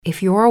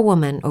If you're a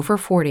woman over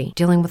 40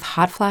 dealing with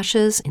hot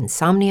flashes,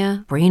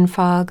 insomnia, brain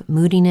fog,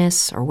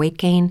 moodiness, or weight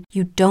gain,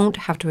 you don't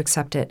have to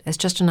accept it as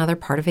just another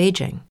part of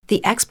aging.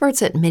 The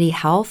experts at MIDI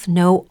Health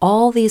know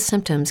all these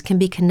symptoms can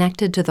be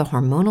connected to the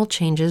hormonal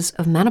changes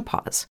of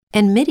menopause.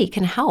 And MIDI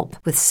can help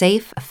with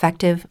safe,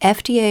 effective,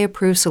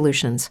 FDA-approved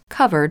solutions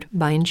covered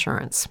by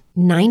insurance.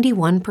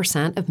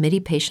 91% of MIDI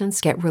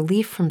patients get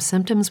relief from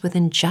symptoms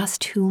within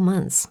just 2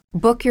 months.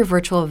 Book your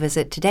virtual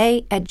visit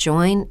today at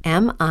joinmidi.com.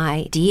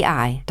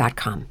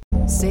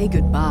 Say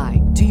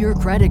goodbye to your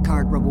credit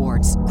card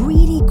rewards.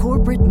 Greedy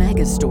corporate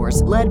mega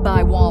stores, led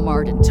by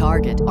Walmart and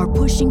Target, are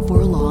pushing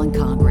for a law in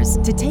Congress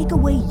to take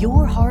away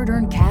your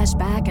hard-earned cash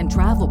back and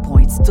travel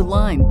points to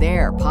line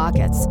their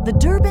pockets. The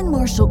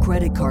Durbin-Marshall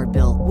credit card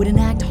bill would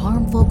enact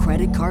harmful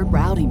credit card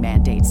routing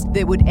mandates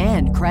that would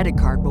end credit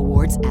card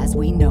rewards as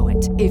we know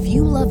it. If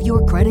you love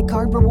your credit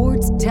card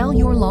rewards, tell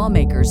your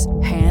lawmakers,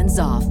 hands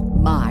off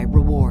my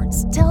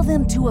rewards. Tell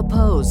them to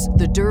oppose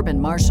the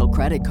Durbin-Marshall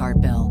credit card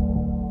bill.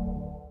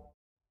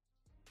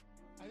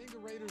 I think the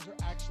Raiders are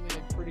actually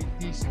a pretty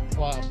decent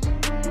club.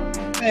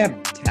 They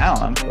have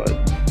talent, but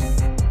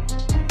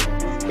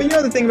you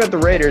know the thing about the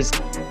Raiders,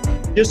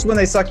 just when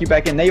they suck you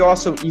back in, they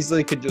also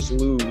easily could just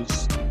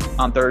lose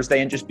on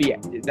Thursday and just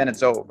then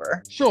it's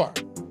over. Sure,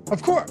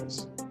 of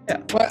course. Yeah.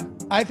 But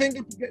I think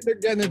they're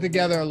getting it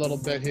together a little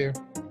bit here.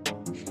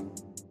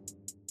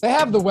 They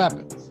have the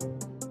weapons.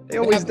 They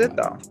always did,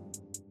 though.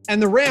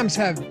 And the Rams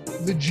have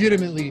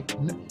legitimately,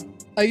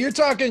 you're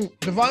talking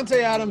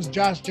Devontae Adams,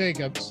 Josh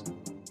Jacobs,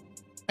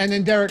 and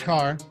then Derek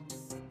Carr,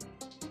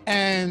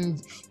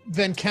 and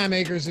then Cam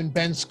Akers and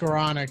Ben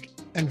Skoranek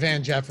and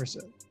Van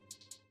Jefferson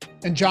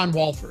and John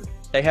Walford.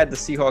 They had the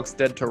Seahawks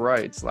dead to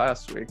rights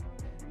last week.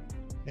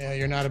 Yeah,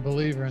 you're not a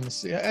believer in the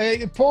Seahawks.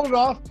 Hey, pulled it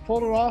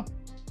off.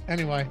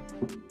 Anyway,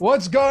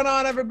 what's going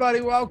on,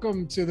 everybody?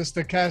 Welcome to the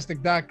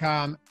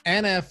Stokastic.com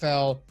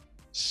NFL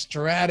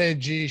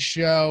Strategy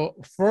Show.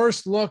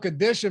 First look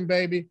edition,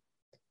 baby.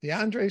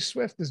 DeAndre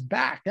Swift is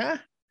back, huh?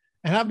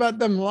 And how about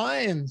them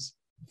Lions?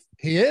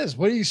 He is.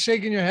 What are you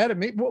shaking your head at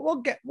me? We'll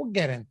get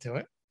into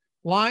it.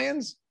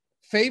 Lions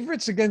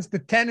favorites against the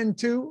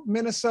 10-2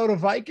 Minnesota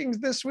Vikings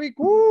this week.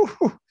 Woo!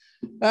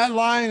 That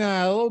line,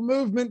 a little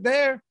movement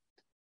there.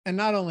 And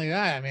not only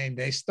that, I mean,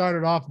 they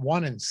started off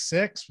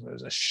 1-6. It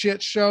was a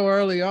shit show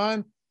early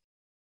on.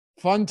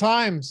 Fun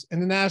times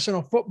in the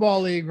National Football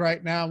League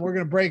right now. We're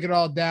going to break it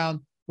all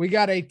down. We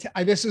got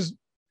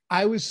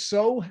I was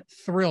so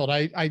thrilled.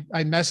 I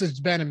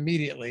messaged Ben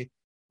immediately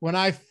when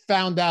I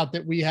found out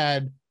that we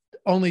had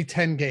only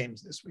 10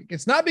 games this week.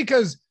 It's not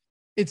because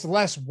it's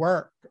less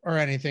work or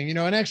anything,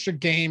 an extra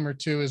game or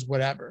two is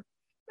whatever.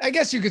 I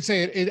guess you could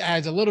say it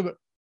adds a little bit,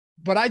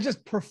 but I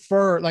just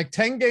prefer like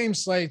 10 game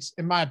slates,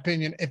 in my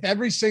opinion. If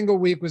every single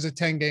week was a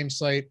 10 game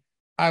slate,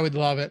 I would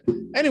love it.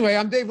 Anyway,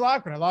 I'm Dave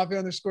Lockman. I love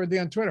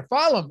 _D on Twitter.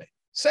 Follow me.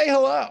 Say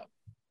hello.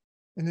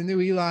 In the new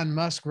Elon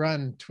Musk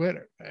run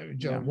Twitter.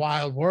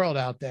 Wild world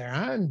out there,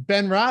 huh? And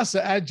Ben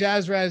Rasa at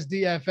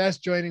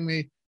JazzRazDFS joining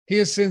me. He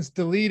has since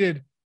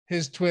deleted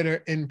his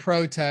Twitter in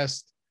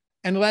protest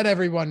and let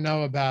everyone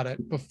know about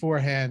it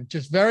beforehand.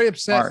 Just very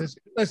upset. Smart.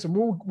 Listen,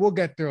 we'll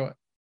get through it.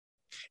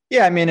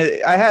 Yeah, I mean,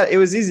 it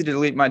was easy to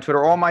delete my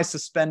Twitter. All my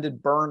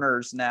suspended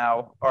burners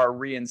now are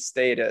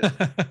reinstated.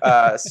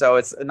 So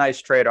it's a nice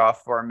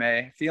trade-off for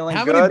me. Feeling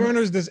good. How many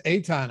burners does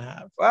Eitan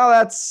have? Well,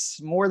 that's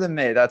more than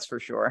me, that's for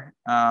sure.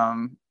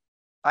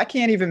 I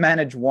can't even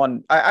manage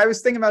one. I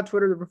was thinking about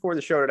Twitter before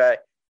the show today.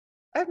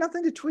 I have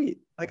nothing to tweet.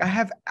 Like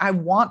I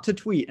want to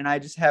tweet and I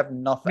just have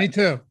nothing. Me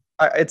too.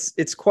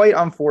 It's quite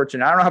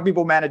unfortunate. I don't know how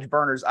people manage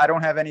burners. I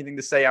don't have anything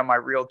to say on my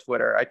real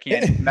Twitter. I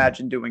can't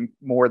imagine doing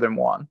more than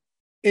one.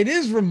 It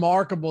is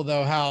remarkable,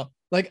 though, how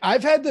like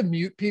I've had to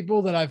mute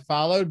people that I've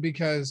followed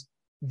because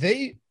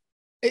they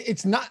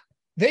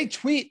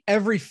tweet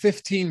every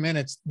 15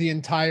 minutes the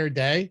entire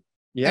day.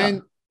 Yeah.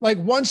 And like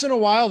once in a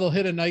while they'll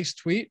hit a nice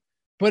tweet,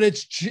 but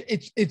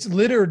it's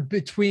littered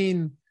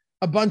between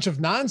a bunch of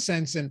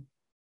nonsense. And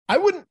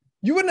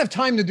you wouldn't have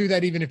time to do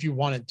that even if you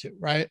wanted to,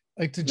 right?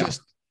 Like to just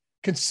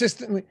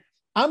consistently.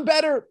 I'm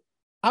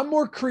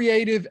more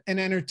creative and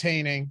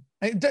entertaining.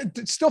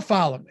 Still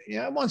follow me.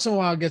 Yeah, once in a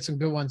while, I'll get some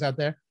good ones out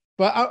there.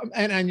 But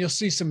and you'll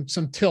see some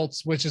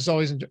tilts, which is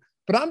always.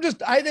 But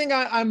I think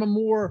I'm a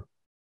more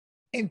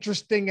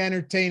interesting,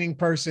 entertaining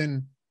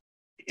person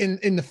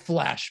in the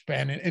flesh,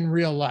 Ben, in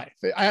real life.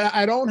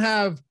 I don't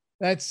have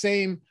that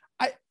same.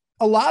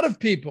 A lot of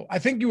people, I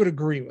think you would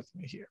agree with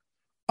me here.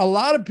 A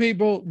lot of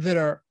people that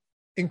are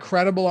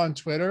incredible on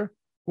Twitter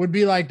would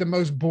be like the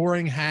most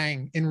boring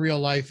hang in real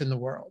life in the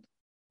world.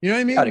 You know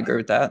what I mean? I'd agree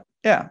with that.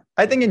 Yeah.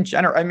 I think in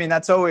general, I mean,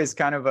 that's always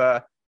kind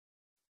of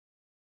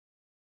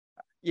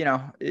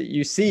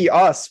you see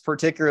us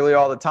particularly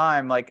all the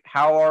time, like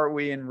how are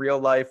we in real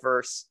life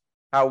versus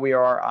how we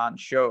are on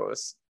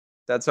shows.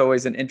 That's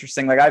always an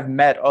interesting, like I've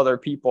met other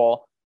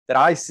people that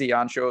I see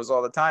on shows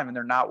all the time and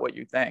they're not what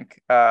you think.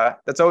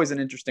 That's always an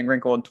interesting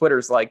wrinkle, and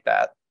Twitter's like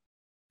that.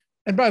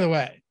 And by the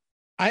way,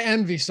 I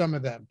envy some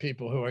of them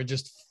people who are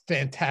just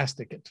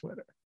fantastic at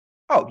Twitter.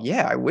 Oh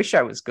yeah. I wish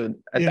I was good.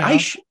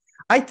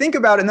 I think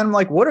about it and then I'm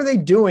like, what are they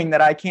doing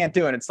that I can't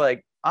do? And it's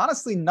like,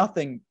 honestly,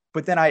 nothing.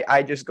 But then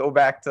I just go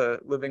back to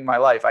living my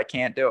life. I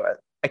can't do it.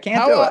 I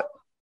can't do it.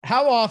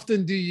 How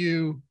often do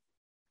you,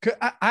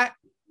 how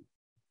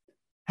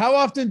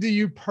often do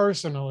you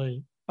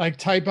personally like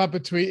type up a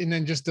tweet and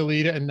then just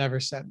delete it and never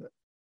send it?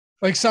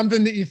 Like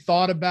something that you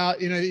thought about,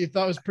 that you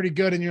thought was pretty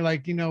good. And you're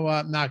like, you know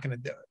what? I'm not going to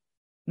do it.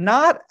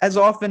 Not as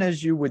often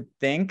as you would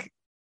think.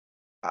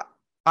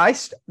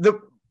 The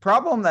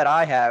problem that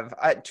I have,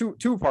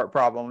 two-part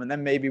problem, and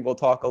then maybe we'll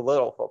talk a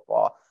little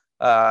football.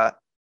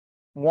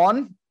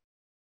 One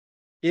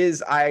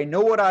is I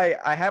know what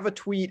I have a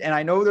tweet and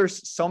I know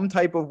there's some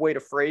type of way to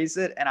phrase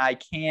it and I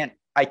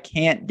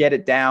can't get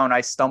it down.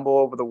 I stumble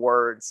over the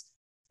words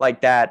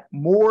like that.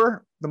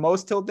 The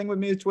most tilting with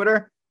me is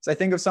Twitter. So I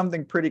think of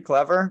something pretty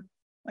clever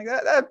like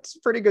that's a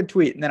pretty good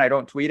tweet. And then I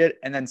don't tweet it.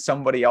 And then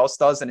somebody else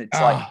does. And it's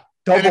like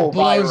double it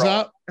blows viral.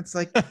 up. It's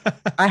like,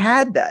 I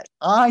had that.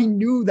 I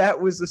knew that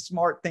was the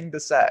smart thing to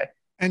say.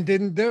 And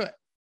didn't do it.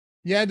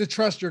 You had to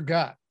trust your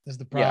gut is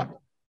the problem.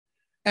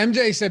 Yeah.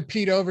 MJ said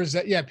Pete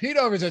Overzet. Yeah, Pete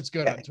Overzet's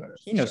good on Twitter.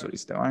 He knows what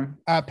he's doing.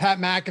 Pat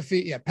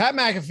McAfee. Yeah, Pat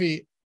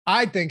McAfee,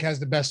 I think, has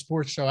the best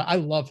sports show. I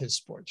love his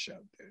sports show,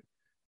 dude.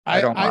 I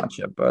don't watch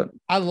it, but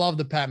I love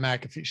the Pat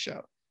McAfee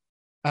show.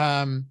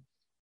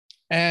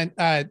 And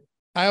I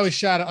always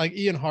shout out like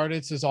Ian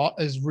Hartitz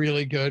is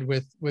really good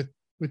with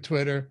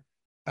Twitter.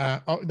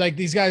 Like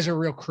these guys are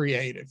real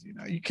creative.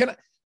 You can,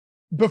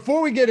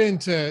 before we get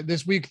into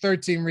this week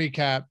 13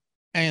 recap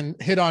and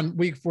hit on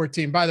week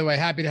 14, by the way,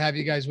 happy to have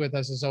you guys with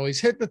us as always.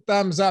 Hit the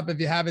thumbs up if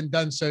you haven't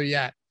done so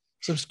yet.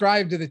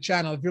 Subscribe to the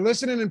channel. If you're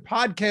listening in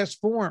podcast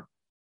form,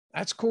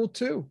 that's cool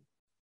too.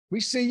 We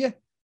see you.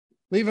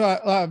 Leave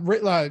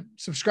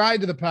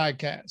subscribe to the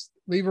podcast.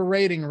 Leave a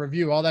rating, a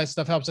review. All that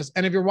stuff helps us.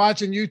 And if you're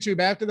watching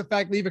YouTube after the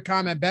fact, leave a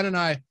comment. Ben and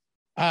I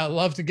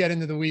love to get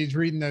into the weeds,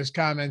 reading those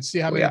comments, see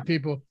how many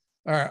people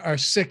are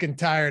sick and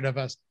tired of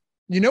us.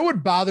 You know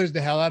what bothers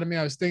the hell out of me?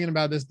 I was thinking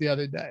about this the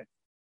other day.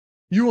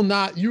 You will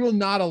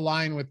not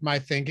align with my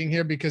thinking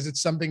here because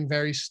it's something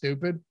very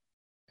stupid.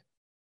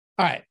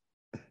 All right.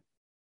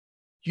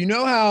 You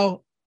know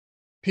how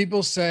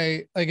people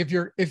say, like,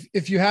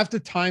 if you have to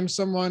time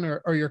someone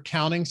or you're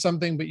counting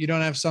something, but you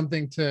don't have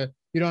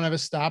you don't have a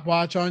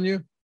stopwatch on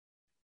you.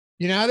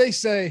 You know how they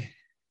say,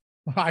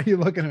 why are you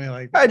looking at me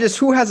like that?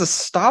 Who has a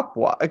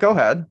stopwatch? Go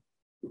ahead.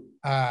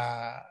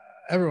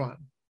 Everyone.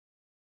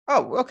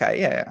 Oh, okay.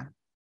 Yeah.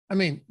 I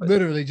mean,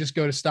 literally just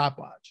go to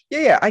stopwatch.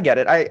 Yeah. I get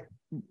it.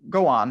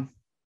 Go on.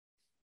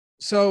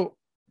 So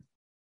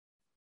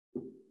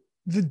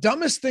the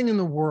dumbest thing in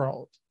the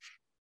world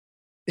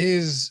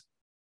is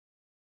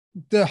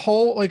the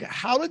whole, like,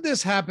 how did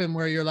this happen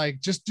where you're like,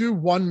 just do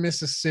 1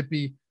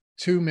 Mississippi,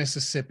 2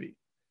 Mississippi?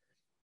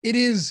 It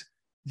is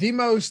the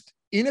most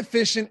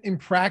inefficient,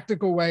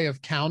 impractical way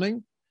of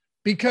counting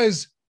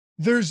because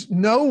there's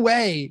no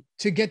way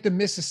to get the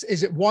Mississippi.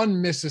 Is it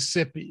 1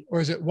 Mississippi or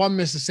is it 1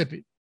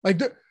 Mississippi?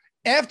 Like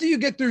after you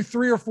get through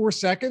 3 or 4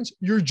 seconds,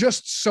 you're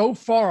just so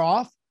far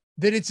off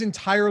that it's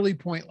entirely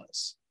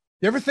pointless.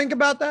 You ever think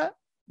about that?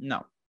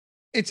 No.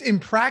 It's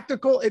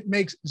impractical. It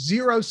makes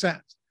 0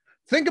 sense.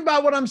 Think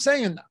about what I'm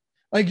saying though.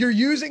 Like you're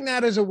using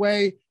that as a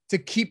way to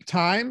keep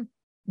time,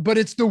 but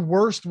it's the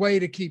worst way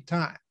to keep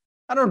time.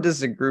 I don't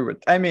disagree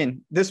with. I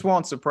mean, this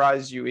won't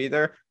surprise you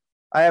either.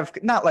 I have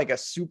not like a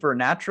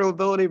supernatural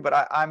ability,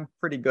 but I'm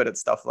pretty good at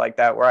stuff like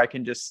that where I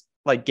can just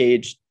like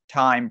gauge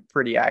time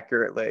pretty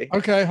accurately.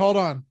 Okay, hold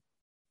on.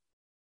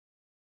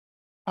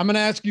 I'm going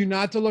to ask you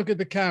not to look at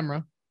the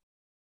camera,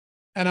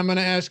 and I'm going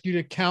to ask you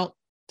to count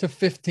to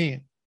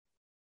 15.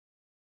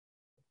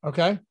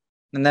 Okay?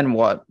 And then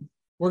what?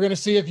 We're going to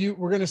see if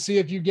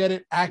you get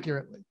it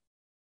accurately.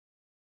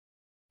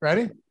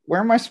 Ready? Where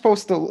am I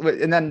supposed to?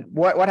 And then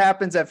what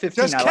happens at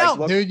 15? Just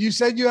count, dude. You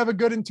said you have a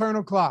good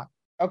internal clock.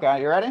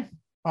 Okay, you ready?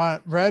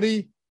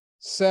 Ready,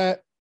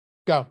 set,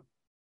 go.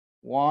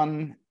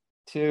 1,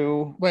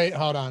 2. Wait,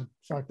 hold on.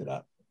 Fucked it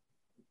up.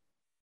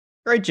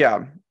 Great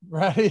job.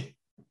 Ready,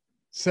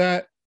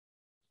 set.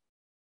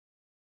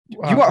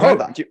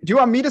 Hold on. Do you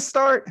want me to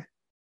start?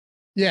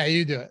 Yeah,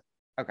 you do it.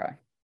 Okay.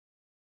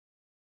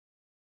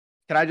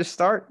 Can I just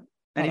start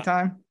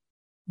anytime?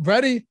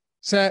 Ready,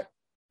 set,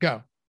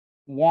 go.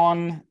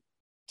 1,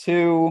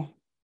 2,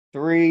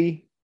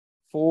 3,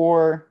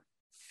 4,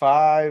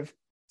 5,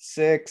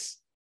 6,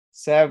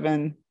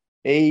 7,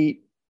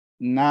 8,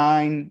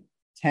 9,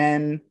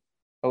 10,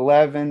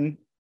 11,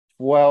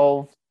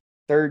 12,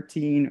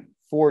 13,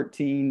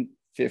 14,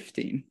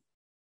 15.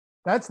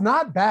 That's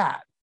not bad.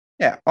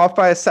 Yeah, off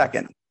by a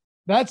second.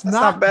 That's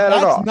not bad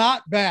at all. That's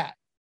not bad.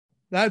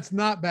 That's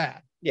not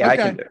bad. Yeah,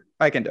 okay.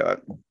 I can do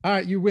it. All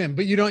right, you win,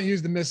 but you don't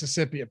use the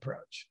Mississippi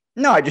approach.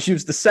 No, I just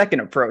use the second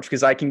approach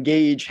because I can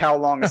gauge how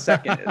long a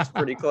second is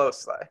pretty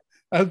closely.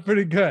 That's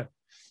pretty good.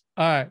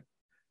 All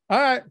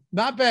right.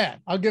 Not bad.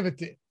 I'll give it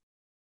to you.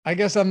 I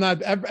guess I'm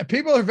not.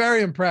 People are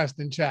very impressed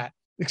in chat,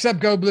 except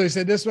Go Blue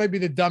said this might be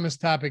the dumbest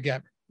topic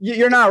ever.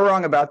 You're not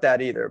wrong about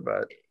that either,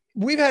 but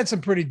we've had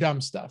some pretty dumb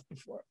stuff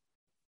before.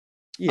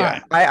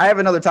 Yeah. Right. I have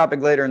another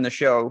topic later in the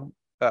show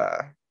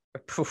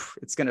poof,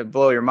 it's going to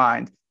blow your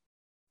mind.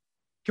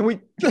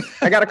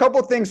 I got a couple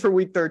of things for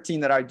week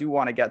 13 that I do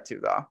want to get to,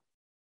 though.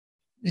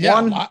 Yeah,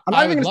 I'm not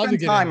even going to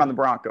spend time on the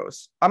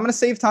Broncos. I'm going to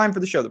save time for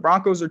the show. The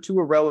Broncos are too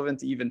irrelevant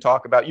to even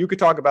talk about. You could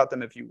talk about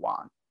them if you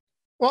want.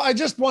 Well, I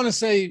just want to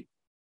say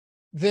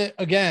that,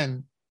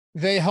 again,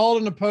 they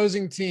held an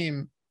opposing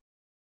team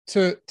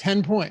to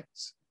 10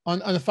 points on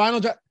the final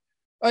drive.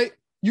 Like,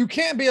 you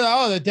can't be like,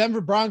 oh, the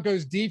Denver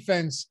Broncos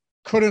defense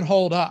couldn't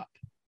hold up.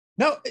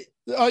 No,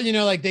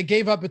 like they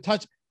gave up a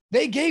touch.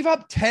 They gave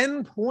up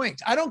 10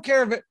 points. I don't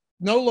care if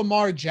no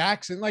Lamar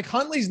Jackson. Like,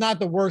 Huntley's not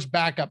the worst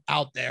backup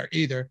out there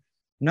either.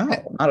 No,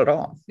 not at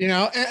all.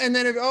 And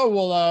then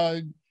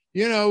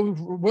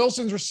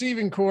Wilson's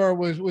receiving core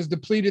was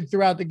depleted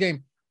throughout the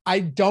game. I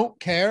don't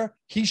care.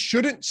 He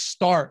shouldn't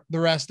start the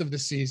rest of the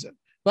season.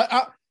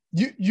 But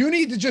you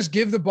need to just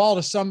give the ball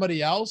to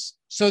somebody else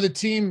so the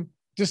team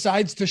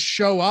decides to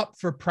show up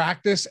for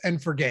practice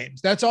and for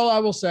games. That's all I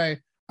will say.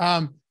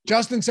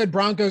 Justin said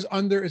Broncos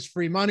under is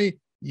free money.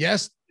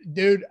 Yes,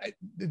 dude.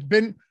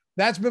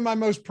 That's been my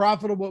most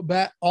profitable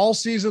bet all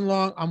season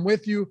long. I'm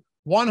with you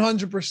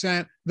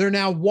 100%. They're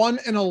now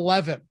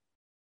 1-11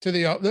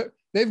 to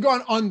they've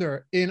gone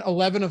under in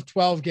 11 of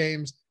 12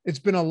 games. It's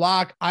been a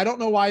lock. I don't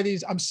know why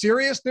I'm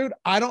serious, dude.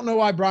 I don't know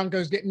why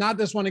Broncos not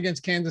this one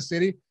against Kansas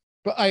City,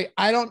 but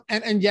I don't,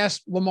 and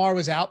yes, Lamar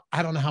was out.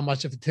 I don't know how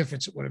much of a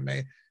difference it would have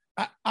made.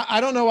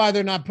 I don't know why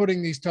they're not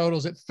putting these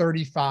totals at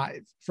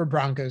 35 for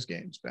Broncos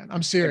games, Ben.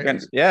 I'm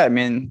serious. Yeah. I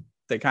mean,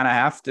 they kind of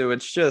have to.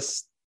 It's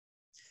just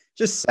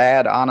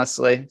sad,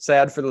 honestly.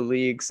 Sad for the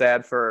league,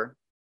 sad for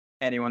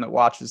anyone that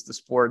watches the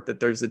sport that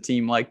there's a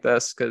team like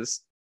this,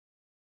 because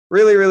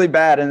really, really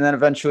bad. And then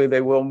eventually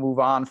they will move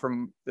on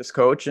from this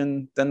coach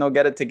and then they'll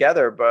get it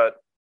together. But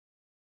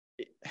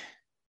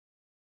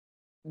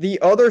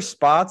the other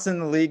spots in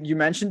the league, you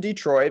mentioned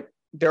Detroit,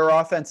 their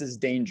offense is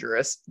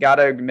dangerous. Got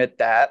to admit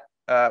that.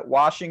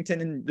 Washington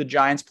and the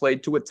Giants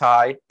played to a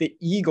tie. The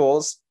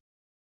Eagles,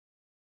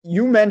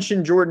 you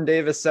mentioned Jordan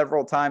Davis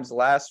several times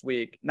last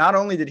week. Not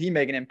only did he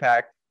make an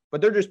impact,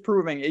 but they're just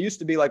proving it used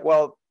to be like,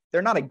 well,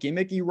 they're not a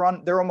gimmicky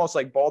run. They're almost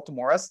like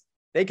Baltimore.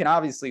 They can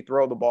obviously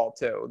throw the ball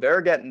too.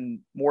 They're getting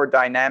more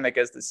dynamic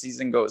as the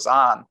season goes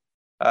on.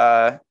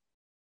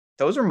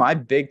 Those are my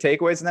big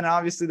takeaways. And then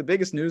obviously the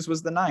biggest news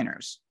was the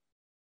Niners.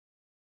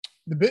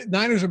 The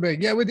Niners are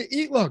big. Yeah,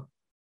 look,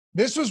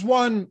 this was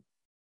one.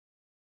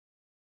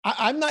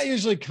 I'm not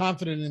usually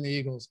confident in the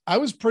Eagles. I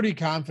was pretty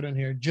confident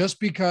here just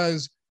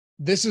because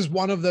this is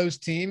one of those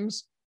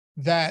teams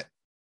that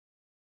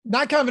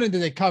not confident that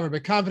they cover,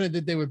 but confident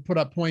that they would put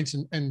up points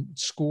and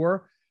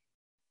score.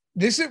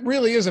 It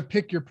really is a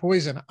pick your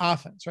poison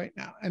offense right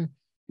now. And,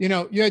 you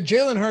had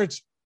Jalen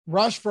Hurts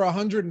rush for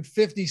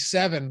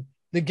 157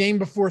 the game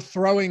before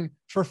throwing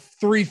for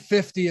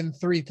 350 and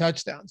 3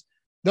 touchdowns.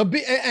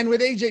 And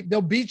with AJ,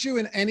 they'll beat you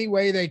in any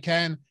way they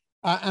can.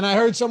 And I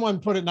heard someone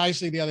put it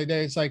nicely the other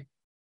day. It's like,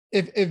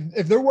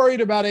 if they're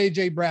worried about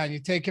AJ Brown, you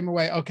take him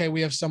away. Okay,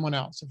 we have someone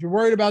else. If you're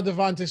worried about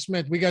Devonta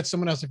Smith, we got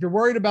someone else. If you're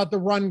worried about the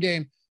run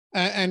game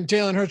and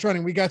Jalen Hurts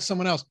running, we got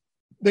someone else.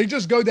 They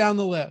just go down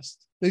the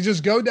list.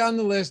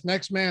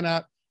 Next man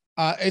up.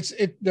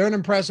 They're an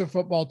impressive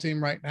football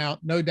team right now,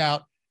 no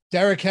doubt.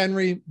 Derrick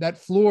Henry, that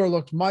floor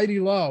looked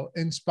mighty low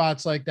in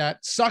spots like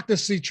that. Sucked to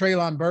see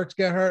Treylon Burks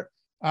get hurt.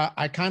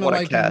 I kind of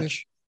like him.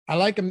 I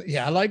like him.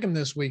 Yeah, I like him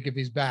this week if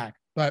he's back.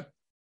 But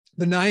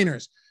the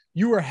Niners,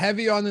 you were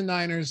heavy on the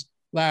Niners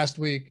last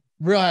week,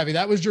 real heavy.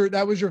 That was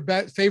your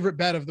favorite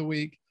bet of the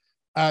week.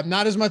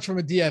 Not as much from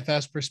a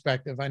DFS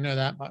perspective. I know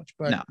that much,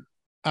 but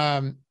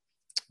no.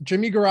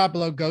 Jimmy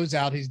Garoppolo goes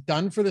out. He's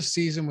done for the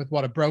season with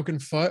a broken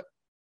foot.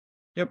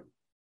 Yep.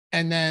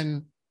 And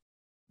then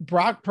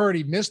Brock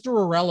Purdy, Mr.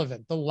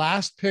 Irrelevant, the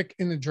last pick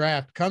in the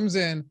draft, comes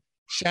in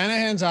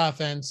Shanahan's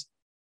offense,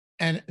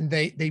 and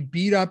they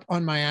beat up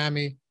on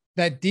Miami.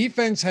 That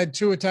defense had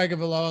Tua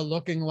Tagovailoa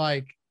looking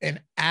like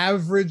an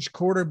average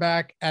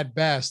quarterback at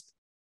best.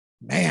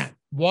 Man,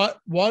 what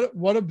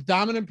a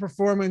dominant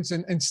performance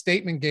and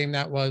statement game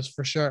that was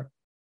for sure.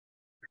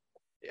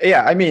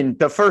 Yeah, I mean,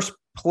 the first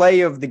play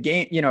of the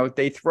game,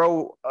 they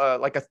throw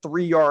like a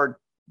 3-yard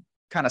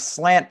kind of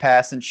slant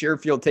pass and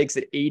Sherfield takes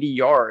it 80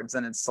 yards.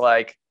 And it's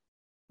like,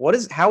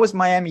 how is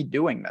Miami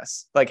doing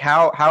this? Like,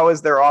 how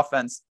is their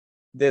offense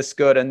this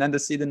good? And then to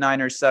see the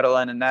Niners settle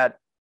in, and that,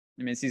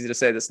 I mean, it's easy to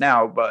say this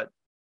now, but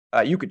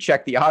you could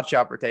check the odd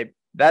chopper tape.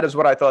 That is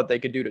what I thought they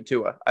could do to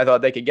Tua. I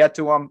thought they could get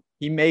to him.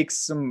 He makes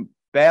some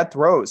bad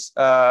throws,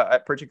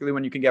 particularly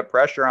when you can get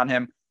pressure on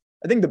him.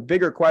 I think the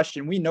bigger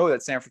question, we know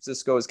that San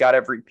Francisco has got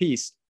every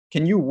piece.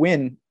 Can you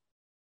win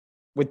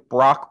with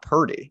Brock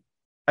Purdy?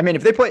 I mean,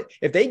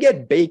 if they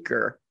get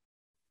Baker,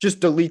 just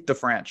delete the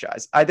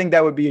franchise. I think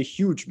that would be a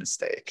huge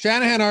mistake.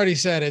 Shanahan already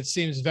said it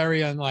seems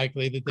very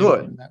unlikely that they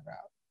would win that route.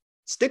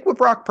 Stick with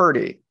Brock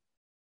Purdy.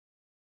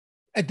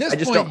 At this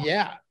point,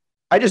 yeah.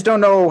 I just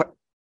don't know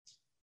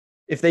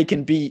if they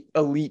can beat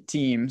elite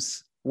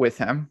teams with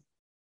him.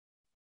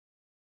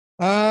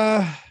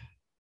 Do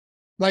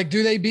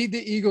they beat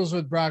the Eagles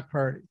with Brock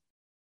Purdy?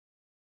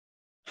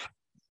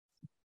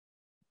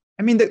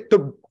 I mean,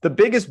 the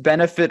biggest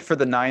benefit for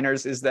the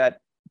Niners is that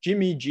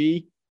Jimmy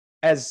G,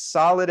 as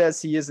solid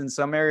as he is in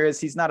some areas,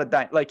 he's not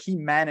he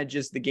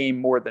manages the game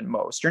more than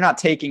most. You're not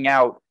taking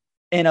out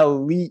an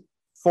elite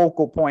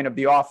focal point of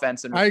the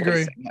offense and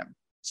replacing him.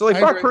 So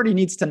Brock Purdy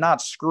needs to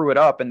not screw it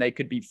up and they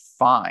could be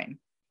fine.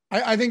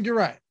 I think you're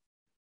right.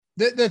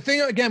 The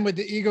thing again with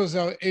the Eagles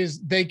though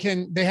is they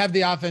have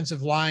the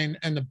offensive line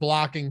and the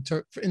blocking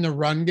in the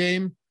run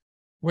game,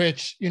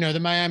 which, the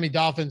Miami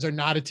Dolphins are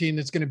not a team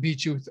that's going to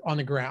beat you on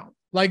the ground.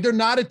 Like they're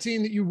not a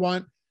team that you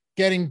want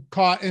getting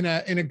caught in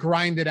a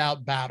grinded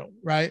out battle,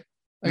 right?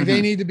 Like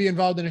they need to be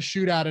involved in a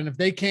shootout. And if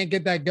they can't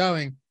get that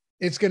going,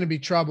 it's going to be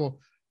trouble.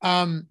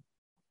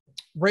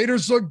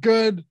 Raiders look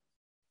good.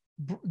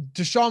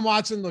 Deshaun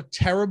Watson looked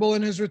terrible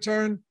in his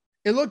return.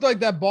 It looked like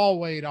that ball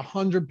weighed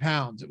 100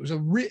 pounds. It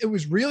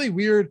was really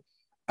weird.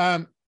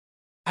 I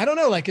don't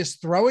know, like his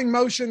throwing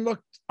motion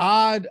looked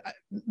odd.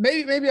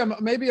 Maybe I'm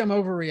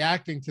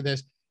overreacting to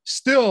this.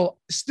 Still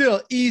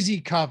easy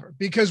cover,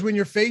 because when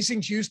you're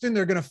facing Houston,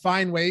 they're going to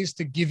find ways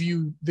to give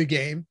you the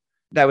game.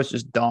 That was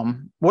just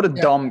dumb. What a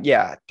dumb,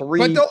 three.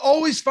 But they'll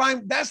always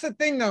find, that's the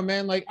thing though,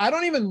 man. Like, I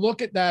don't even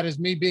look at that as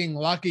me being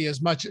lucky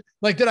as much.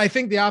 Like, did I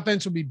think the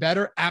offense would be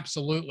better?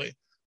 Absolutely.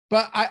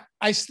 But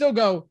I still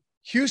go,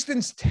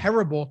 Houston's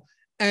terrible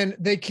and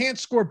they can't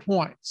score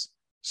points.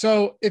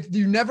 So if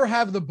you never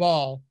have the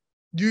ball,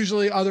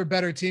 usually other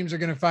better teams are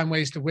going to find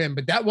ways to win.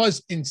 But that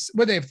was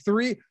they have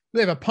three. They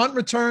have a punt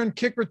return,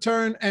 kick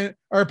return,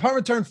 or a punt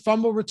return,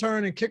 fumble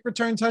return, and kick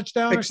return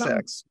touchdown or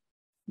something. Six.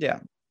 Yeah.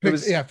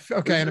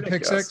 Okay. And a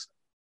pick six.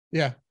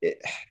 Yeah.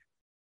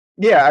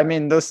 Yeah. I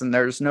mean, listen,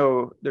 there's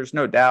no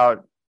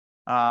doubt.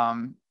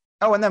 And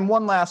then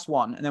one last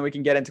one, and then we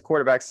can get into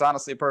quarterbacks. It's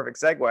honestly a perfect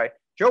segue.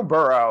 Joe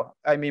Burrow.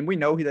 I mean, we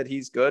know that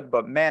he's good,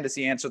 but man, does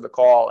he answer the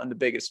call in the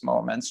biggest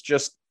moments.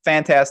 Just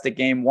fantastic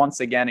game once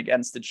again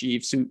against the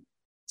Chiefs, who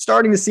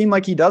starting to seem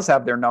like he does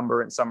have their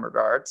number in some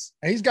regards.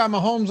 He's got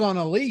Mahomes on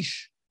a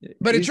leash,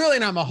 but it's really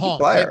not Mahomes.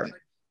 Like,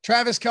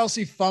 Travis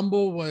Kelce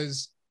fumble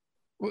was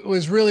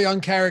really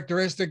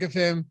uncharacteristic of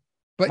him.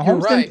 But Mahomes you're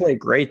right. Didn't play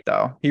great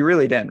though. He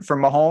really didn't. For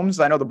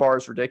Mahomes, I know the bar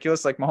is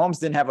ridiculous. Like Mahomes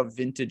didn't have a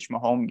vintage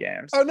Mahomes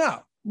games. Oh no.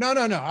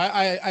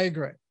 I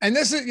agree. And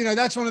this is,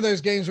 that's one of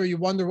those games where you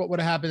wonder what would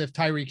have happened if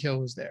Tyreek Hill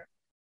was there.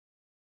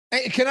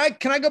 Hey, can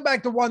I go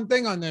back to one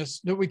thing on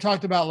this that we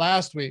talked about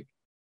last week?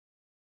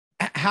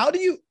 How do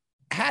you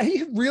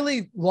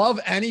really love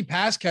any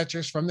pass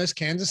catchers from this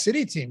Kansas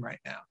City team right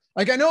now?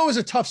 Like, I know it was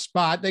a tough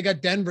spot. They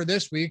got Denver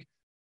this week.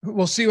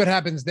 We'll see what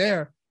happens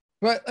there.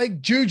 But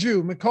like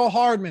Juju, Mecole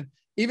Hardman,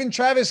 even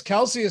Travis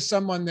Kelce is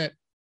someone that,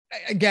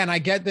 again, I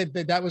get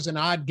that was an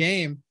odd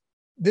game,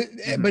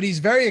 but he's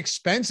very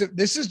expensive.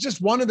 This is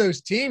just one of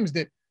those teams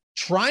that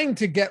trying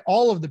to get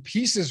all of the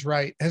pieces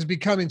right has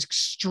become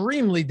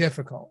extremely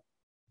difficult.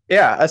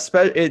 Yeah,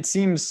 it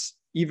seems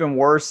even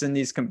worse in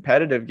these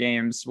competitive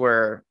games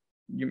where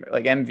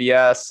like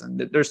MVS and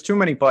there's too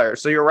many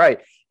players. So you're right.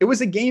 It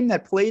was a game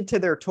that played to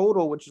their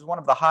total, which is one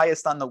of the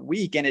highest on the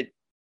week. And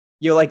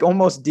you like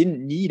almost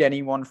didn't need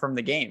anyone from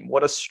the game.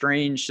 What a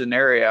strange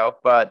scenario,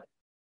 but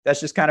that's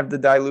just kind of the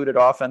diluted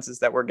offenses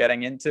that we're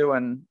getting into.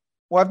 And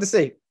we'll have to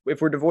see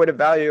if we're devoid of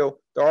value,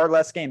 there are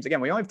less games.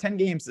 Again, we only have 10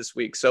 games this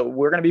week. So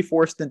we're going to be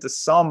forced into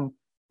some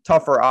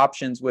tougher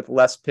options with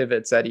less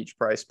pivots at each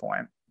price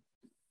point.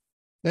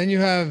 Then you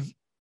have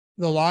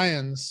the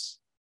Lions.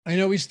 I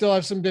know we still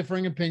have some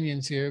differing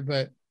opinions here,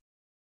 but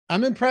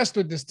I'm impressed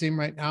with this team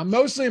right now. I'm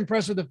mostly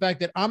impressed with the fact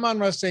that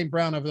Amon-Ra St.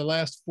 Brown over the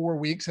last 4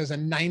 weeks has a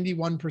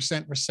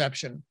 91%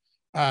 reception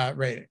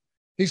rating.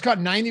 He's caught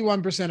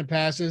 91% of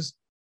passes.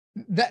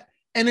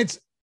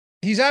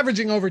 He's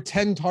averaging over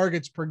 10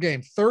 targets per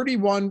game,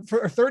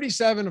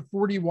 37 of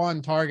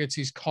 41 targets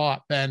he's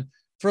caught, Ben,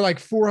 for like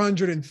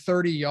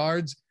 430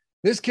 yards.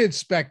 This kid's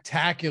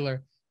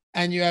spectacular.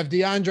 And you have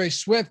DeAndre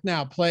Swift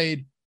now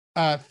played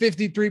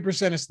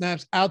 53% of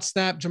snaps,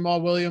 outsnapped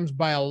Jamal Williams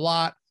by a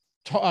lot,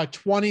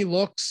 20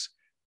 looks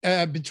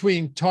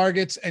between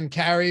targets and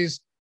carries.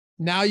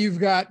 Now you've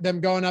got them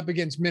going up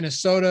against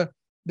Minnesota.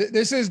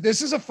 This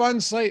is a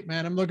fun slate,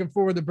 man. I'm looking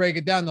forward to break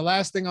it down. The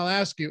last thing I'll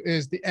ask you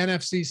is the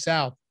NFC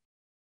South.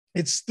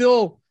 It's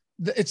still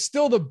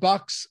the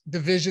Bucks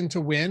division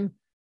to win,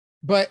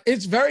 but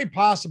it's very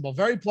plausible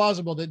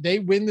that they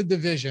win the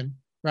division,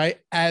 right?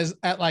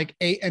 At like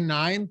 8 and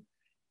 9,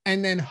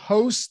 and then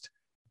host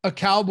a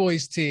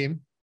Cowboys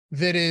team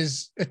that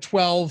is a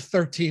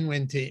 12-13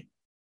 win team.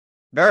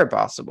 Very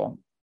possible.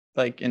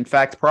 Like, in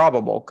fact,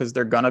 probable, because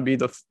they're going to be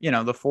the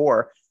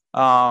 4.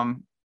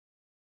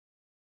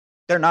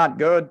 They're not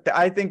good.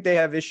 I think they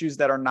have issues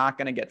that are not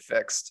going to get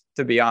fixed,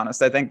 to be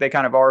honest. I think they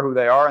kind of are who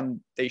they are and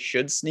they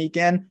should sneak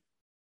in.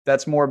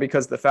 That's more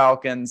because the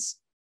Falcons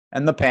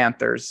and the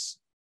Panthers,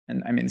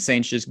 and I mean, the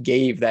Saints just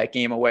gave that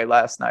game away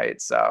last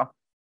night. So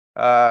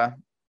I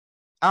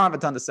don't have a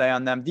ton to say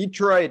on them.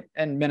 Detroit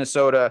and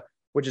Minnesota,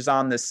 which is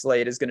on this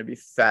slate, is going to be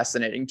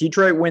fascinating.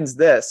 Detroit wins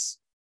this.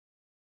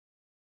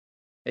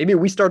 Maybe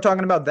we start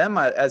talking about them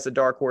as a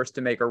dark horse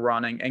to make a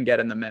run and get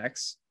in the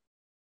mix.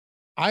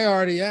 I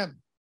already am.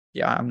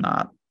 Yeah, I'm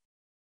not.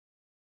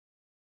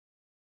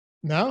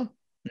 No?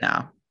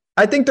 No.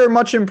 I think they're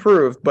much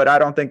improved, but I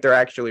don't think they're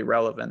actually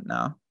relevant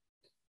now.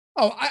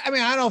 Oh, I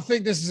mean, I don't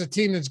think this is a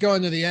team that's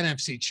going to the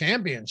NFC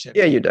Championship.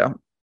 Yeah, you do.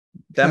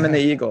 Them and the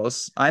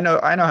Eagles. I know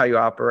how you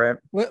operate.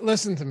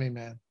 Listen to me,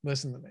 man.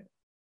 Listen to me.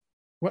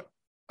 What?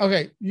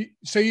 Okay,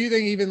 so you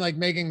think even like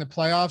making the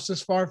playoffs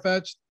is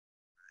far-fetched?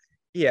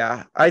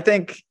 Yeah, I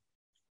think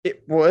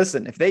well,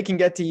 listen, if they can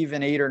get to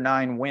even 8 or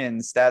 9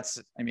 wins,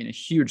 that's, I mean, a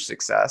huge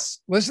success.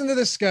 Listen to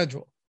the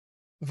schedule.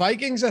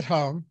 Vikings at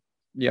home.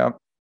 Yep.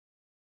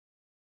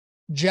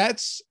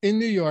 Jets in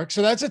New York.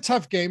 So that's a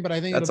tough game, but I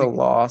think that's a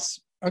loss.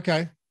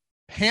 Okay.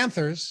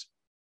 Panthers.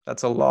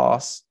 That's a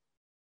loss.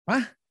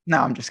 What? No,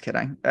 I'm just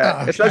kidding.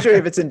 Okay. Especially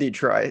if it's in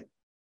Detroit.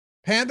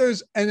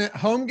 Panthers and a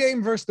home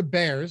game versus the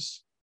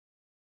Bears.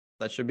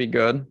 That should be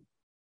good.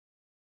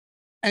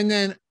 And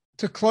then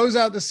to close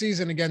out the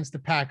season against the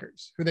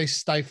Packers, who they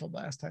stifled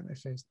last time they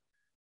faced.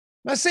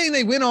 I'm not saying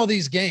they win all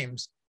these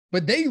games,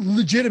 but they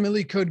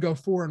legitimately could go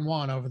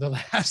 4-1 over the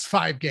last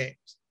 5 games.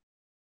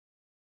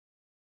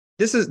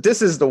 This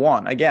is the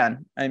one.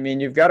 Again, I mean,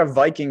 you've got a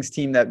Vikings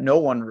team that no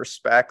one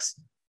respects,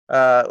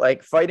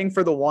 like fighting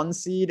for the 1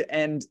 seed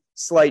and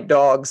slight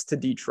dogs to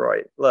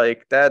Detroit.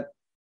 Like that.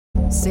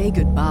 Say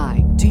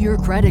goodbye to your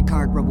credit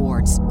card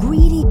rewards.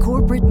 Greedy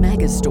corporate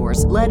mega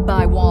stores, led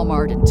by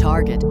Walmart and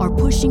Target, are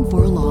pushing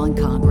for a law in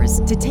Congress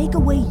to take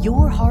away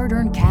your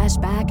hard-earned cash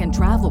back and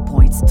travel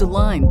points to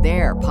line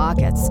their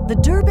pockets. The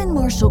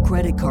Durbin-Marshall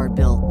credit card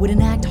bill would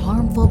enact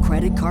harmful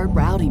credit card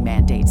routing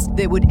mandates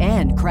that would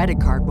end credit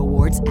card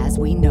rewards as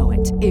we know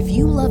it. If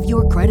you love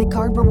your credit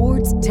card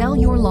rewards, tell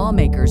your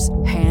lawmakers,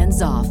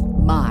 hands off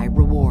my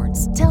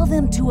rewards. Tell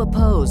them to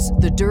oppose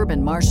the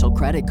Durbin-Marshall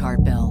credit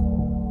card bill.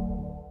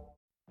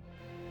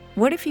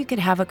 What if you could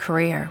have a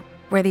career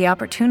where the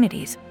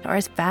opportunities are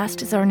as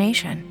vast as our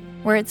nation,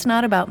 where it's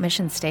not about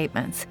mission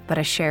statements, but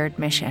a shared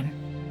mission?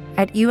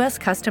 At U.S.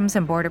 Customs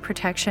and Border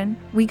Protection,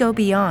 we go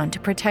beyond to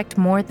protect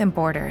more than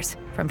borders.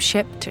 From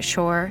ship to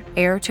shore,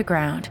 air to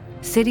ground,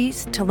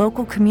 cities to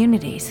local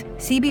communities,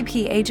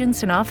 CBP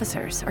agents and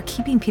officers are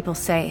keeping people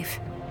safe.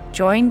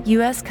 Join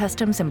U.S.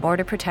 Customs and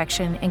Border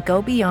Protection and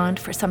go beyond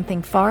for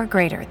something far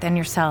greater than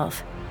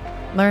yourself.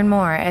 Learn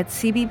more at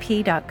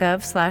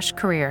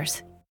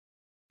cbp.gov/careers.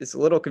 It's a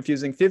little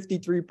confusing.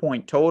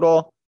 53-point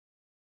total.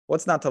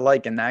 What's not to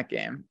like in that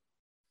game?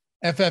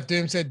 FF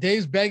Doom said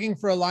Dave's begging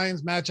for a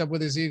Lions matchup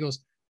with his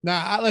Eagles.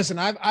 Now, listen,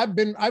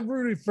 I've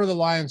rooted for the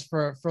Lions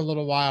for a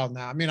little while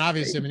now. I mean,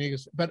 obviously I'm an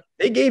Eagles, but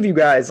they gave you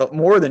guys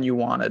more than you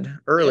wanted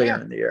earlier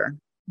in the year.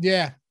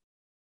 Yeah,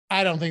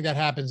 I don't think that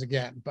happens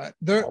again. But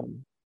they're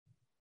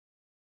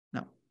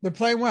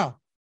playing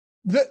well.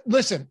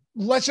 Listen,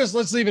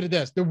 let's leave it at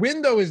this. The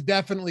window is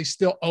definitely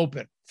still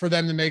open for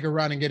them to make a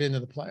run and get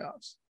into the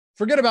playoffs.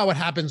 Forget about what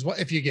happens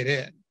if you get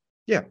in.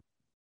 Yeah,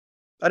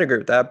 I'd agree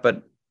with that.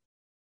 But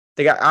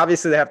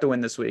obviously they have to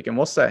win this week, and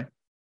we'll say.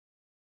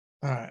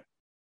 All right.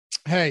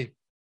 Hey,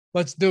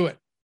 let's do it.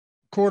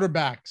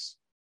 Quarterbacks,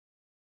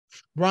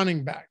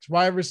 running backs,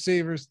 wide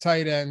receivers,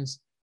 tight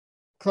ends.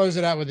 Close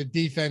it out with a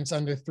defense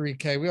under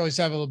 3K. We always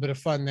have a little bit of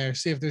fun there.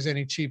 See if there's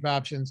any cheap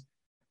options.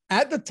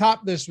 At the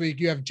top this week,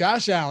 you have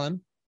Josh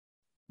Allen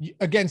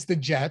against the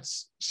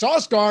Jets.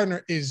 Sauce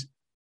Gardner is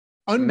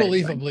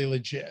unbelievably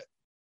legit.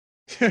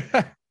 He's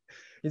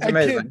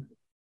amazing.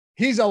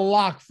 He's a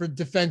lock for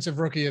defensive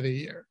rookie of the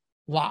year.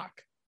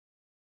 Lock.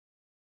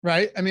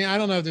 Right? I mean, I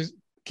don't know if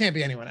can't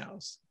be anyone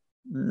else.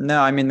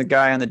 No, I mean, the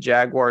guy on the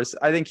Jaguars,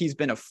 I think he's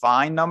been a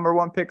fine number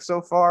 1 pick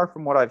so far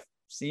from what I've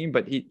seen,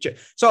 but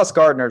Sauce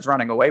Gardner's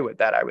running away with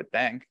that, I would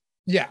think.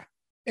 Yeah.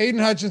 Aiden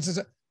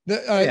Hutchinson.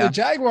 The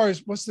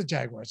Jaguars, what's the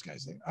Jaguars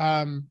guy's name?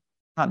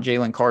 Not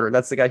Jalen Carter.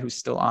 That's the guy who's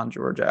still on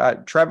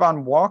Georgia.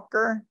 Trevon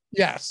Walker.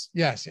 Yes.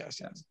 Yeah. I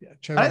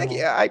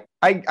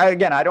think,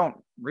 I don't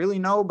really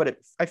know, but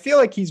I feel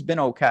like he's been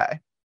okay.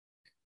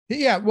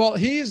 Yeah. Well,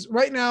 he's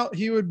right now,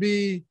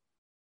 he's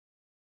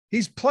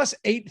plus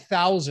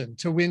 8,000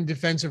 to win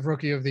defensive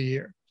rookie of the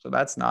year. So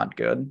that's not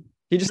good.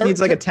 He just needs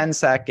like a 10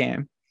 sack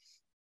game.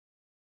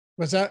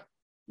 What's that?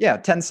 Yeah.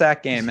 10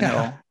 sack game.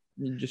 And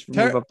he'll just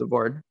move up the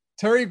board.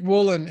 Tariq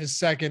Woolen is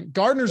second.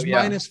 Gardner's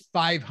minus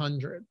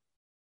 500.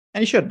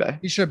 And he should be.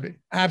 He should be.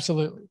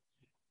 Absolutely.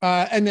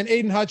 And then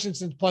Aiden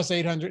Hutchinson's plus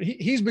 800.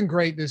 He's been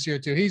great this year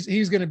too.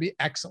 He's going to be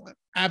excellent.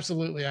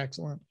 Absolutely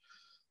excellent.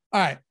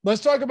 All right.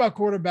 Let's talk about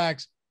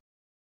quarterbacks.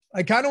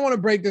 I kind of want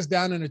to break this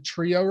down in a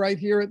trio right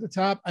here at the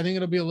top. I think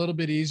it'll be a little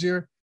bit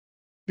easier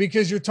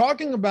because you're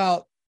talking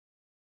about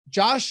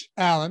Josh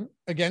Allen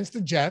against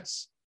the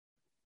Jets.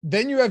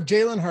 Then you have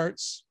Jalen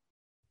Hurts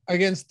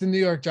against the New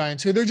York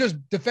Giants, who they're just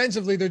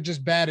defensively, they're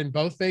just bad in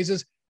both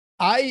phases.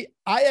 I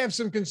have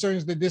some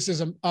concerns that this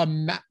is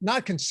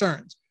not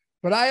concerns,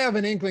 but I have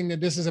an inkling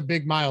that this is a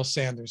big Miles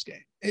Sanders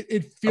game.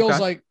 It feels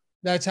like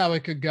that's how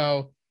it could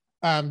go.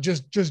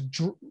 Just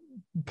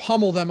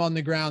pummel them on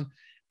the ground.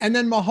 And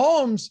then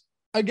Mahomes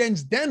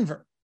against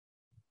Denver.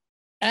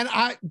 And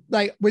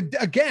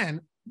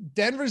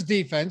Denver's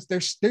defense,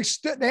 they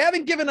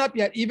haven't given up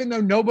yet, even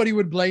though nobody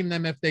would blame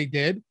them if they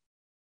did.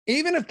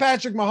 Even if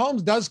Patrick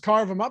Mahomes does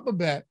carve them up a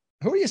bit,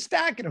 who are you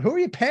stacking him? Who are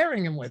you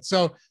pairing him with?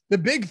 So the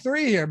big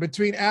three here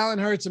between Allen,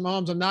 Hurts, and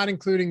Mahomes, I'm not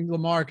including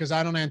Lamar because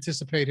I don't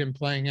anticipate him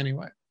playing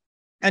anyway.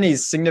 And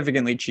he's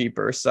significantly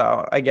cheaper,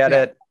 so I get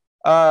it.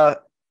 We're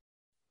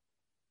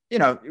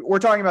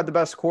talking about the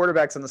best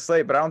quarterbacks on the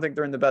slate, but I don't think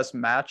they're in the best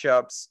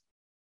matchups.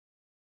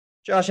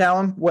 Josh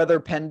Allen, weather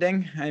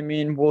pending. I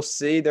mean, we'll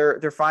see.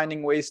 They're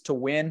finding ways to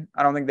win.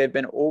 I don't think they've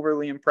been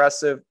overly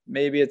impressive.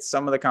 Maybe it's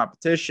some of the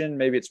competition.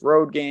 Maybe it's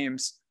road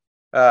games.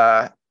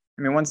 Let's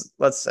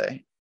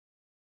say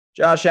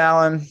Josh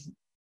Allen.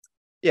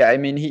 Yeah, I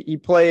mean, he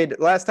played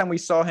last time we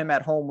saw him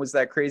at home was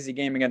that crazy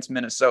game against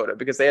Minnesota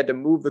because they had to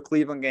move the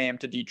Cleveland game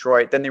to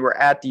Detroit. Then they were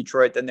at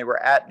Detroit. Then they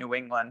were at New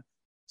England.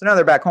 So now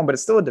they're back home, but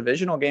it's still a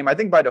divisional game. I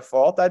think by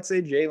default, I'd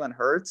say Jalen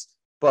Hurts,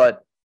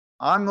 but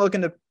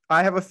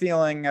I have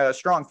a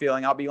strong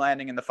feeling I'll be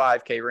landing in the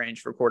 5K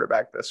range for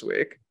quarterback this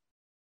week.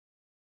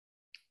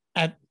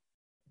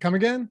 Come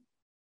again?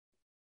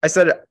 I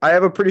said I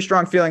have a pretty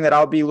strong feeling that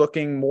I'll be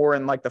looking more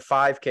in like the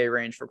 5K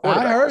range for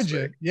quarterback. I heard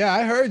you. Yeah,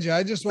 I heard you.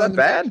 I just wasn't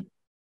bad.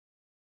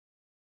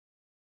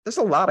 There's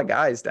a lot of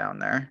guys down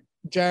there.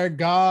 Jared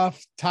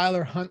Goff,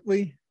 Tyler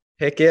Huntley,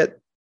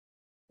 Pickett.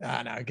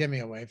 No, get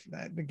me away from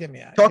that. Get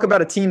me out. Talk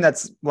about a team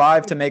that's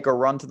live to make a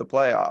run to the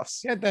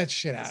playoffs. Get that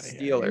shit out of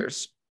here.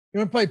 Steelers. You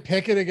want to play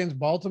Pickett against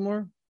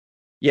Baltimore?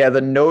 Yeah,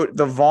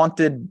 the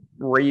vaunted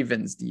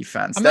Ravens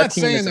defense. I'm not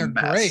saying they're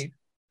great.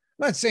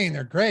 I'm not saying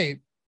they're great,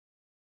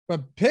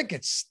 but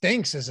Pickett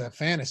stinks as a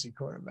fantasy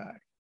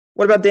quarterback.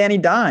 What about Danny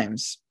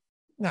Dimes?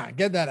 Nah,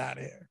 get that out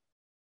of here.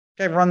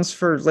 Guy runs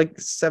for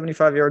like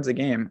 75 yards a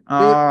game. Dude,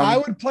 I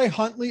would play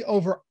Huntley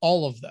over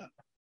all of them.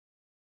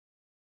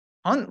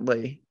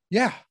 Huntley?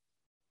 Yeah.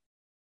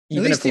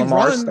 Even if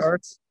Lamar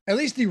starts? At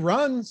least he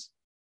runs.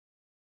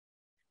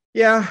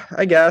 Yeah,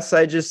 I guess.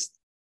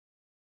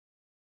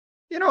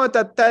 You know what?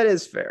 That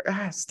is fair.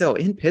 Still,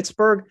 in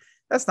Pittsburgh,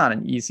 that's not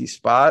an easy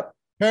spot.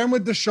 Pair him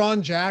with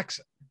Deshaun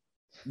Jackson.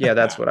 Yeah,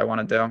 that's what I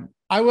want to do.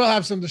 I will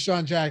have some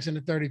Deshaun Jackson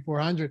at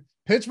 3,400.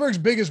 Pittsburgh's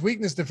biggest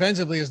weakness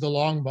defensively is the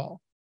long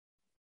ball.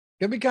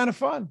 It'll be kind of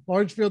fun.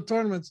 Large field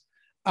tournaments.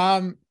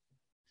 Yeah.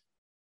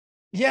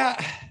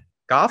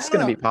 Goff's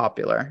going to be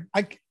popular.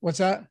 What's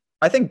that?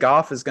 I think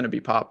Goff is going to be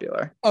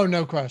popular. Oh,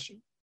 no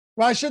question.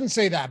 Well, I shouldn't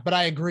say that, but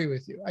I agree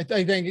with you. I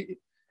think,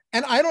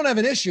 and I don't have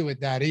an issue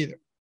with that either.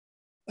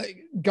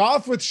 Like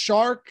Goff with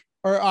Shark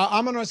or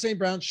Amon-Ra St.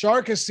 Brown.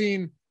 Shark has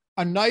seen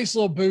a nice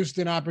little boost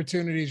in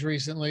opportunities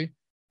recently.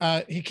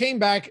 He came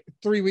back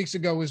 3 weeks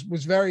ago, was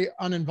very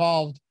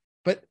uninvolved,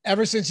 but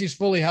ever since he's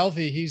fully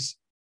healthy, he's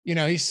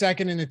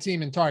second in the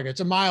team in targets,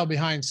 a mile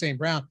behind St.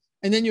 Brown.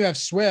 And then you have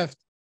Swift.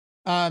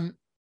 We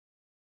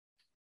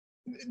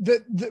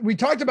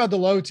talked about the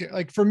low tier.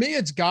 Like for me,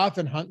 it's Goff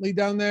and Huntley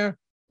down there.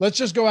 Let's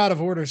just go out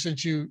of order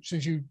since you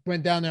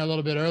went down there a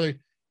little bit early.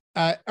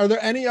 Are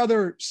there any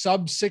other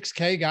sub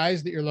 6K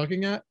guys that you're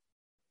looking at?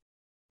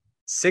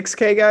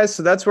 6K guys.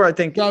 So that's where I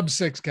think sub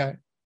 6K.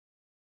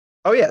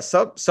 Oh yeah.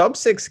 Sub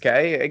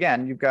 6K.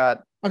 Again, you've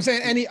got, I'm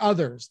saying any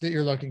others that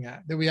you're looking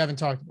at that we haven't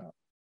talked about.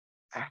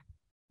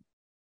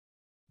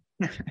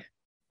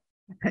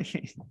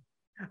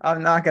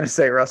 I'm not going to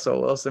say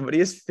Russell Wilson, but he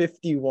is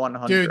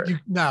 5,100. Dude,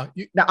 no,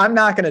 I'm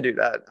not going to do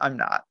that. I'm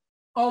not.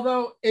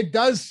 Although it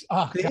does.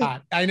 Oh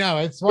God, I know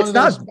it's one of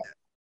those.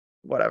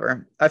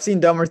 Whatever. I've seen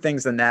dumber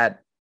things than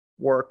that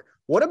work.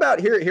 What about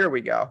here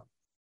we go.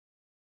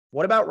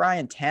 What about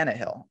Ryan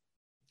Tannehill?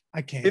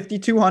 I can't.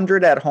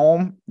 5,200 at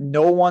home.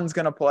 No one's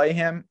going to play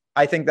him.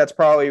 I think that's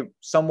probably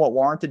somewhat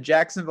warranted.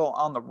 Jacksonville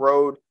on the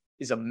road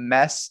is a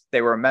mess.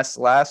 They were a mess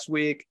last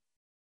week.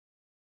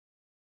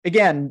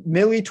 Again,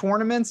 Millie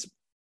tournaments,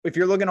 if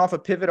you're looking off a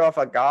pivot off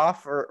a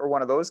Goff or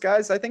one of those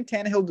guys, I think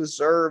Tannehill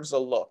deserves a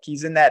look.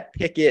 He's in that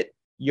Pickett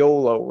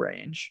YOLO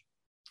range.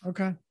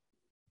 Okay.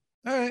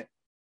 All right.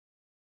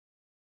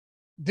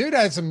 Dude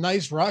had some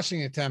nice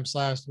rushing attempts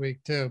last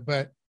week too,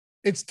 but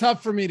it's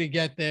tough for me to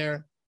get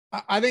there.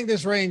 I think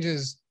this range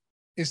is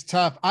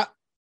tough.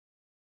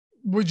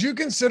 Would you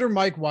consider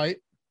Mike White?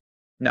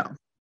 No.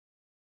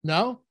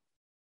 No?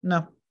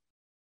 No.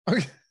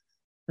 Okay.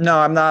 No,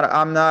 I'm not.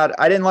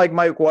 I didn't like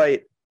Mike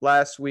White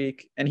last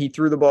week, and he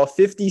threw the ball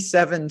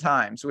 57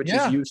 times, which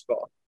is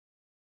useful.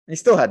 He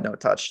still had no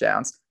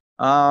touchdowns.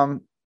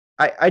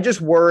 I just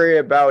worry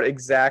about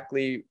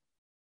exactly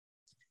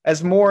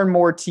as more and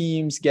more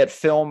teams get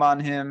film on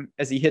him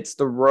as he hits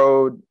the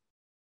road.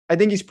 I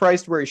think he's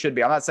priced where he should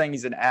be. I'm not saying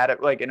he's an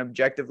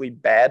objectively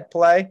bad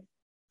play,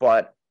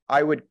 but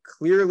I would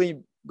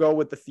clearly go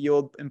with the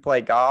field and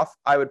play Goff.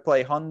 I would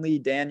play Huntley,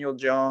 Daniel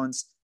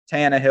Jones,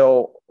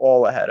 Tannehill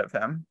all ahead of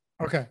him.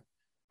 Okay.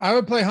 I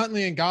would play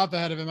Huntley and Goff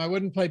ahead of him. I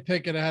wouldn't play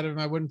Pickett ahead of him.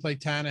 I wouldn't play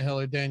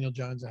Tannehill or Daniel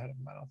Jones ahead of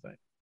him, I don't think.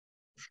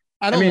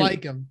 I don't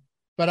like him,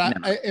 but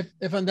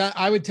if I'm that,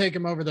 I would take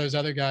him over those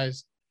other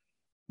guys.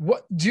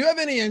 What do you have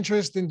any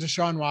interest in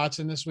Deshaun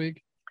Watson this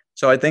week?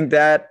 So I think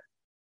that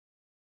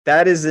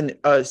is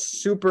a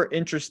super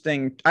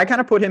interesting. I kind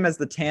of put him as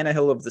the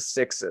Tannehill of the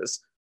sixes,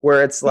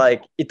 where it's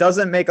like it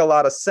doesn't make a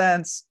lot of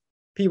sense.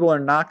 People are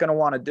not going to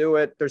want to do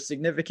it. There's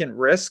significant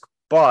risk,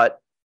 but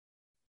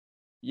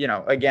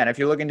again, if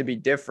you're looking to be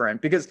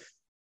different, because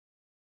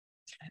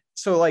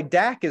so like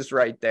Dak is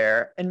right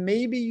there, and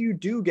maybe you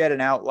do get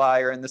an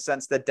outlier in the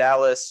sense that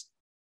Dallas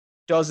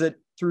does it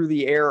through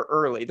the air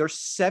early. They're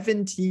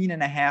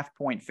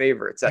 17.5-point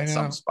favorites at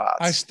some spots.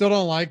 I still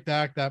don't like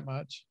Dak that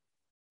much.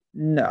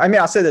 No, I mean,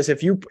 I'll say this.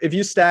 If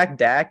you stack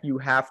Dak, you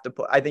have to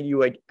put, I think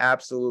you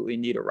absolutely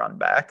need a run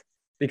back,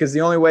 because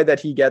the only way that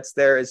he gets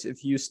there is if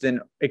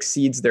Houston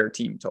exceeds their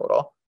team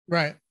total.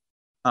 Right.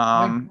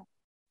 And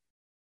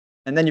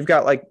then you've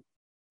got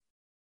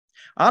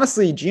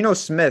honestly, Geno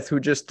Smith, who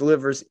just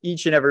delivers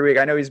each and every week.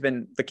 I know he's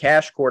been the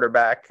cash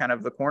quarterback, kind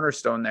of the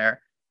cornerstone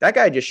there. That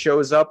guy just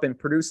shows up and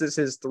produces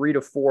his 3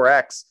 to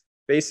 4x,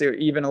 basically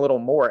even a little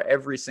more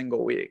every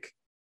single week.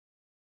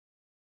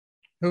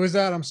 Who is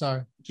that? I'm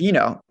sorry.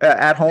 Geno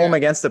at home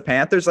against the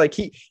Panthers.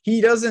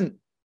 He doesn't,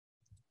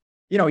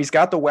 he's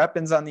got the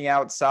weapons on the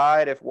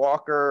outside. If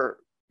Walker,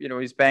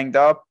 he's banged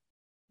up,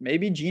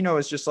 maybe Geno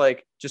is just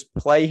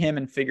play him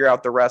and figure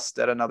out the rest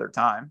at another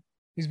time.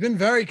 He's been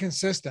very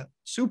consistent.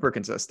 Super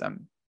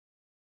consistent.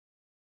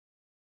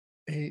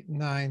 8,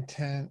 9,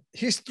 10.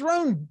 He's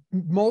thrown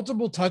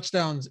multiple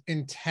touchdowns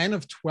in 10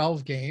 of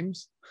 12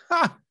 games.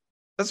 Ha!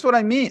 That's what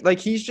I mean.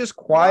 He's just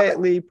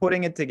quietly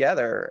putting it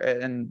together.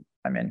 And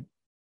I mean,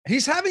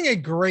 he's having a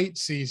great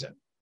season.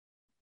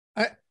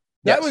 I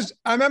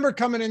remember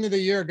coming into the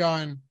year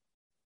going,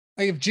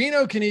 if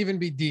Geno can even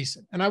be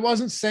decent, and I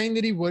wasn't saying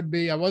that he would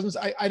be,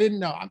 I didn't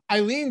know. I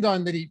leaned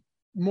on that he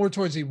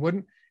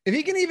wouldn't. If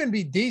he can even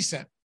be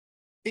decent,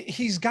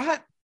 he's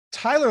got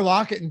Tyler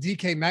Lockett and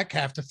DK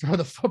Metcalf to throw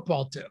the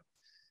football to.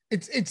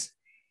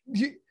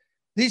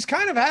 He's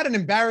kind of had an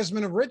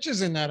embarrassment of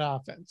riches in that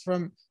offense,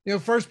 from,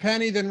 first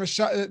Penny,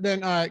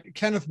 then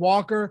Kenneth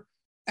Walker,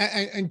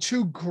 and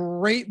two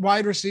great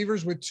wide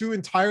receivers with two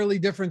entirely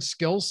different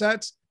skill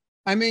sets.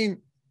 I mean,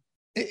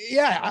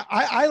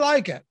 I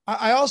like it.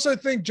 I also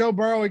think Joe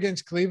Burrow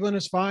against Cleveland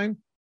is fine.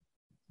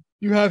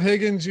 You have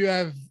Higgins, you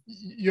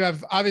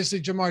have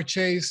obviously Jamar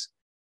Chase,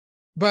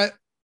 but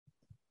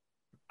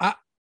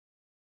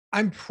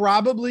I'm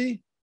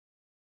probably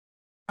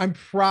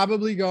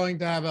going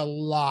to have a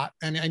lot,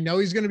 and I know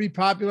he's going to be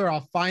popular.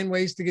 I'll find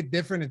ways to get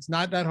different. It's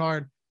not that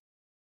hard.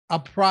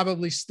 I'll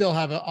probably still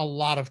have a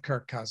lot of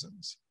Kirk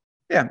Cousins.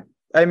 Yeah.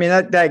 I mean,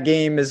 that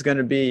game is going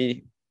to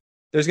be,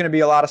 there's going to be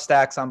a lot of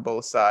stacks on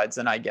both sides,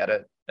 and I get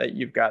it.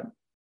 You've got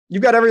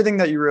everything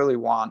that you really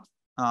want.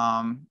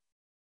 I'll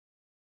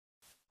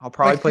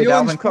probably play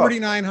Dalvin Cook.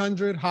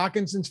 4,900,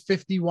 Hawkinson's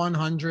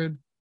 5,100,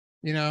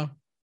 No,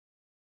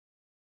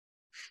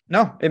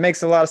 it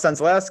makes a lot of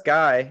sense. Last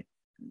guy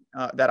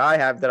that I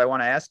have that I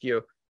want to ask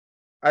you,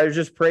 I was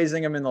just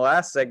praising him in the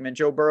last segment.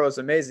 Joe Burrow is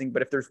amazing,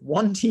 but if there's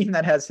one team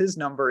that has his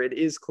number, it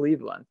is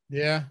Cleveland.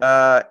 Yeah.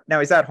 Now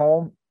he's at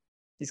home.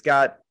 He's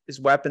got his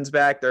weapons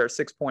back. They're a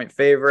 6-point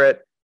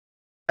favorite.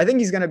 I think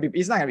he's not going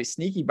to be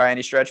sneaky by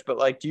any stretch,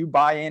 but do you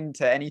buy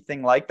into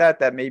anything like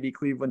that maybe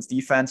Cleveland's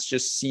defense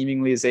just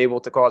seemingly is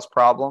able to cause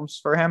problems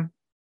for him?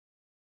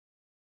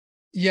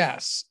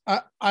 Yes.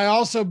 I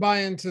also buy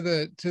into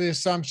the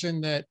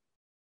assumption that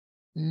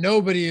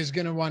nobody is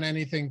going to want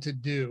anything to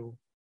do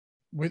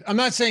with, I'm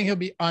not saying he'll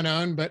be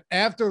unowned, but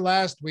after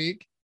last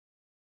week,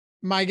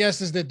 my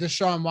guess is that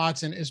Deshaun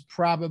Watson is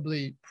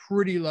probably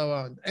pretty low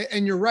owned.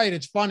 And you're right.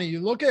 It's funny. You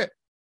look at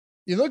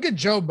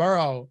Joe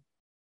Burrow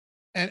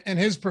and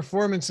his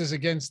performances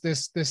against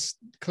this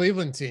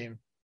Cleveland team,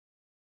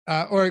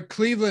 or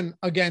Cleveland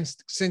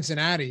against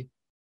Cincinnati.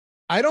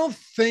 I don't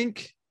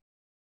think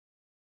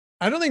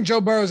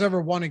Joe Burrow's ever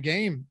won a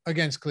game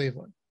against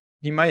Cleveland.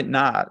 He might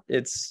not.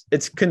 It's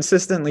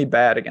consistently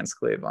bad against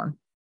Cleveland.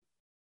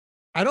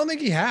 I don't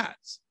think he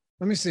has.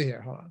 Let me see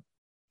here. Hold on.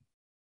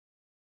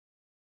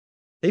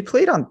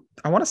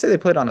 I want to say they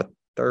played on a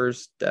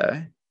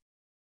Thursday.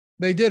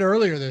 They did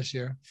earlier this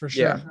year, for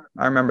sure. Yeah,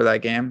 I remember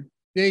that game.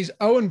 Yeah, he's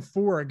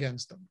 0-4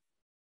 against them.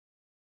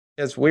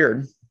 It's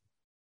weird.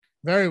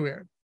 Very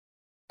weird.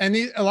 And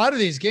a lot of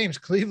these games,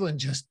 Cleveland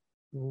just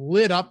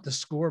lit up the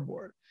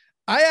scoreboard.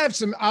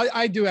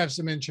 I do have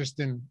some interest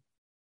in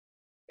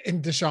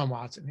Deshaun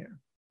Watson here.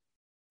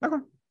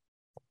 Okay.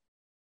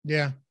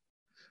 Yeah.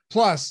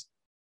 Plus,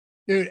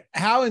 dude,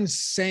 how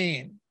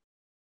insane.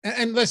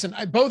 And listen,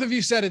 both of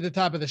you said at the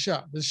top of the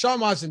show,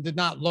 Deshaun Watson did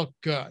not look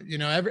good.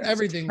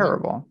 Everything.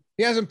 Terrible.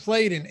 He hasn't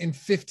played in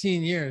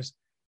 15 years.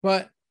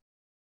 But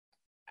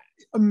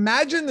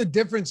imagine the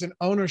difference in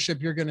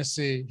ownership you're going to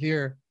see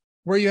here,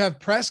 where you have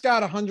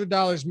Prescott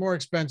 $100 more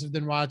expensive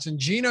than Watson,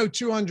 Geno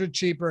 $200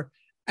 cheaper,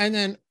 and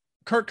then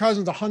Kirk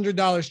Cousins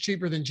 $100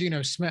 cheaper than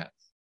Geno Smith.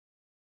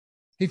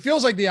 He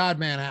feels like the odd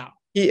man out.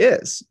 He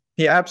is.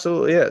 He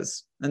absolutely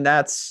is. And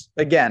that's,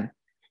 again,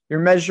 you're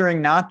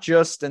measuring not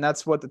just, and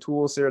that's what the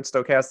tools here at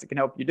Stokastic can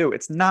help you do.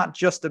 It's not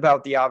just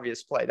about the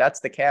obvious play. That's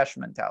the cash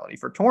mentality.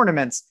 For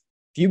tournaments,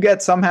 if you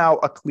get somehow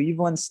a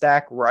Cleveland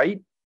stack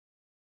right,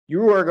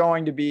 you are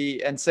going to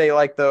be, and say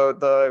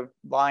the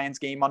Lions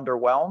game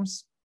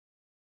underwhelms,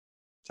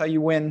 that's how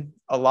you win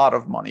a lot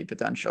of money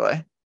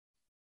potentially.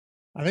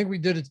 I think we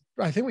did it.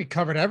 I think we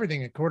covered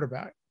everything at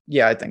quarterback.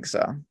 Yeah, I think so.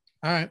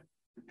 All right.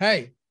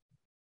 Hey,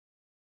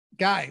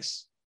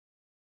 guys,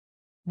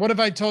 what if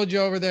I told you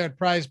over there at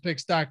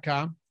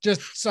prizepicks.com,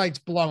 just sites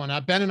blowing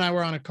up. Ben and I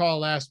were on a call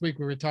last week.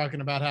 We were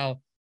talking about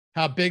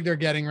how big they're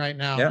getting right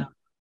now. Yeah.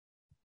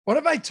 What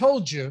if I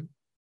told you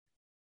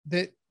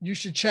that you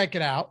should check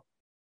it out?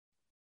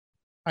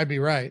 I'd be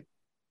right.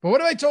 But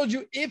what if I told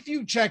you if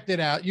you checked it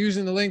out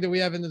using the link that we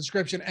have in the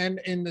description and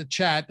in the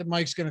chat that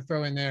Mike's going to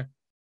throw in there,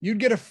 you'd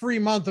get a free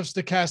month of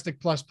Stochastic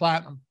Plus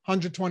Platinum,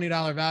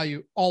 $120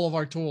 value, all of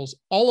our tools,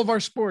 all of our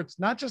sports,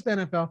 not just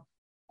NFL,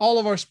 all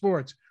of our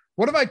sports.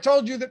 What if I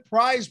told you that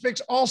Prize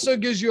Picks also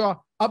gives you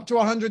up to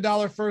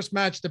 $100 first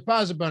match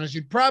deposit bonus?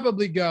 You'd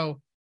probably go,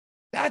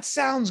 that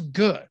sounds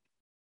good.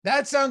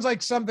 That sounds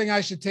like something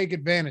I should take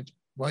advantage of.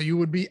 Well, you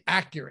would be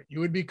accurate. You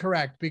would be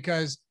correct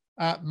because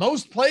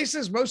most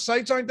places, most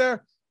sites aren't,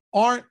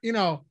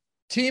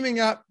 teaming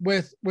up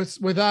with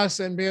us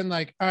and being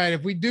like, all right,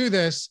 if we do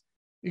this,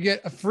 you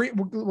get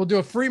we'll do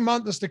a free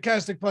month of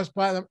Stochastic Plus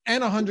Platinum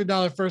and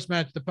 $100 first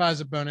match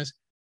deposit bonus.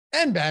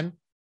 And Ben,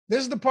 this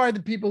is the part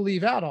that people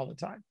leave out all the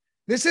time.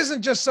 This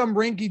isn't just some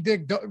rinky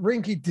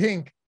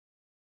dink,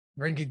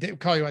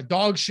 call you a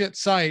dog shit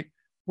site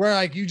where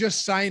like you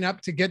just sign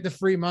up to get the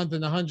free month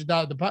and the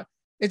 $100 deposit.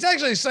 It's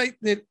actually a site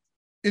that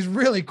is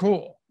really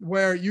cool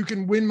where you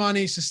can win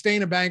money,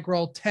 sustain a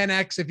bankroll,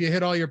 10x if you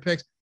hit all your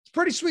picks. It's a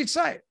pretty sweet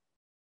site.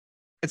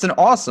 It's an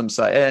awesome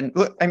site. And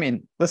look, I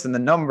mean, listen, the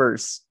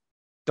numbers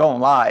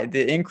don't lie.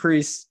 The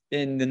increase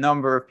in the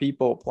number of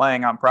people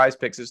playing on Prize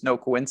Picks is no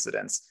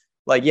coincidence.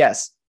 Like,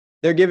 yes,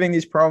 they're giving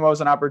these promos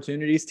and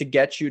opportunities to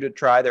get you to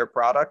try their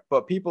product,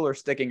 but people are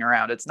sticking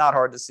around. It's not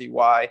hard to see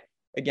why.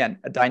 Again,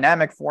 a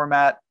dynamic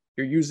format.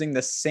 You're using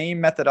the same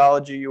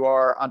methodology you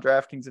are on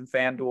DraftKings and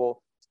FanDuel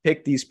to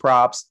pick these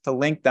props, to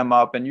link them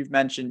up. And you've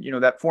mentioned,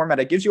 that format,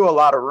 it gives you a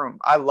lot of room.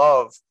 I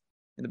love,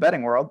 in the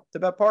betting world, to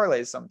bet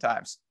parlays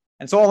sometimes.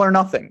 And it's all or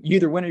nothing. You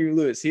either win or you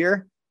lose.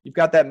 Here, you've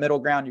got that middle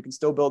ground. You can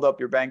still build up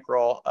your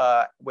bankroll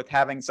with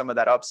having some of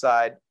that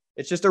upside.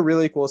 It's just a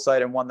really cool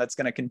site and one that's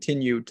going to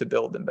continue to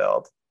build and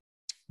build.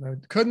 I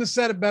couldn't have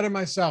said it better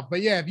myself. But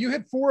yeah, if you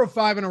hit 4 or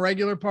 5 in a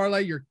regular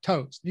parlay, you're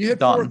toast. You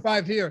hit 4 or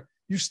 5 here,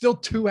 you still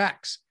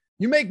 2x.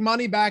 You make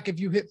money back if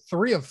you hit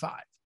 3 of 5.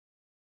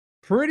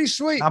 Pretty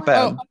sweet. Not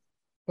bad.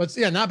 But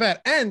yeah, not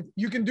bad. And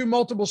you can do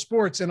multiple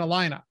sports in a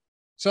lineup.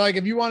 So like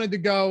if you wanted to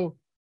go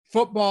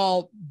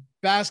football,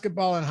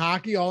 basketball, and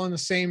hockey all in the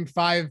same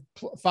five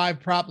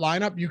prop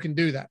lineup, you can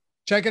do that.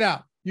 Check it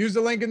out. Use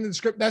the link in the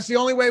description. That's the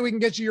only way we can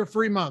get you your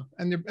free month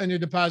and your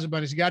deposit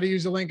bonus. You got to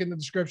use the link in the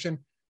description,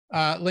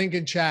 link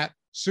in chat.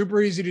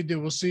 Super easy to do.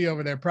 We'll see you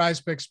over there. Prize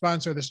Picks,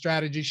 sponsor of the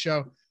Strategy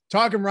Show.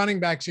 Talking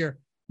running backs here.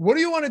 What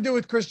do you want to do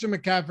with Christian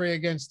McCaffrey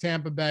against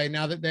Tampa Bay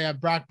now that they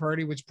have Brock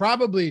Purdy, which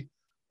probably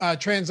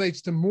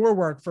translates to more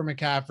work for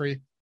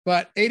McCaffrey,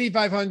 but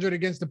 8,500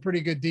 against a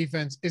pretty good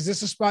defense? Is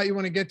this a spot you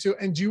want to get to?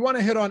 And do you want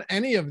to hit on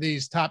any of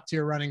these top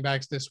tier running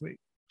backs this week?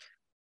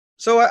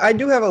 So I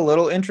do have a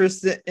little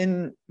interest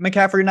in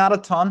McCaffrey, not a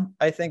ton.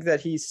 I think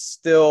that he's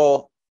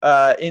still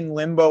in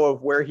limbo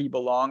of where he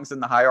belongs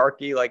in the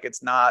hierarchy. Like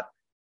it's not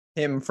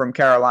him from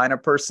Carolina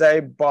per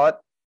se,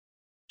 but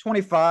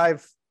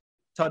 25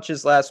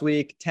 touches last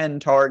week, 10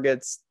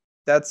 targets.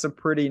 That's a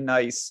pretty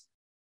nice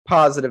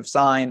positive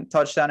sign.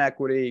 Touchdown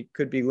equity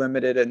could be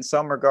limited in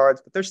some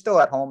regards, but they're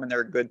still at home and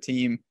they're a good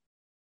team.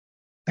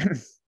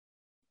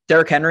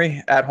 Derrick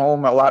Henry at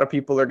home, a lot of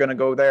people are going to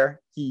go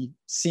there. He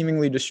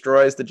seemingly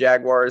destroys the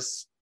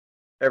Jaguars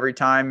every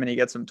time, and he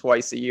gets them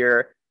twice a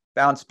year.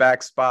 Bounce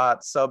back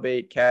spot, sub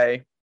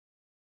 8K.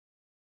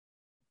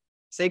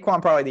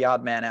 Saquon probably the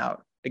odd man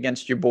out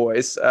against your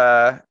boys.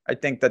 I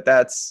think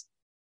that's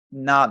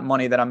not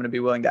money that I'm going to be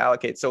willing to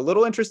allocate. So a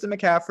little interest in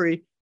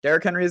McCaffrey.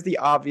 Derrick Henry is the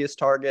obvious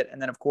target.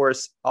 And then, of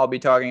course, I'll be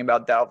talking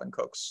about Dalvin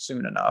Cook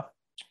soon enough.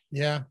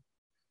 Yeah.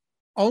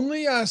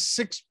 Only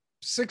six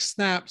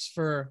snaps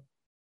for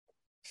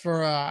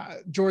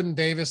Jordan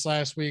Davis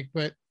last week,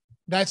 but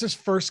that's his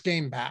first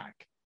game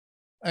back.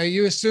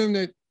 You assume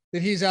that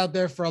he's out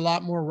there for a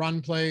lot more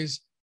run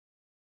plays.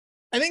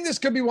 I think this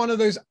could be one of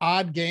those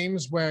odd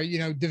games where,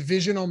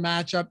 divisional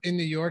matchup in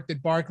New York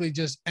that Barkley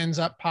just ends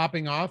up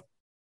popping off.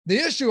 The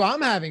issue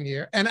I'm having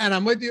here, and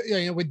I'm with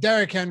you, with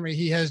Derrick Henry,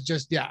 he has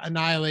just,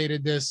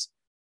 annihilated this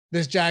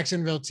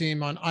Jacksonville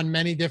team on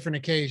many different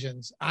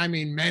occasions. I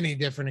mean, many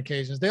different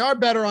occasions. They are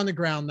better on the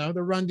ground, though.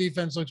 The run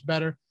defense looks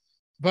better.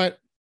 But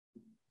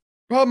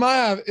the problem I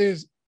have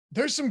is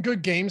there's some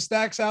good game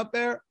stacks out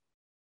there,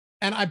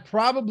 and I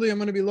probably am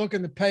going to be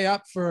looking to pay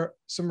up for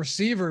some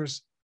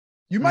receivers.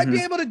 You might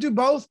be able to do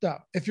both, though.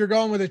 If you're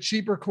going with a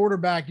cheaper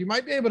quarterback, you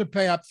might be able to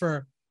pay up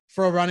for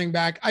a running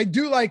back. I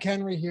do like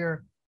Henry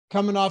here,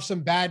 coming off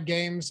some bad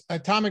games.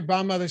 Atomic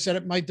Bomb Mother said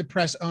it might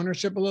depress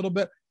ownership a little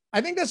bit.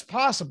 I think that's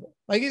possible.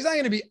 Like, he's not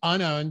going to be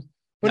unowned,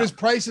 but his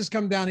price has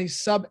come down. He's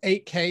sub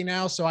 8K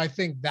now, so I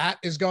think that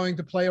is going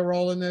to play a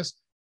role in this.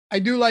 I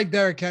do like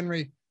Derrick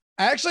Henry.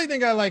 I actually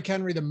think I like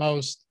Henry the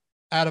most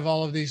out of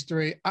all of these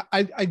three.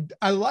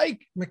 I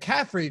like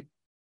McCaffrey.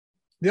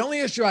 The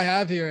only issue I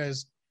have here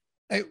is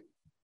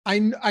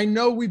I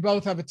know we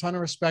both have a ton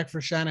of respect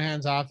for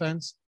Shanahan's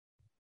offense,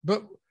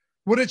 but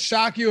Would it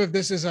shock you if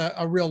this is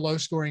a real low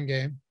scoring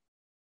game?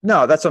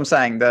 No, that's what I'm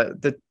saying.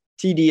 The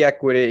TD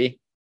equity,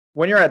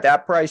 when you're at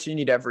that price, you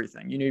need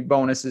everything. You need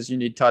bonuses, you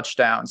need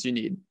touchdowns, you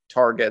need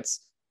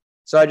targets.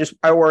 So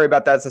I worry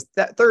about that. It's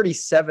that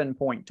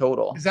 37-point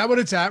total. Is that what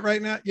it's at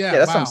right now? Yeah.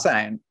 That's what I'm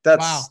saying.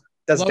 That's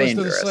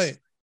dangerous. It's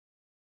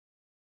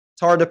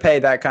hard to pay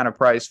that kind of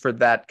price for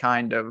that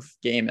kind of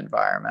game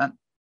environment.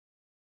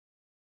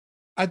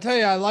 I tell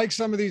you, I like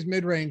some of these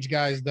mid-range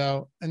guys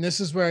though. And this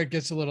is where it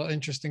gets a little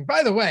interesting.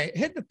 By the way,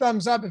 hit the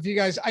thumbs up if you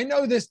guys, I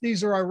know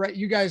these are our,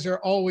 you guys are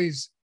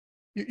always,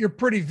 you're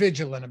pretty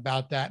vigilant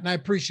about that. And I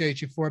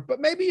appreciate you for it, but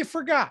maybe you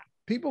forgot.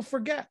 People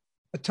forget.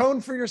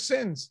 Atone for your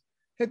sins.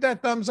 Hit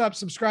that thumbs up,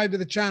 subscribe to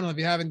the channel if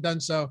you haven't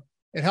done so.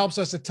 It helps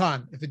us a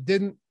ton. If it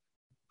didn't,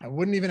 I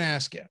wouldn't even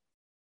ask you.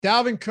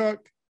 Dalvin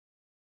Cook,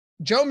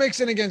 Joe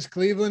Mixon against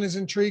Cleveland is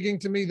intriguing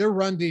to me. Their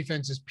run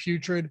defense is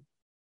putrid.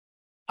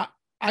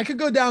 I could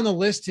go down the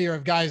list here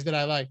of guys that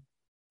I like.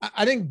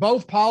 I think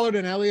both Pollard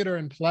and Elliott are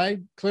in play.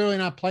 Clearly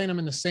not playing them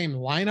in the same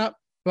lineup,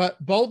 but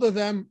both of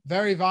them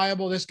very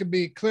viable. This could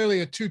be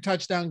clearly a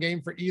 2-touchdown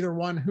game for either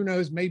one. Who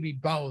knows? Maybe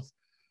both.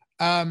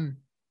 And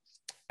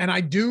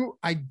I do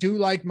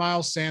like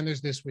Miles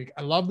Sanders this week.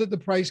 I love that the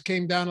price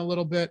came down a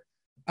little bit.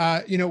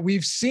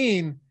 We've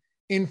seen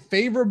in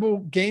favorable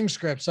game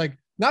scripts, like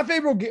not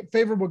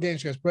favorable game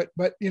scripts, but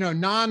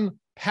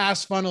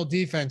non-pass funnel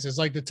defenses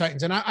like the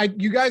Titans. And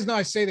you guys know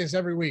I say this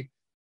every week.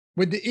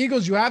 With the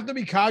Eagles, you have to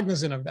be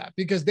cognizant of that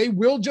because they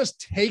will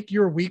just take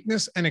your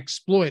weakness and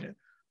exploit it.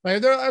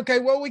 Like they're okay,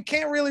 well, we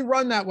can't really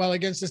run that well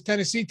against this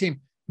Tennessee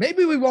team.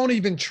 Maybe we won't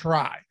even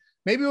try.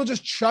 Maybe we'll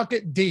just chuck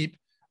it deep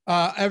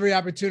every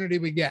opportunity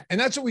we get. And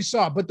that's what we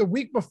saw. But the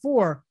week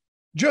before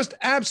just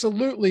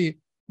absolutely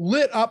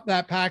lit up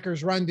that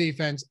Packers run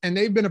defense. And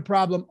they've been a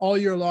problem all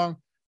year long.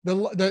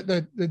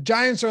 The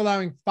Giants are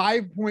allowing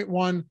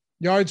 5.1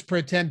 yards per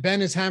attempt.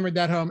 Ben has hammered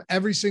that home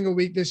every single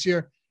week this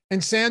year.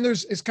 And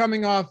Sanders is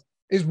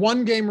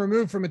one game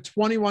removed from a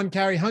 21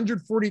 carry,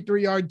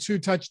 143 yard,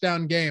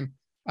 2-touchdown game.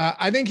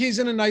 I think he's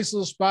in a nice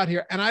little spot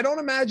here. And I don't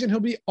imagine he'll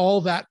be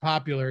all that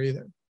popular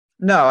either.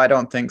 No, I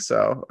don't think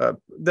so.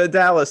 The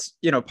Dallas,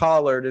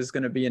 Pollard is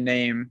going to be a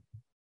name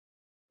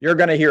you're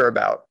going to hear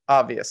about,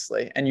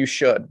 obviously, and you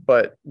should.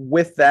 But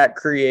with that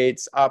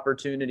creates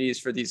opportunities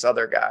for these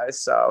other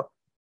guys. So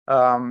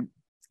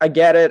I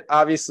get it.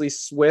 Obviously,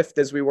 Swift,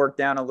 as we work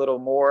down a little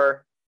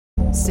more.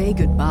 Say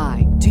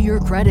goodbye to your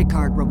credit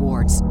card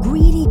rewards.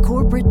 Greedy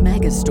corporate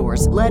mega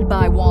stores, led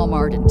by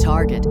Walmart and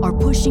Target, are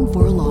pushing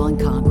for a law in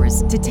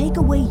Congress to take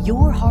away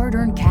your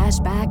hard-earned cash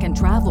back and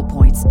travel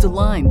points to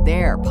line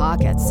their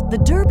pockets. The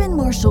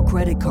Durbin-Marshall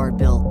credit card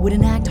bill would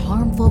enact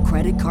harmful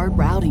credit card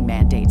routing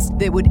mandates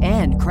that would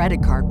end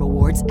credit card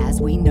rewards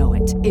as we know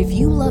it. If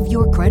you love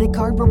your credit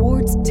card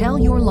rewards, tell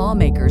your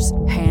lawmakers,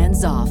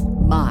 hands off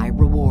my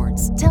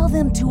rewards. Tell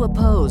them to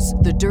oppose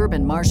the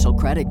Durbin-Marshall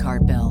credit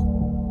card bill.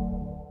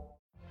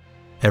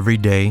 Every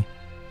day,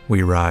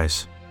 we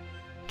rise,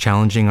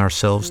 challenging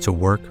ourselves to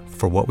work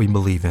for what we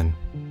believe in.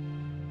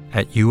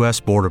 At U.S.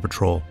 Border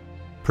Patrol,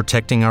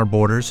 protecting our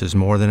borders is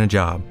more than a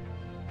job.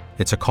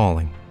 It's a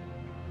calling.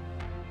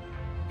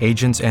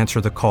 Agents answer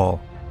the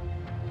call,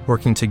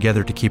 working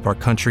together to keep our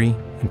country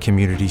and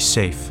communities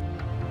safe.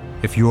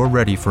 If you're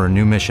ready for a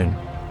new mission,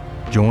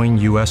 join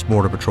U.S.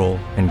 Border Patrol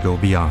and go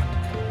beyond.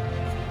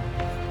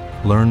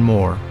 Learn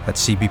more at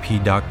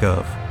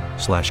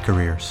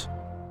cbp.gov/careers.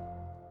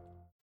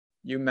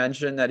 You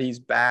mentioned that he's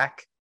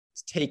back.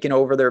 He's taken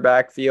over their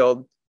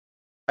backfield.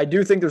 I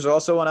do think there's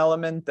also an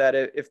element that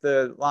if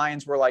the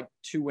Lions were like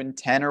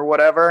 2-10 or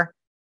whatever,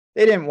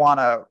 they didn't want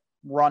to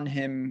run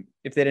him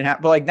if they didn't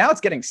have. But like now it's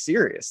getting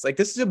serious. Like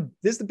this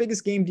is the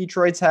biggest game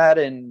Detroit's had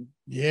in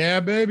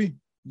baby.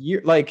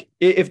 Like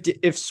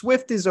if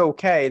Swift is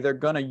okay, they're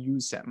gonna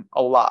use him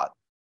a lot.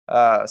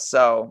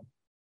 So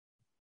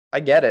I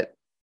get it.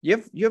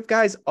 You have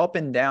guys up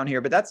and down here,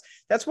 but that's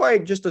why,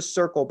 just to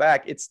circle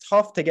back, it's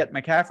tough to get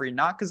McCaffrey,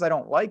 not because I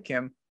don't like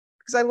him,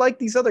 because I like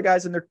these other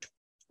guys and they're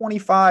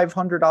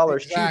 $2,500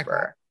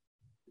 cheaper.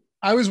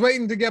 I was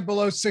waiting to get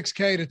below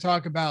 6K to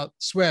talk about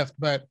Swift,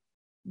 but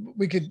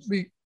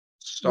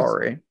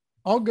sorry.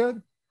 All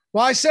good.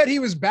 Well, I said he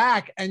was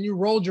back and you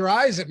rolled your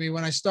eyes at me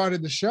when I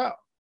started the show.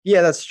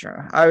 Yeah, that's true.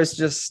 I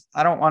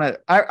don't want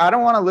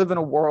to live in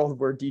a world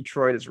where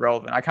Detroit is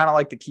relevant. I kind of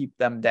like to keep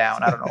them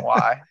down. I don't know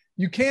why.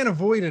 You can't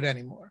avoid it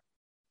anymore.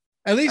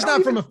 At least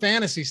not from a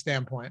fantasy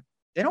standpoint.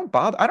 They don't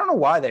bother. I don't know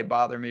why they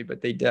bother me,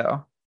 but they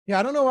do. Yeah,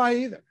 I don't know why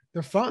either.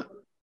 They're fun.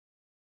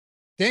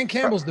 Dan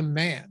Campbell's the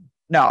man.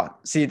 No,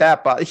 see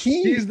that, but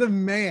he's the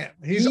man.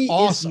 He's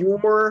awesome.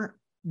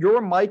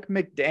 Your Mike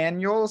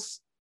McDaniel.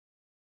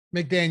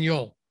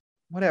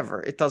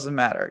 Whatever. It doesn't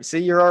matter. See,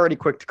 you're already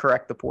quick to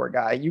correct the poor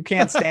guy. You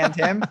can't stand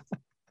him.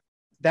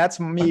 That's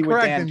me with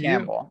Dan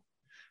Campbell.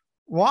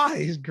 Why?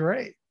 He's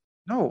great.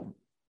 No.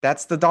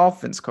 That's the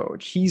Dolphins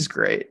coach. He's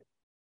great.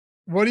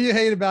 What do you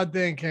hate about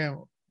Dan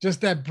Campbell?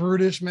 Just that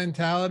brutish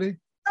mentality?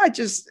 You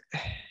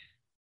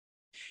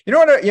know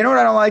what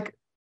I don't like?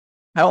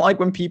 I don't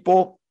like when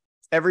people,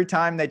 every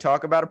time they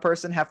talk about a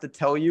person, have to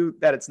tell you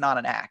that it's not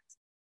an act.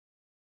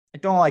 I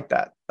don't like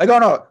that. Like, oh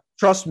no,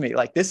 trust me.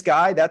 Like this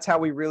guy, that's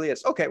how he really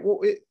is. Okay,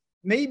 well,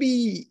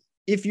 maybe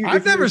if you.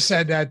 I've never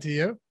said that to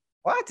you.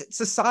 What?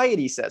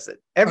 Society says it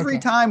every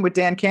time with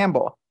Dan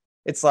Campbell.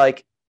 It's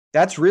like,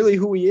 that's really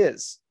who he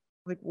is.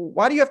 Like, well,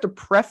 why do you have to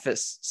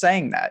preface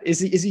saying that? Is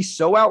he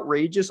so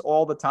outrageous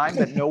all the time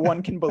that no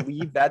one can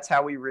believe that's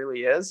how he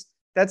really is?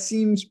 That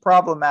seems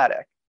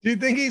problematic. Do you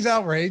think he's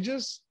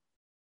outrageous?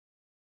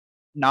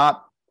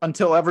 Not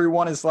until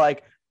everyone is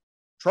like,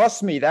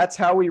 trust me, that's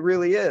how he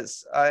really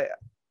is. I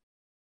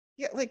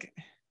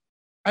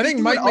think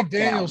Mike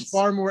McDaniel's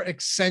far more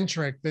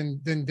eccentric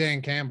than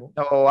Dan Campbell.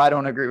 No, I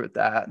don't agree with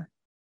that.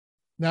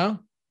 No?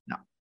 No.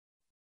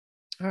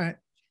 All right.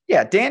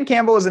 Yeah, Dan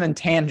Campbell is an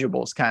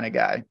intangibles kind of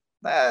guy.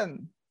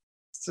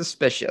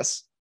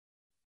 Suspicious.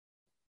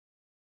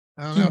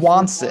 I don't know. He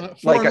wants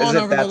it. Like as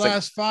if over the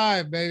last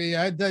 5, baby.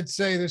 I'd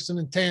say there's some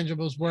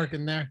intangibles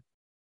working there.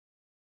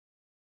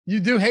 You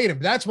do hate him.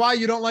 That's why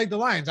you don't like the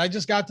Lions. I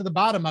just got to the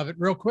bottom of it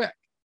real quick.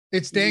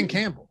 It's Dan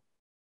Campbell.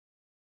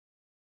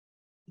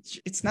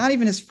 It's not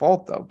even his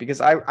fault though,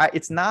 because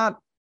it's not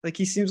like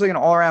he seems like an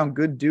all around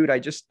good dude. I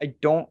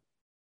don't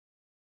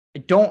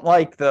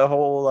like the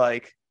whole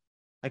like,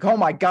 oh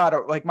my God,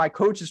 like my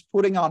coach is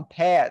putting on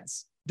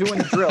pads, doing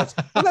the drills.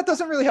 Well, that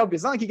doesn't really help you.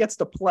 It's not like he gets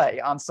to play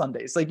on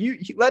Sundays. Like you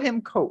let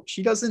him coach.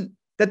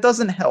 That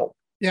doesn't help.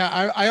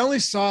 Yeah. I only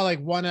saw like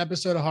one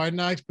episode of Hard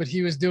Knocks, but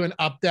he was doing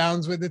up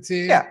downs with the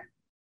team. Yeah.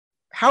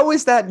 How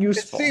is that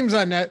useful? It seems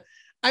on that.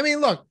 I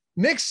mean, look,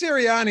 Nick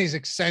Sirianni's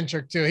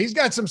eccentric too. He's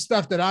got some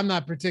stuff that I'm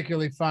not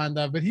particularly fond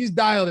of, but he's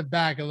dialed it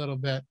back a little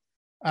bit.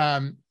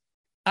 I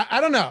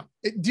don't know.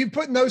 Do you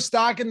put no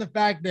stock in the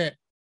fact that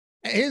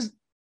his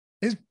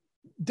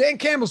Dan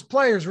Campbell's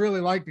players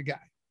really like the guy?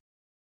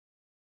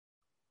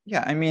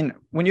 Yeah, I mean,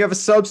 when you have a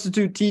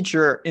substitute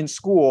teacher in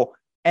school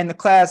and the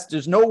class,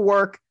 there's no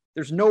work,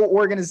 there's no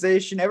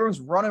organization,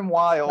 everyone's running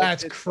wild.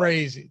 That's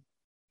crazy.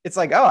 It's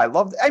like, oh, I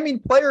love. I mean,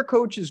 player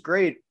coach is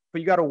great, but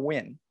you got to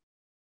win.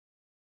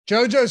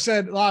 JoJo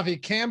said,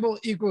 Lavi, Campbell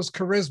equals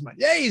charisma.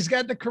 Yeah, he's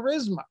got the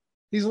charisma.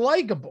 He's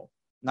likable.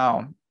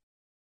 No,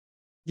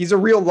 he's a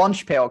real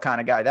lunch pail kind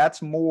of guy.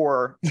 That's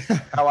more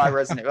how I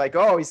resonate. Like,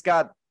 oh, he's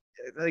got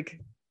like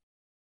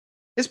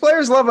his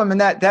players love him, and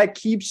that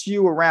keeps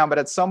you around. But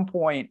at some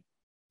point,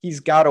 he's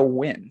got to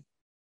win.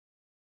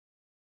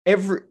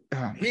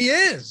 He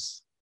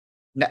is.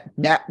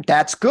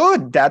 That's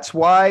good. That's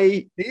why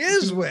he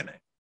is winning.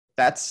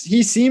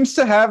 He seems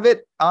to have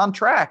it on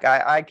track.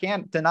 I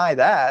can't deny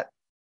that.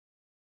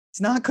 It's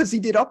not because he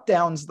did up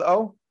downs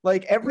though.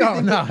 Like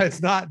everything. No,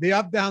 it's not. The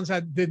up downs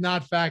did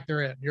not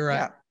factor in. You're right.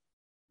 Yeah.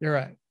 You're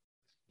right.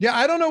 Yeah,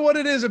 I don't know what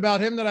it is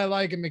about him that I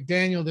like in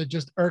McDaniel that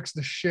just irks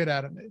the shit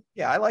out of me.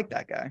 Yeah, I like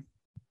that guy.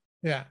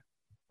 Yeah.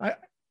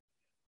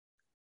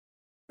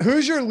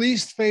 Who's your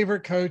least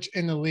favorite coach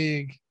in the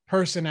league,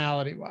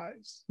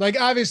 personality-wise? Like,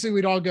 obviously,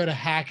 we'd all go to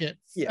Hackett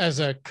as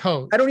a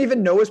coach. I don't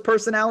even know his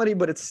personality,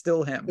 but it's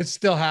still him. It's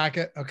still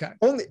Hackett? Okay.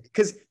 Only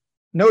because,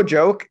 no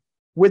joke,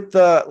 with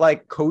the,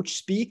 like, coach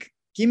speak,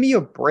 give me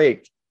a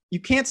break. You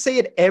can't say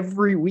it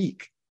every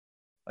week.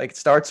 Like, it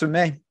starts with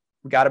me.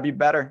 We got to be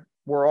better.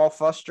 We're all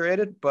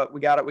frustrated, but we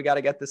got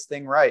to get this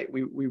thing right.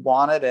 We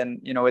want it,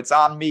 and, it's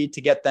on me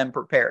to get them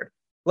prepared.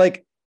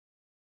 Like,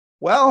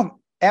 well,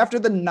 after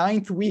the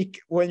 9th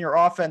week, when your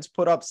offense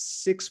put up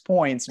 6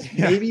 points,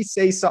 maybe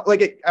say something.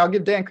 Like, I'll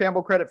give Dan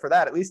Campbell credit for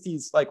that. At least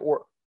he's like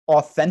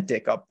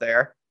authentic up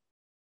there.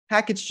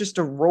 Hackett's just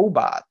a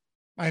robot.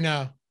 I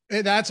know.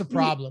 That's a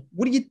problem.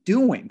 What are you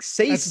doing?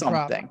 Say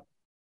something.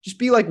 Just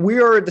be like, we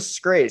are a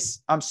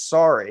disgrace. I'm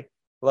sorry.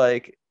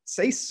 Like,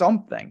 say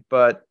something.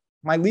 But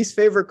my least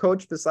favorite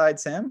coach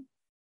besides him,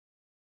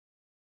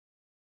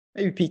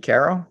 maybe Pete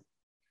Carroll.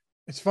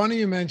 It's funny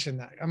you mentioned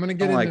that. I'm going to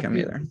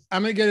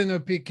get into a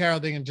Pete Carroll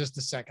thing in just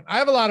a second. I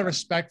have a lot of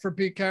respect for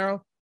Pete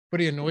Carroll, but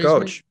he annoys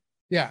me.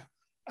 Yeah.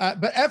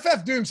 But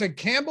FF Doom said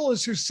Campbell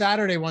is who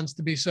Saturday wants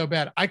to be so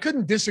bad. I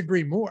couldn't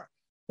disagree more.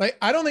 Like,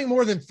 I don't think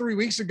more than 3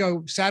 weeks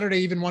ago, Saturday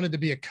even wanted to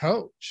be a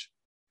coach.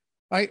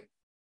 Like,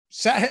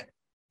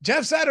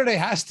 Jeff Saturday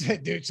has to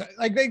do.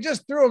 Like, they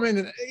just threw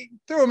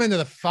him into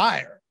the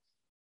fire.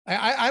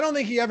 I don't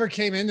think he ever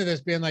came into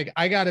this being like,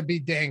 I got to be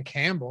Dan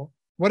Campbell.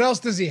 What else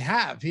does he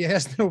have? He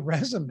has no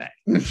resume.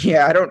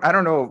 Yeah, I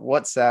don't know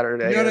what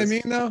Saturday. You know what I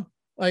mean, though?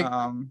 Like,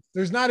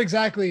 there's not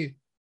exactly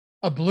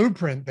a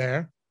blueprint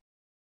there.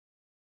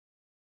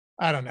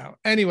 I don't know.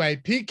 Anyway,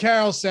 Pete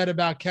Carroll said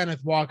about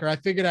Kenneth Walker, I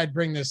figured I'd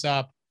bring this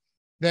up,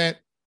 that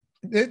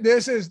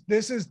this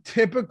is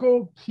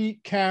typical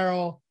Pete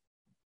Carroll,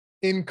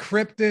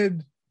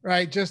 encrypted,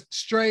 right? Just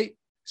straight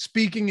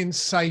speaking in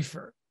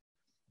cipher.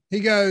 He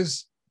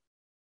goes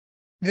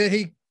that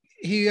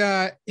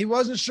he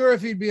wasn't sure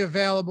if he'd be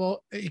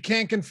available. He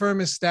can't confirm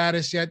his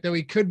status yet, though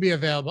he could be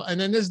available. And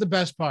then this is the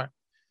best part.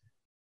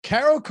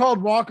 Carroll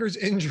called Walker's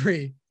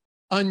injury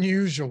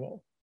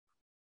unusual.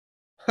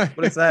 What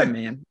does that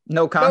mean?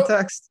 No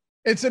context?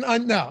 So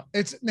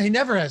he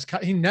never has.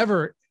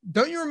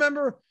 Don't you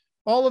remember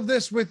all of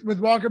this with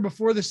Walker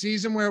before the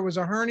season where it was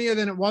a hernia,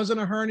 then it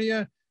wasn't a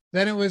hernia,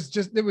 then it was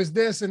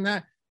this and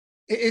that.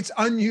 It's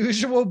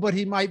unusual, but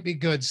he might be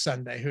good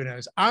Sunday. Who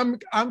knows? I'm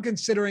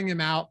considering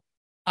him out.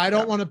 I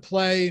don't want to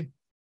play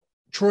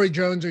Troy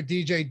Jones or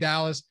DJ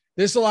Dallas.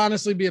 This will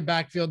honestly be a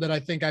backfield that I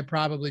think I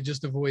probably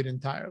just avoid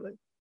entirely.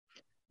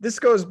 This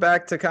goes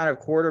back to kind of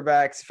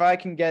quarterbacks. If I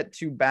can get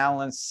two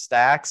balanced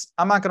stacks,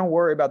 I'm not going to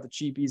worry about the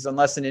cheapies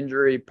unless an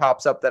injury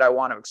pops up that I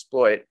want to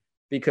exploit,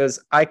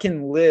 because I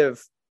can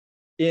live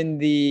in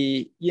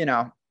the,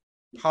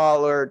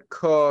 Pollard,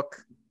 Cook,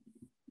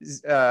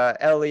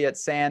 Elliott,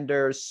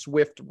 Sanders,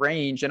 Swift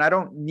range. And I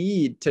don't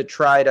need to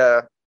try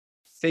to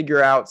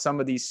figure out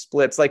some of these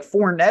splits. Like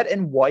Fournette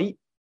and White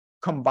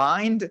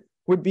combined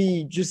would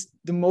be just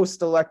the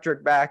most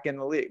electric back in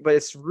the league, but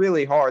it's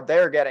really hard.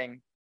 They're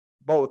getting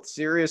both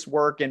serious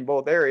work in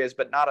both areas,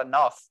 but not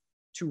enough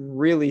to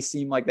really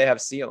seem like they have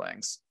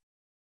ceilings.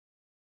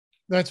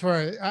 That's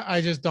where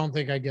I just don't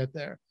think I get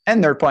there.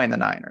 And they're playing the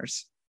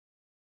Niners.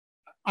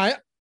 I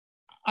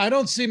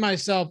don't see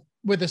myself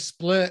with a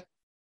split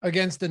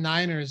against the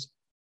Niners.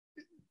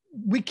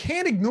 We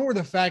can't ignore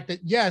the fact that,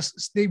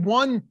 yes, they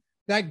won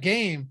that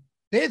game.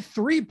 They had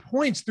 3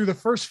 points through the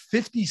first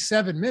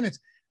 57 minutes.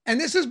 And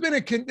this has been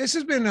a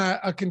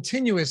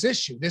continuous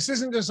issue. This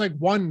isn't just like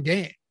one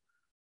game.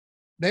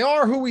 They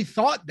are who we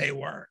thought they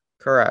were.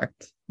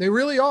 Correct. They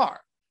really are.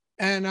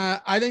 And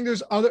I think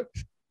there's other.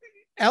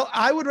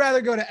 I would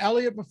rather go to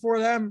Elliott before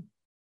them,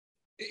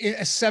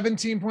 a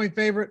 17-point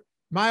favorite.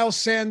 Miles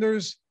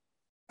Sanders,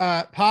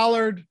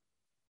 Pollard,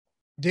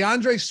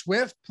 DeAndre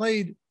Swift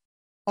played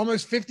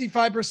almost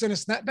 55% of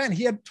snap. Ben,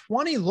 he had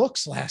 20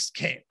 looks last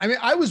game. I mean,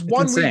 I was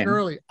 1 week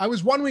early. I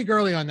was 1 week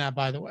early on that,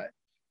 by the way,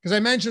 because I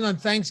mentioned on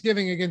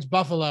Thanksgiving against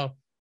Buffalo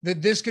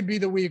that this could be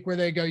the week where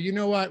they go, you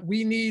know what?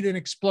 We need an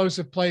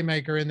explosive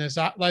playmaker in this.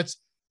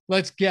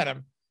 Let's get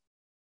him.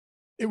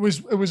 It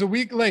was a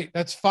week late.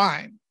 That's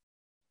fine.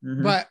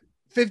 Mm-hmm. But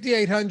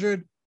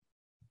 5,800.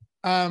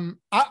 I'm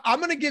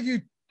going to give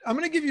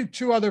you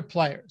two other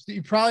players that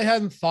you probably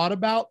hadn't thought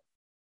about,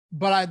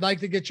 but I'd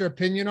like to get your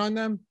opinion on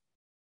them.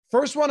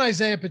 First one,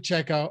 Isaiah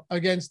Pacheco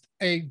against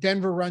a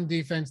Denver run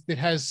defense that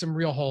has some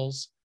real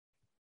holes.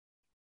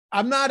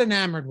 I'm not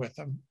enamored with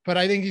him, but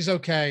I think he's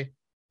okay.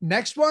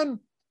 Next one,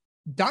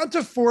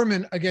 Donta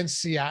Foreman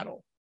against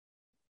Seattle.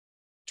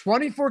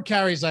 24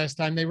 carries last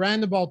time. They ran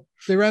the ball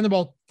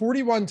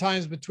 41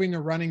 times between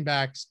the running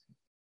backs.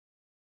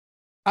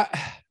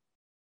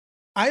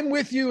 I'm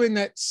with you in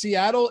that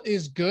Seattle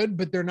is good,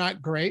 but they're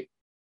not great,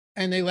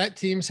 and they let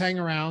teams hang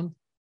around.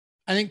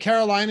 I think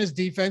Carolina's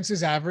defense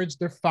is average.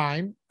 They're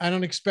fine. I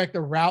don't expect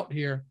a rout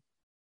here.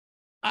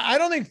 I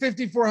don't think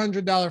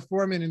 $5,400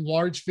 Foreman in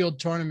large field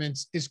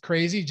tournaments is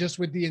crazy, just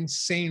with the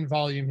insane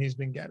volume he's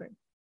been getting.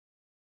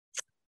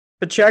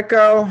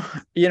 Pacheco,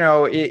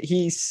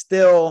 he's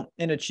still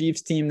in a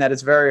Chiefs team that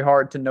is very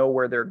hard to know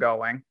where they're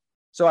going.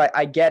 So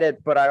I get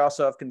it, but I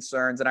also have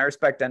concerns, and I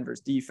respect Denver's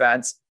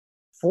defense.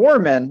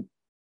 Foreman,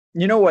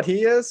 you know what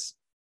he is?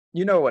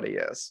 You know what he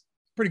is.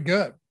 Pretty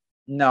good.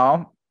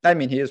 No, I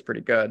mean, he is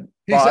pretty good.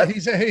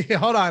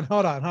 Hold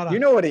on. You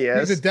know what he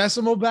is. He's a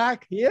decimal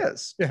back? He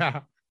is.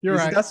 Yeah, he's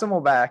right. A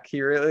decimal back.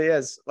 He really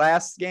is.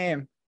 Last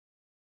game,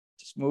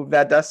 just move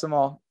that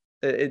decimal.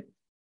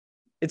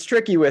 It's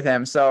tricky with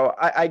him. So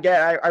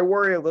I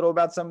worry a little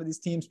about some of these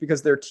teams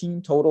because their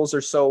team totals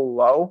are so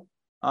low.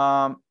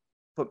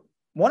 But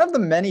one of the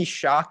many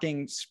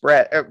shocking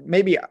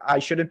maybe I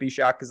shouldn't be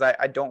shocked because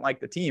I don't like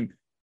the team.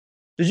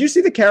 Did you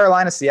see the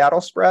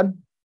Carolina-Seattle spread?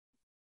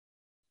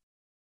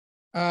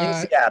 In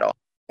Seattle.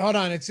 Hold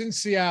on. It's in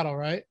Seattle,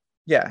 right?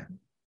 Yeah.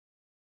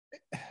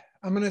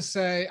 I'm going to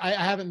say I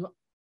haven't.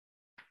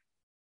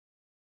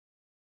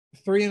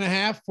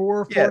 3.5,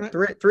 4. Yeah,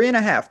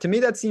 3.5. To me,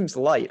 that seems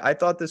light. I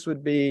thought this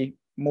would be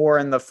more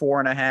in the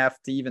 4.5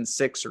 to even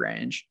 6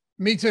 range.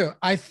 Me too.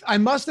 I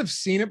must have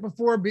seen it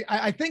before.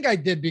 I think I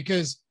did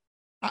because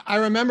I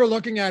remember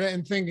looking at it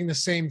and thinking the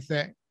same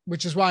thing,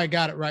 which is why I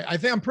got it right.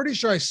 I'm pretty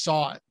sure I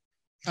saw it.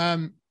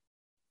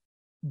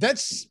 That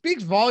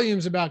speaks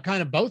volumes about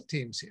kind of both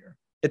teams here.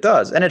 It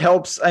does. And it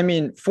helps. I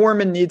mean,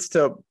 Foreman needs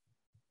to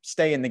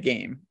stay in the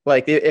game.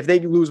 Like if they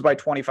lose by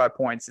 25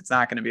 points, it's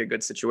not going to be a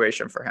good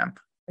situation for him.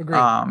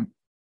 Agreed.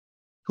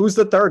 Who's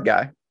the third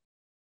guy?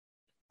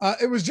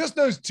 It was just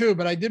those two,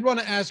 but I did want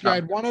to ask you, I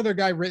had one other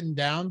guy written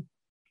down.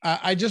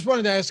 I just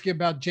wanted to ask you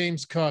about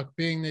James Cook,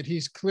 being that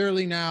he's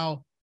clearly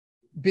now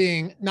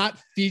being not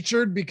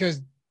featured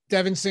because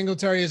Devin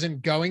Singletary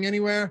isn't going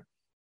anywhere,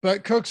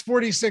 but Cook's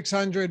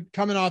 4,600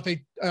 coming off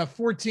a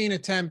 14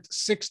 attempt,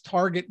 6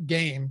 target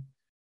game.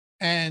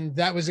 And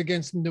that was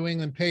against the New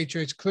England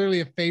Patriots. Clearly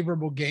a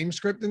favorable game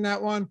script in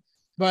that one.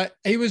 But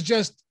he was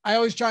I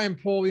always try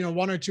and pull,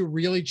 one or two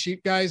really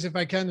cheap guys if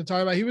I can to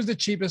talk about. He was the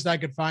cheapest I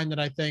could find that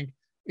I think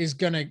is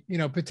going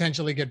to,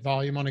 potentially get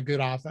volume on a good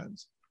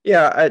offense.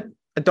 Yeah,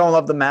 I don't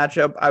love the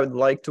matchup. I would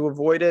like to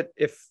avoid it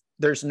if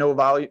there's no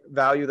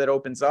value that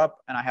opens up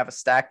and I have a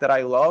stack that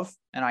I love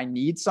and I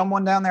need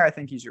someone down there. I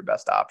think he's your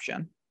best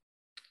option.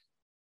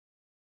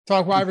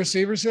 Talk wide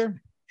receivers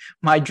here.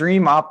 My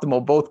dream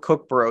optimal, both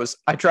Cook bros.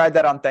 I tried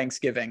that on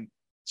Thanksgiving.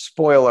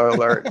 Spoiler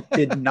alert,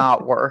 did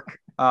not work.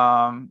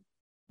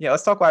 Yeah,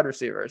 let's talk wide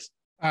receivers.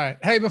 All right.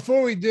 Hey,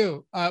 before we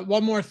do,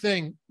 one more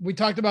thing. We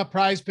talked about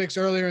Prize Picks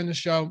earlier in the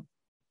show.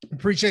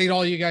 Appreciate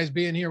all you guys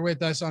being here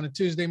with us on a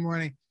Tuesday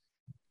morning.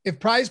 If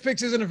Prize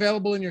Picks isn't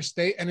available in your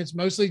state and it's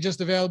mostly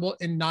just available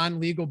in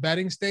non-legal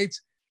betting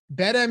states,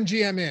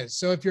 BetMGM is.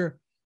 So if you're,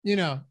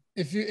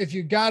 if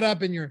you got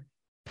up and you're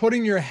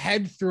putting your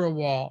head through a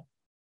wall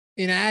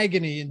in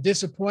agony and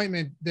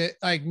disappointment that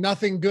like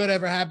nothing good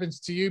ever happens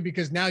to you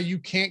because now you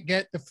can't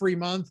get the free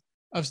month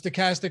of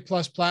Stochastic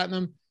Plus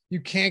Platinum, you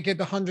can't get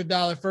the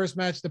 $100 first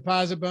match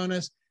deposit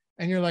bonus,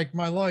 and you're like,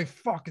 my life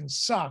fucking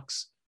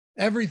sucks.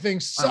 Everything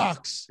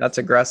sucks. That's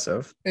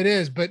aggressive. It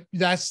is, but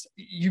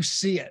you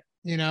see it.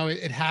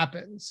 It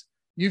happens.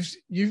 My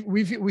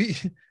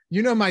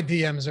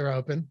DMs are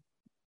open.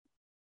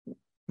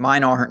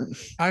 Mine aren't.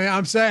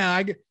 I'm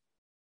saying,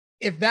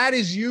 if that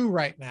is you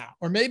right now,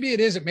 or maybe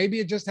it isn't, maybe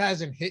it just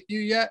hasn't hit you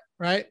yet,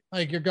 right?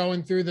 Like you're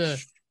going through the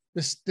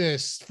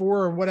 4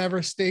 or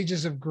whatever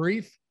stages of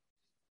grief,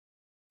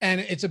 and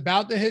it's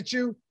about to hit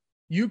you.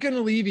 You can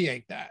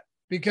alleviate that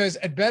because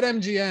at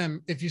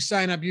BetMGM, if you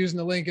sign up using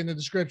the link in the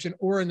description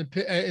or in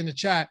the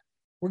chat,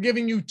 we're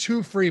giving you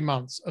 2 free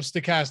months of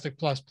Stochastic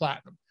Plus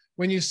Platinum.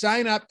 When you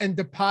sign up and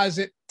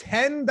deposit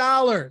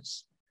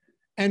 $10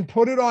 and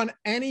put it on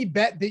any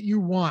bet that you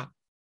want,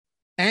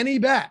 any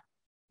bet,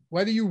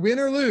 whether you win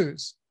or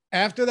lose,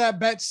 after that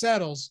bet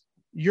settles,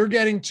 you're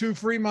getting 2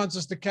 free months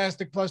of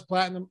Stochastic Plus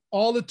Platinum,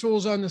 all the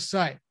tools on the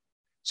site.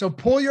 So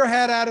pull your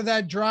head out of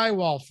that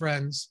drywall,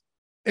 friends.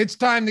 It's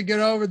time to get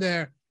over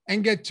there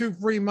and get 2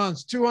 free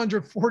months,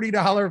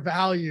 $240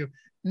 value.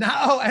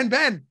 No, and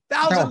Ben,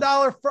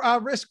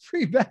 $1,000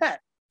 risk-free bet.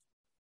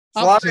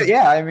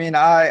 Yeah, I mean,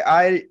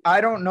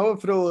 I don't know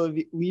if it'll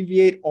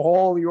alleviate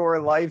all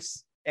your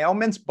life's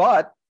ailments,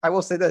 but I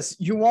will say this: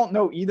 you won't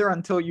know either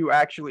until you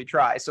actually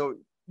try. So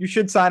you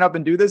should sign up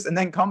and do this, and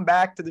then come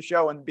back to the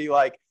show and be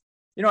like,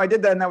 I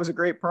did that, and that was a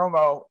great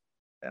promo,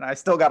 and I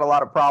still got a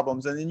lot of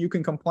problems. And then you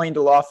can complain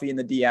to Lofty in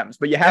the DMs,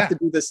 but you have to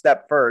do this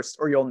step first,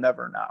 or you'll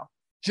never know.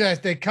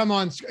 Just they come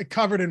on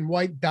covered in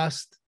white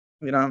dust.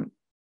 Yeah.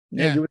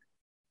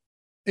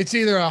 It's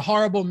either a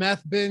horrible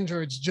meth binge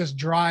or it's just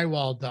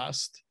drywall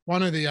dust,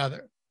 one or the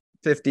other.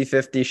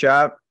 50-50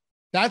 shot.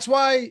 That's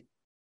why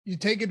you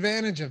take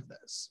advantage of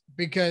this,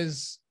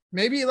 because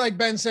maybe like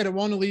Ben said, it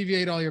won't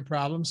alleviate all your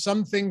problems.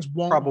 Some things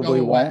probably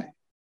won't.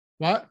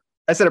 What?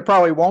 I said it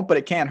probably won't, but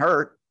it can't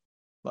hurt.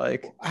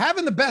 Like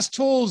having the best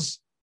tools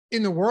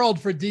in the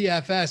world for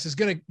DFS is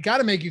got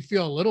to make you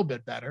feel a little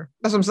bit better.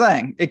 That's what I'm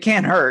saying. It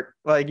can't hurt.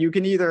 Like you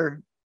can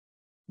either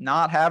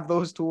not have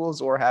those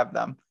tools or have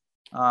them.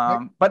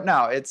 But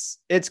no, it's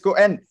cool.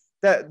 And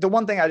the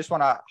one thing I just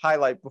want to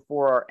highlight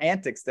before our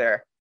antics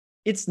there,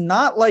 it's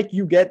not like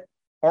you get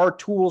our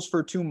tools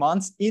for 2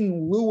 months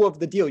in lieu of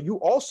the deal. You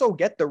also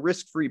get the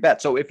risk-free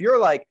bet. So if you're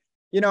like,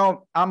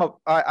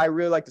 I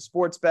really like the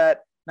sports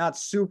bet, not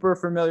super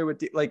familiar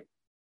with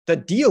the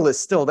deal is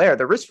still there.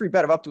 The risk-free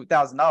bet of up to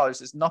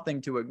 $1,000 is nothing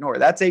to ignore.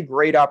 That's a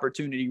great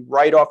opportunity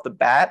right off the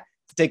bat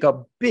to take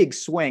a big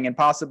swing and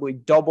possibly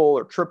double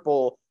or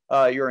triple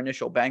your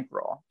initial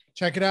bankroll.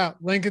 Check it out.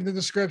 Link in the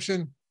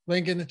description,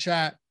 link in the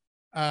chat.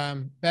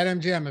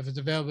 BetMGM, if it's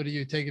available to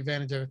you, take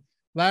advantage of it.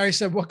 Larry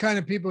said, what kind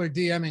of people are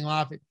DMing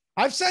Lofty?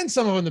 I've sent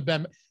some of them to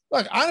Ben.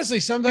 Look, honestly,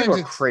 sometimes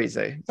it's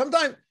crazy.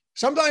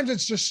 Sometimes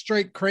it's just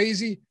straight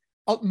crazy.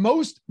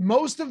 Most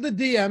of the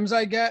DMs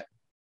I get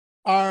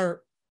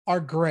are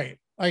great.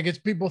 Like it's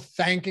people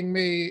thanking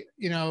me,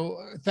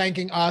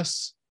 thanking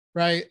us,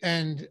 right?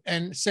 And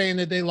saying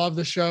that they love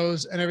the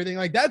shows and everything.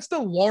 Like that's the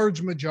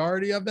large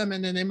majority of them.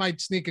 And then they might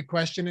sneak a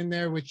question in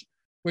there, which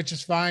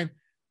is fine.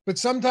 But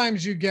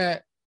sometimes you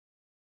get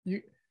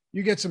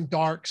some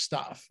dark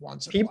stuff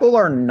once. People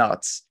are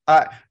nuts.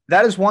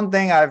 That is one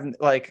thing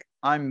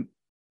I'm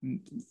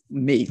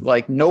me,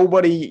 like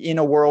nobody in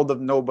a world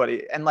of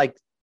nobody. And like,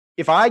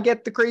 if I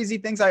get the crazy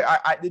things,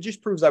 it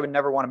just proves I would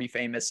never want to be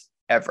famous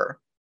ever.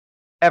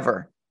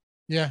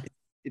 Yeah.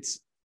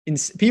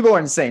 People are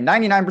insane.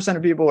 99%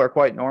 of people are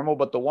quite normal,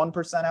 but the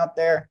 1% out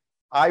there,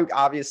 I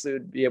obviously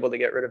would be able to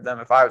get rid of them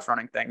if I was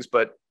running things,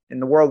 but in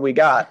the world we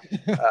got,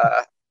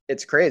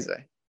 it's crazy.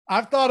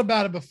 I've thought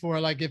about it before.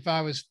 Like if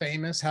I was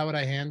famous, how would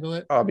I handle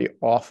it? Oh, it'd be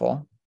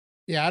awful.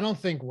 Yeah. I don't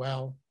think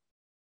well.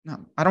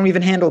 No, I don't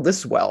even handle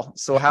this well.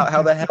 So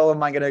how the hell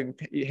am I going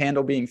to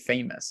handle being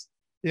famous?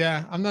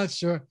 Yeah. I'm not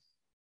sure.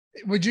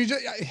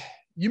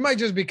 You might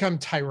just become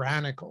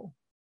tyrannical.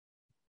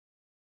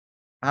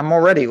 I'm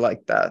already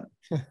like that.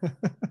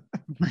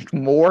 Like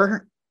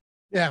more?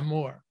 Yeah,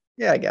 more.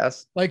 Yeah, I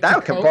guess. Like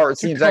that part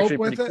seems actually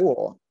pretty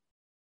cool.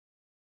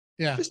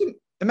 Yeah. Just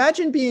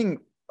imagine being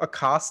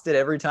accosted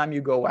every time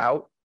you go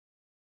out.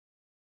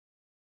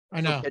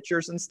 I know.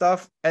 Pictures and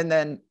stuff. And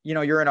then,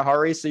 you're in a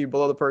hurry, so you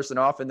blow the person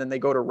off, and then they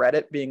go to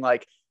Reddit being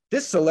like,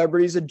 this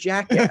celebrity's a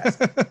jackass.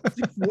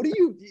 What do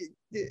you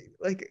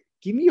like?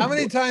 Give me How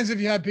many times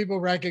have you had people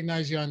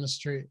recognize you on the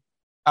street?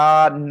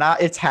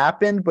 It's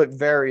happened, but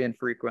very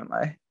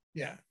infrequently.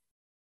 Yeah.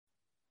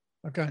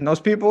 Okay. And those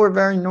people are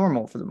very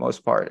normal for the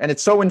most part. And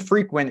it's so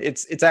infrequent,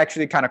 it's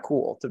actually kind of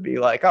cool to be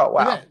like, oh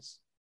wow. It is.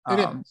 It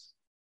is.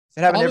 If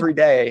it happened every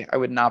day, I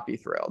would not be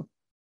thrilled.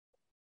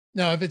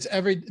 No, if it's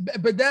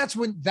but that's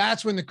when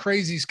the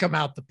crazies come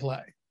out to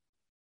play.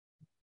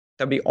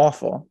 That'd be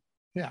awful.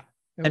 Yeah.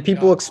 And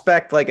people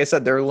expect, like I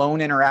said, their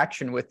lone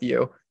interaction with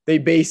you. They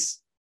base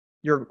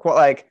your,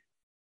 like,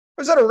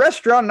 I was at a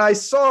restaurant and I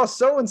saw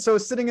so-and-so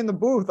sitting in the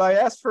booth. I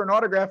asked for an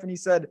autograph and he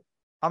said,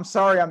 "I'm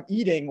sorry, I'm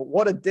eating."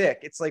 What a dick.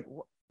 It's like,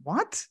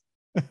 what?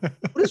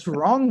 What is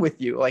wrong with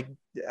you? Like,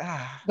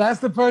 that's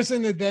the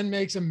person that then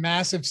makes a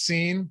massive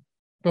scene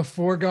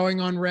before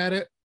going on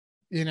Reddit,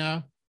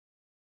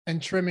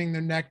 and trimming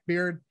their neck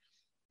beard.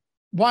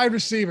 Wide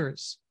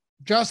receivers,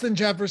 Justin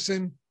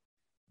Jefferson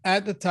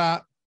at the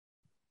top.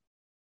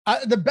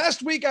 The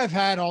best week I've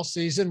had all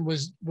season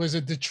was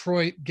a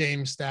Detroit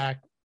game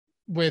stack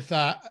with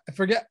I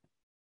forget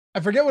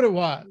what it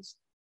was.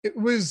 It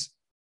was,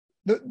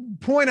 the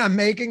point I'm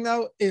making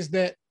though is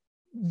that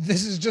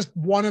this is just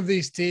one of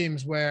these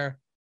teams where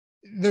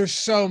there's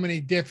so many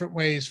different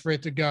ways for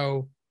it to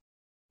go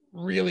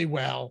really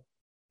well.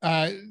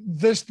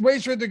 There's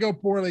ways for it to go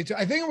poorly too.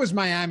 I think it was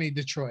Miami,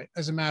 Detroit,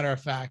 as a matter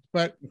of fact.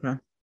 But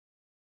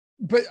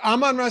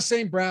Amon-Ra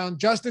St. Brown,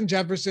 Justin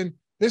Jefferson.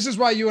 This is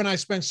why you and I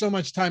spend so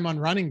much time on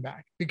running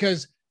back,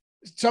 because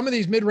some of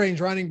these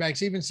mid-range running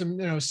backs, even some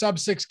sub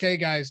 6K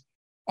guys,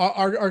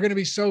 are going to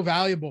be so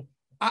valuable.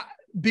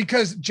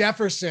 Because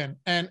Jefferson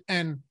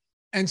and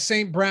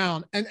St.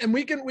 Brown, and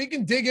we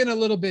can dig in a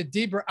little bit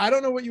deeper. I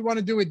don't know what you want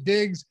to do with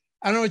Diggs.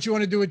 I don't know what you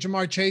want to do with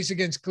Jamar Chase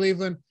against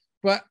Cleveland,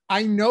 but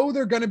I know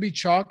they're going to be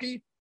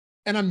chalky.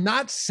 And I'm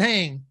not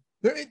saying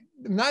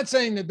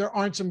that there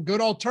aren't some good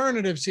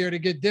alternatives here to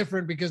get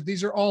different, because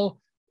these are all,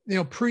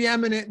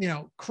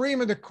 preeminent,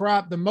 cream of the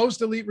crop, the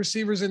most elite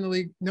receivers in the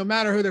league. No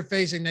matter who they're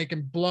facing, they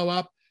can blow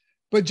up.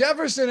 But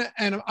Jefferson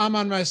and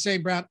Amon-Ra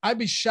St. Brown, I'd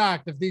be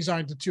shocked if these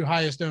aren't the two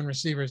highest owned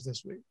receivers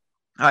this week.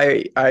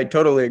 I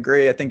totally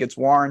agree. I think it's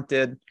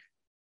warranted.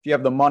 If you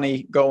have the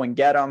money, go and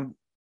get them.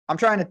 I'm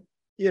trying to,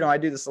 I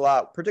do this a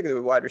lot,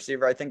 particularly with wide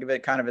receiver. I think of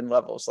it kind of in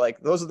levels.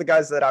 Like, those are the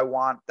guys that I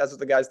want. Those are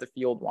the guys the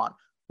field want.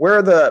 Where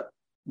are the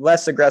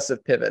less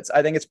aggressive pivots?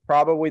 I think it's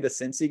probably the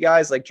Cincy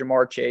guys like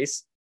Jamar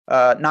Chase.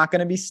 Not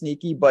going to be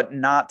sneaky, but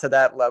not to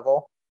that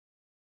level.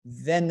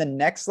 Then the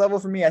next level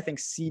for me, I think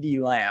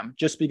CeeDee Lamb,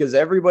 just because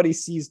everybody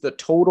sees the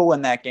total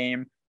in that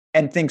game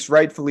and thinks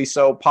rightfully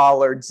so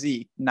Pollard,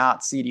 Zeke,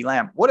 not CeeDee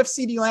Lamb. What if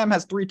CeeDee Lamb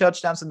has 3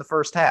 touchdowns in the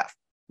first half?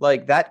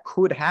 Like, that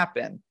could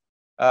happen.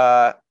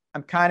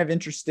 I'm kind of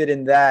interested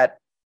in that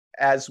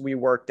as we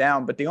work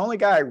down. But the only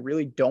guy I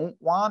really don't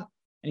want,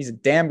 and he's a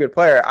damn good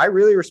player, I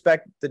really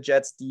respect the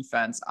Jets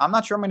defense. I'm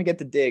not sure I'm going to get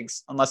the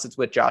Diggs unless it's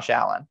with Josh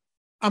Allen.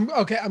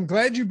 I'm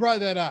glad you brought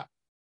that up.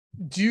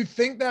 Do you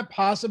think that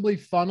possibly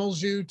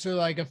funnels you to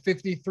like a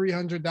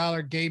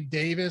 $5,300 Gabe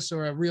Davis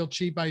or a real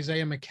cheap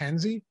Isaiah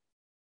McKenzie?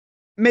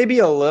 Maybe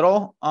a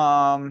little.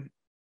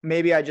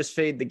 Maybe I just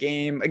fade the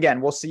game.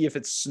 Again, we'll see if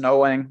it's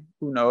snowing.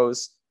 Who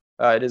knows?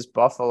 It is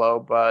Buffalo,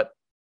 but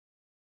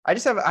I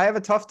have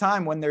a tough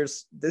time when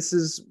this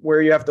is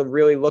where you have to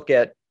really look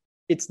at.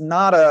 It's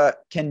not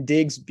can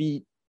Diggs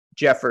beat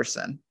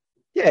Jefferson?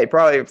 Yeah,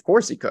 of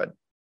course he could.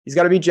 He's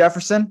got to beat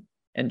Jefferson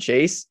and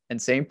Chase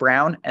and St.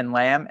 Brown and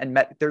Lamb and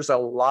Met. There's a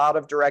lot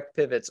of direct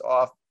pivots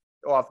off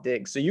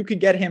Diggs. So you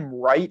could get him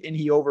right and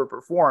he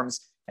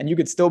overperforms, and you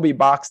could still be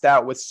boxed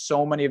out with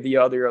so many of the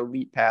other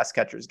elite pass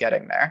catchers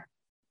getting there.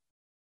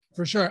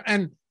 For sure.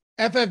 And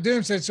FF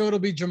Doom said, so it'll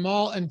be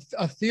Jamal and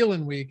a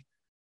Thielen week.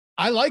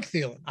 I like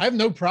Thielen. I have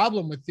no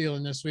problem with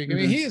Thielen this week. I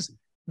mean, he is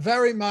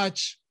very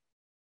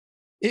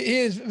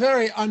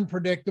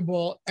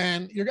unpredictable.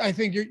 And I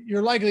think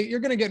you're likely, you're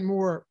going to get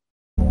more.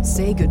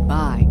 Say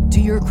goodbye to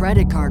your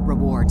credit card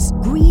rewards.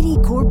 Greedy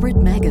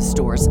corporate mega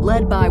stores,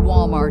 led by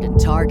Walmart and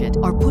Target,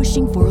 are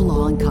pushing for a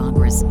law in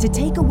Congress to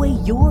take away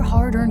your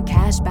hard-earned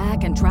cash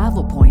back and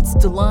travel points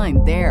to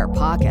line their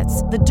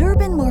pockets. The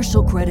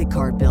Durbin-Marshall credit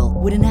card bill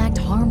would enact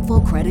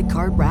harmful credit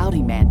card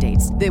routing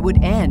mandates that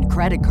would end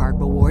credit card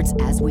rewards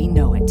as we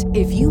know it.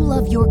 If you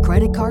love your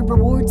credit card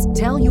rewards,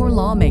 tell your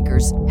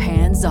lawmakers,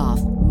 hands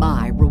off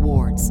my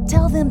rewards.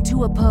 Tell them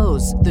to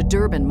oppose the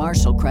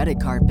Durbin-Marshall credit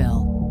card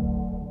bill.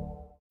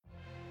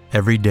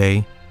 Every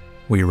day,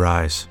 we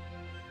rise,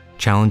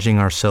 challenging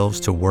ourselves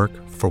to work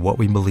for what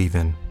we believe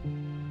in.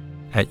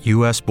 At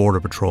U.S.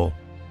 Border Patrol,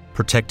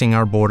 protecting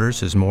our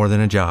borders is more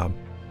than a job.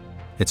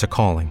 It's a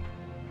calling.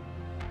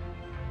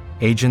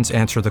 Agents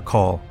answer the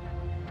call,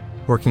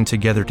 working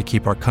together to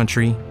keep our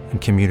country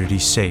and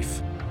communities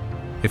safe.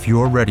 If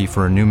you're ready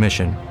for a new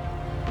mission,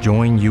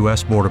 join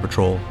U.S. Border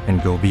Patrol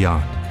and go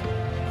beyond.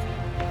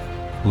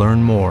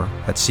 Learn more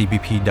at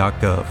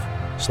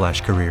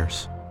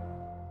cbp.gov/careers.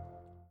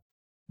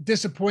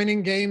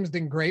 Disappointing games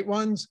than great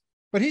ones,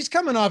 but he's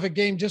coming off a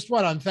game just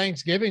on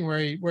Thanksgiving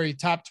where he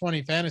topped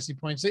 20 fantasy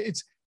points.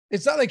 It's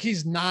not like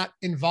he's not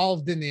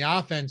involved in the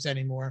offense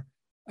anymore.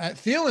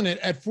 Thielen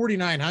at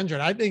 4,900,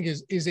 I think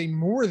is a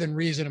more than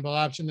reasonable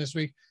option this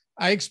week.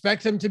 I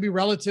expect him to be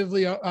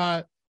relatively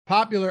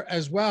popular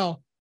as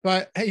well,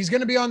 but he's going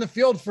to be on the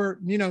field for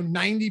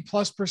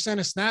 90+%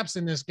 of snaps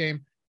in this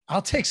game.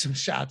 I'll take some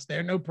shots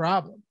there, no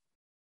problem.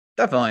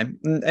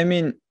 Definitely. I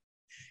mean,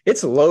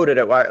 it's loaded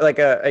at wide. Like,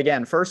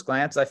 again, first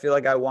glance, I feel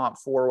like I want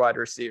 4 wide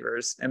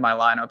receivers in my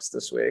lineups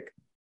this week.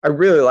 I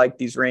really like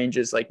these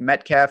ranges. Like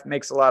Metcalf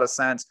makes a lot of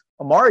sense.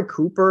 Amari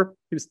Cooper,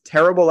 he was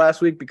terrible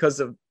last week because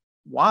of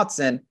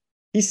Watson.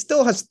 He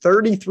still has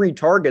 33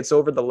 targets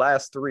over the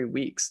last 3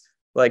 weeks.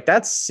 Like,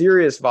 that's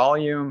serious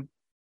volume.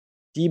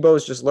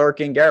 Debo's just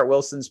lurking. Garrett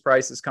Wilson's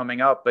price is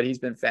coming up, but he's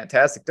been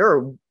fantastic.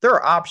 There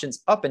are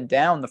options up and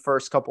down the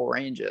first couple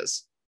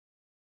ranges.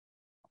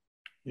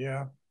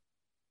 Yeah.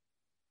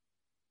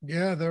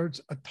 Yeah,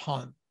 there's a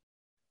ton.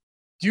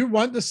 Do you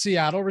want the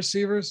Seattle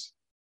receivers?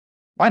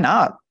 Why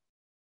not?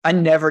 I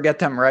never get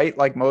them right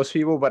like most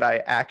people, but I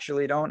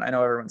actually don't. I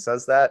know everyone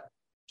says that.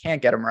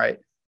 Can't get them right.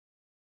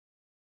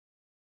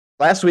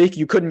 Last week,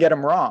 you couldn't get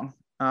them wrong.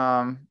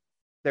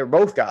 They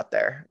both got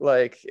there.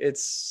 Like, it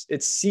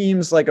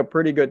seems like a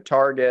pretty good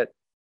target.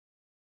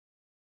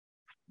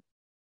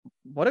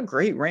 What a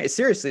great range.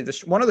 Seriously,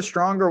 one of the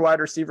stronger wide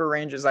receiver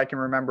ranges I can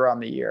remember on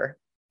the year.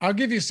 I'll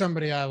give you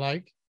somebody I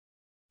like.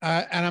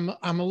 And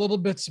I'm a little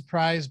bit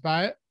surprised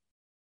by it,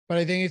 but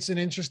I think it's an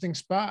interesting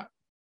spot.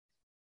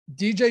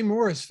 DJ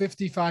Moore is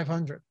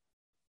 5,500.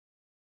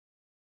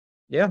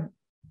 Yeah.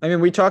 I mean,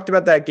 we talked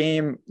about that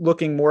game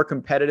looking more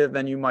competitive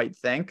than you might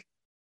think.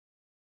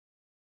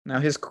 Now,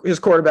 his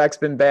quarterback's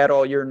been bad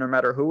all year, no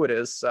matter who it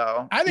is.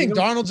 So I think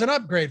Darnold's an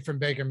upgrade from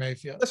Baker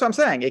Mayfield. That's what I'm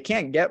saying. It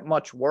can't get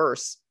much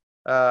worse.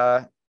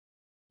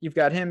 You've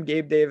got him.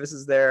 Gabe Davis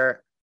is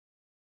there.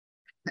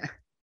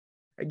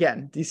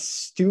 Again, these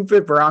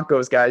stupid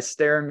Broncos guys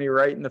staring me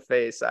right in the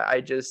face.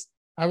 I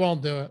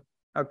won't do it.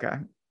 Okay.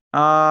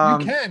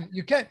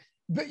 You can.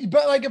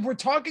 But like, if we're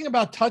talking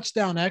about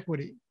touchdown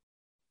equity,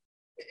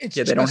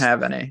 they don't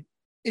have any.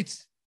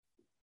 It's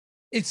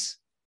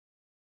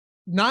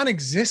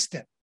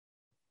non-existent.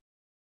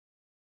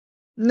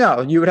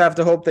 No, you would have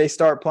to hope they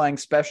start playing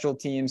special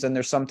teams and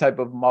there's some type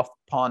of muffed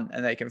punt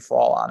and they can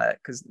fall on it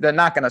because they're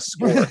not going to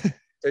score.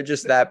 They're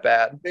just that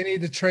bad. They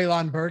need to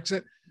Treylon Burks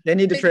it. They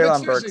need to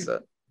Treylon Burks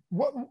it.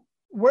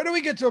 Where do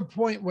we get to a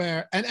point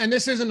where, and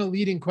this isn't a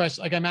leading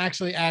question, like I'm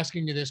actually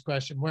asking you this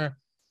question, where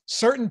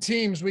certain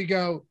teams we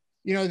go,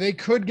 they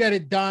could get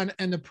it done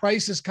and the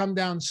prices come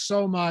down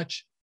so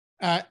much.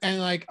 And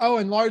like,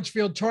 in large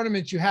field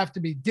tournaments, you have to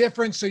be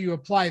different. So you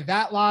apply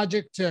that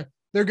logic to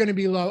they're going to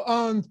be low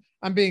owned.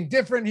 I'm being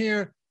different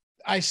here.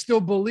 I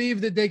still believe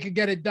that they could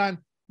get it done.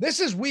 This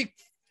is week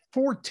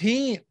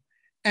 14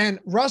 and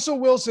Russell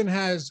Wilson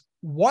has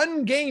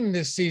one game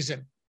this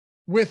season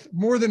with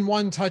more than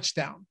one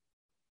touchdown.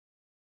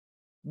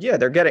 Yeah,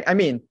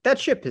 that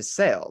ship has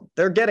sailed.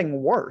 They're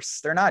getting worse.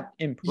 They're not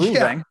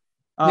improving.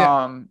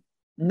 Yeah.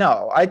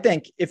 No, I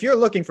think if you're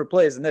looking for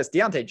plays in this,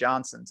 Deontay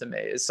Johnson to me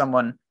is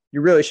someone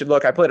you really should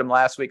look. I played him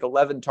last week,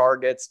 11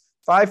 targets,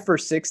 5 for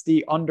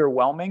 60,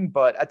 underwhelming,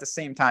 but at the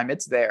same time,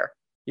 it's there.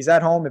 He's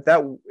at home.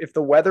 If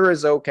the weather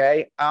is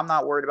okay, I'm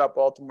not worried about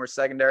Baltimore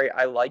secondary.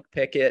 I like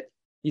Pickett.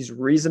 He's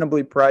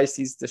reasonably priced.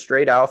 He's the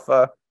straight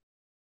alpha.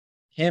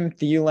 Him,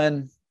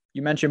 Thielen,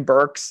 you mentioned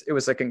Burks. It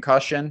was a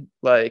concussion.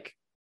 Like,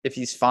 if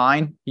he's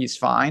fine, he's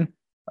fine.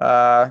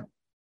 Yeah,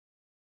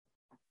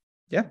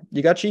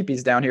 you got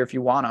cheapies down here if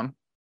you want them.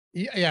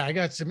 Yeah, I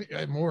got some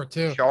more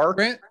too. Shark.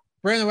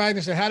 Brandon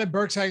Wagner said, how did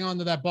Burks hang on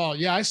to that ball?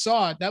 Yeah, I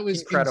saw it. That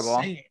was incredible.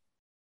 Insane.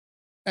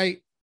 Hey,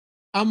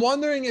 I'm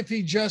wondering if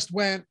he just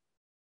went,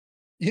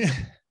 when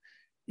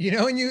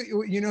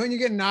you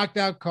get knocked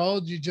out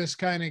cold, you just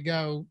kind of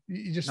go,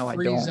 you just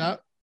freeze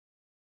up.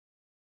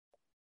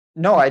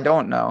 No, I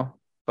don't know,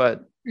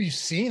 but you've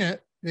seen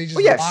it.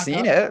 I've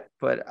seen it,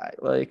 but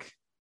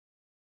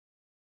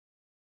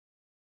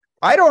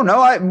I don't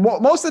know.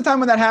 Most of the time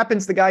when that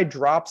happens, the guy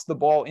drops the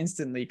ball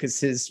instantly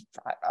because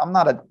I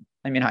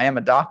am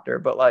a doctor,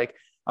 but like,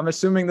 I'm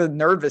assuming the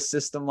nervous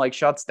system like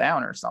shuts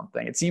down or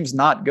something. It seems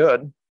not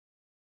good.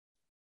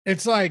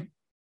 It's like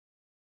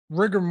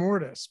rigor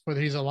mortis, but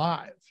he's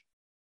alive.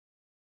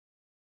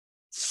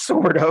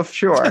 Sort of,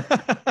 sure.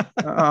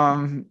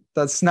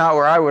 That's not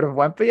where I would have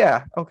went, but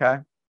yeah, okay.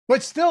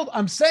 But still,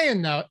 I'm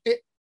saying though,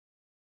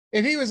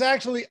 if he was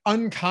actually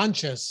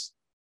unconscious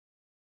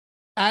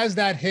as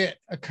that hit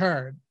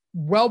occurred,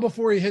 well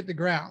before he hit the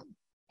ground,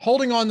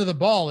 holding on to the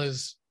ball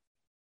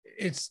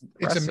it's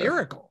a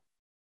miracle.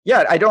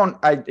 Yeah, I don't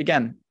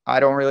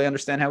really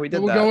understand how he did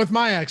that. We'll go with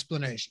my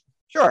explanation.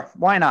 Sure,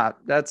 why not?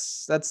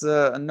 That's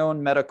a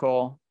known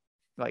medical.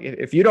 Like,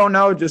 if you don't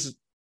know, just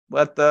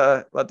let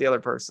the other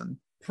person.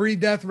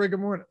 Pre-death rigor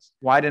mortis.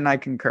 Why didn't I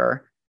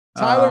concur?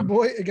 Tyler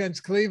Boyd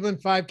against Cleveland,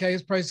 5K.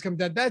 His price come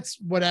down. That's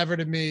whatever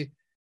to me.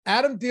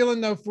 Adam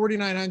Thielen, though,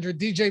 4,900.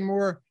 DJ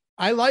Moore,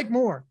 I like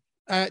Moore.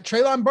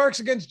 Treylon Burks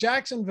against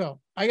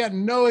Jacksonville. I got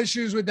no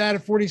issues with that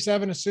at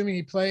 47, assuming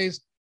he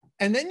plays.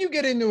 And then you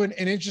get into an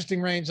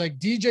interesting range like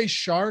DJ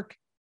Shark.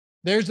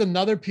 There's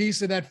another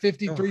piece of that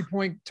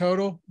 53-point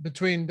total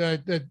between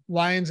the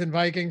Lions and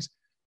Vikings.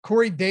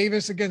 Corey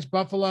Davis against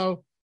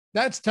Buffalo.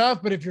 That's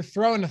tough, but if you're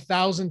throwing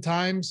 1,000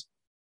 times,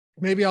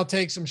 maybe I'll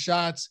take some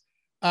shots.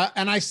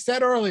 And I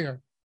said earlier,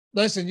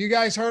 listen, you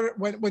guys heard it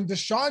when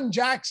Deshaun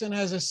Jackson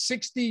has a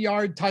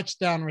 60-yard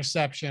touchdown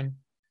reception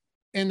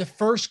in the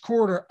first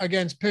quarter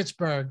against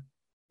Pittsburgh.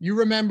 You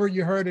remember,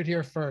 you heard it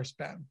here first,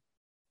 Ben.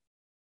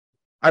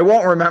 I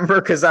won't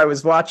remember because I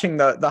was watching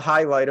the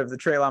highlight of the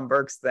Treylon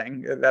Burks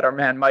thing that our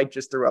man Mike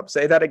just threw up.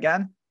 Say that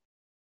again.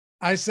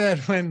 I said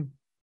when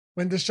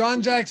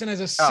Deshaun Jackson has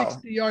a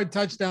 60-yard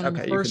touchdown in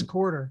the first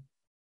quarter.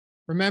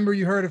 Remember,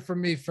 you heard it from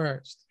me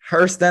first.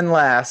 First and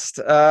last.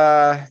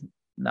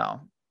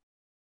 No,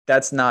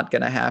 that's not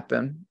going to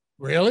happen.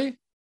 Really?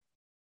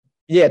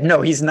 Yeah,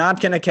 no, he's not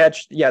going to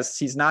catch. Yes,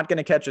 he's not going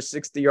to catch a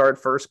 60-yard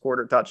first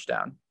quarter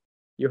touchdown.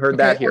 You heard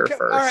that here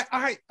first. All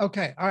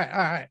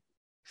right.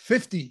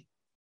 50.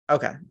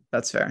 Okay,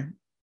 that's fair.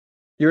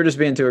 You were just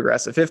being too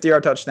aggressive.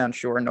 50-yard touchdown,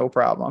 sure, no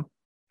problem.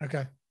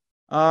 Okay.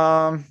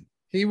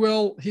 He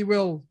will.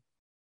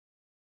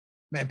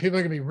 Man, people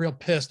are gonna be real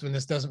pissed when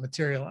this doesn't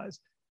materialize.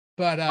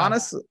 But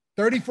honestly,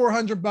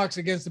 $3,400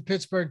 against the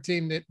Pittsburgh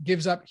team that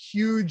gives up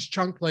huge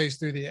chunk plays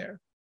through the air.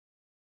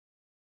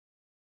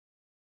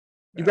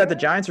 You've got the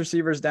Giants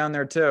receivers down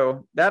there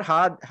too. That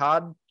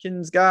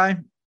Hodgins guy,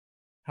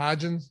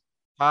 Hodgins,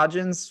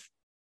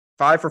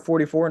 5 for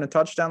 44 and a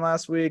touchdown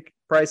last week.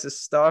 Price is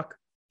stuck.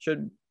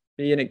 Should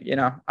be in a, you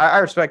know, I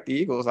respect the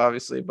Eagles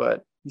obviously,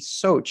 but he's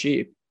so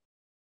cheap.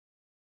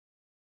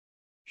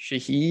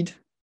 Shaheed.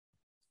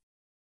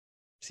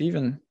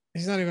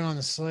 He's not even on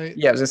the slate.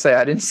 Yeah, I was gonna say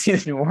I didn't see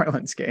the New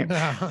Orleans game.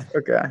 No.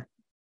 Okay.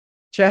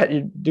 Chat,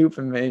 you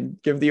duping me.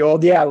 Give the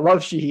old, I love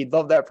Shaheed,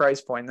 love that price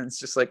point. And it's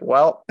just like,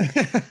 well,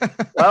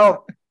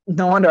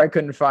 no wonder I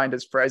couldn't find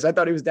his price. I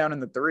thought he was down in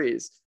the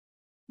threes.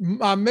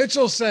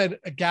 Mitchell said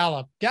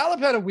Gallup.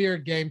 Gallup had a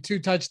weird game, 2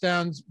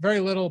 touchdowns, very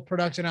little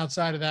production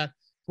outside of that.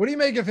 What do you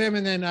make of him?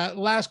 And then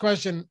last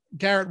question,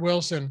 Garrett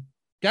Wilson.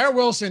 Garrett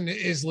Wilson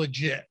is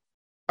legit.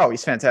 Oh,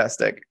 he's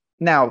fantastic.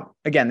 Now,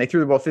 again, they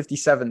threw the ball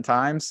 57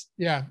 times.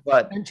 Yeah.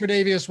 But and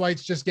Tre'Davious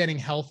White's just getting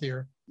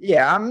healthier.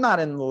 Yeah, I'm not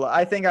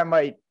I think I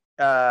might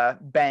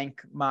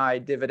bank my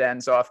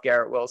dividends off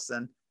Garrett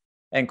Wilson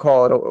and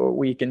call it a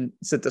week and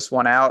sit this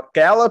one out.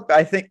 Gallup,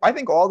 I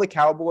think all the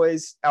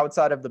Cowboys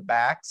outside of the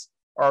backs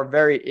are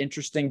very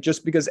interesting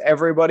just because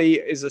everybody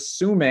is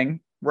assuming,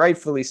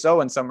 rightfully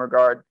so in some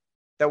regard,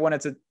 that when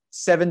it's a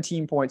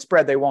 17-point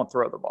spread, they won't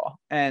throw the ball.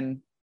 And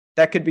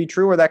that could be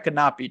true or that could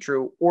not be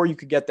true, or you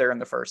could get there in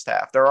the first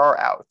half. There are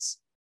outs.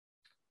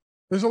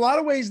 There's a lot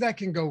of ways that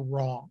can go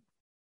wrong.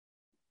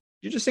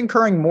 You're just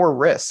incurring more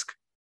risk.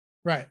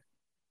 Right.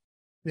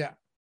 Yeah.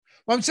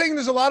 Well, I'm saying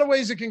there's a lot of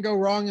ways it can go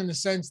wrong in the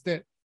sense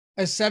that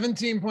as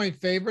 17-point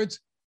favorites,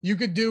 you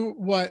could do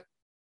what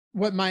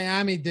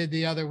Miami did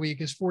the other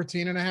week is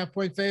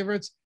 14.5-point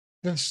favorites.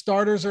 The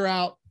starters are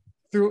out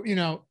through,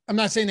 I'm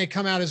not saying they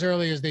come out as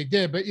early as they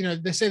did, but,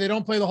 they say they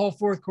don't play the whole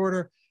fourth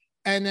quarter.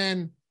 And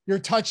then your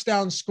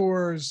touchdown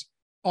scores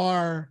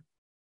are,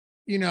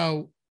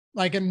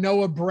 like a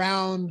Noah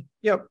Brown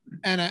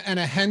and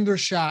a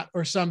Hendershot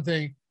or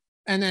something.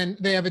 And then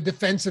they have a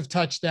defensive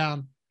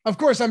touchdown. Of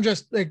course, I'm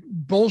just like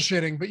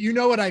bullshitting, but you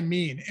know what I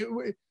mean.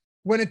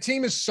 When a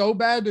team is so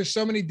bad, there's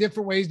so many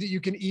different ways that you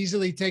can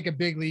easily take a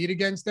big lead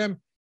against them.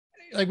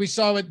 Like we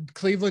saw what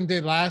Cleveland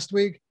did last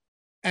week,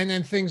 and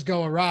then things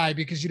go awry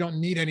because you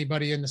don't need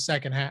anybody in the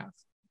second half.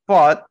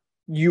 But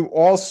you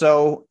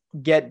also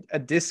get a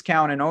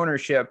discount in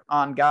ownership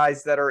on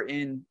guys that are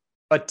in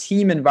a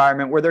team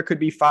environment where there could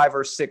be 5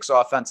 or 6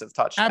 offensive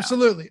touchdowns.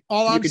 Absolutely.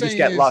 All I'm saying is you could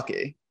just get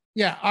lucky.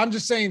 Yeah, I'm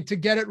just saying to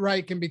get it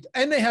right can be,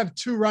 and they have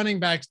 2 running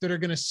backs that are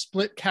going to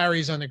split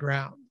carries on the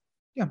ground.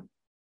 Yeah.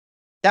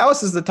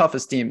 Dallas is the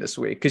toughest team this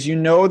week because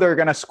they're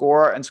going to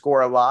score and score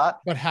a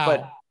lot. But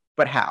how?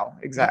 But how?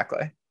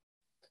 Exactly.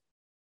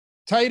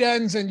 Tight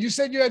ends, and you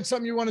said you had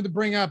something you wanted to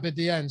bring up at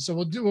the end. So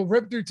we'll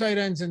rip through tight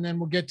ends and then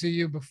we'll get to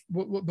you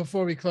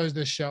before we close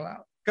this show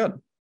out.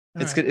 Good.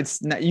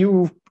 It's not,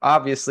 you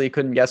obviously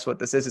couldn't guess what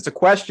this is. It's a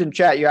question,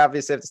 chat. You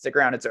obviously have to stick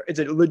around. It's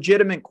a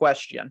legitimate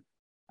question.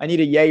 I need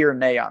a yay or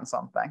nay on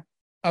something.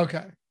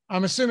 Okay.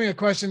 I'm assuming a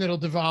question that'll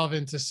devolve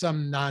into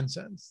some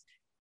nonsense.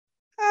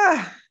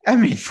 I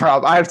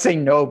would say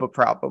no, but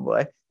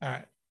probably. All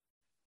right.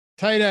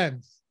 Tight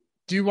ends.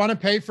 Do you want to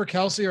pay for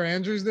Kelsey or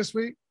Andrews this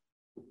week?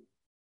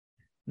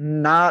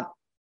 Not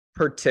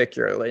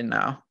particularly,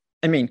 no.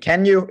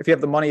 Can you? If you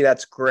have the money,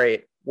 that's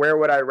great. Where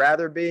would I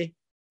rather be?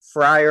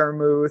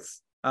 Freiermuth,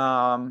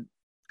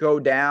 go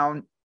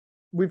down.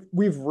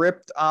 We've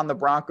ripped on the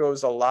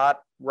Broncos a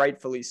lot,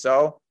 rightfully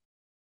so.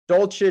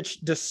 Dulcich,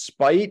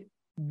 despite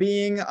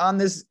being on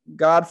this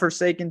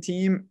godforsaken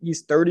team,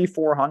 he's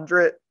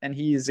 3,400 and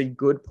he's a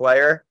good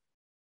player.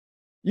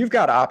 You've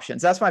got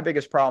options. That's my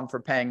biggest problem for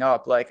paying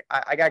up. Like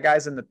I got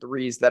guys in the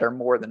 3s that are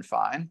more than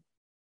fine.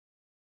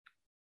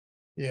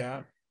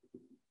 Yeah.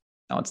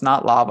 No, it's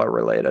not lava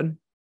related.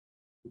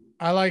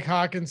 I like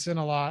Hawkinson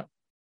a lot.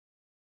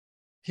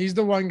 He's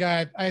the one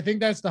guy. I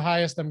think that's the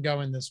highest I'm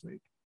going this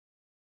week.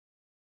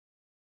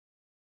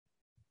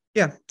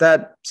 Yeah,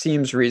 that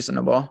seems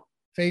reasonable.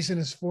 Facing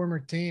his former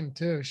team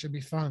too. Should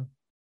be fun.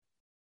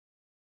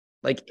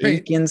 Like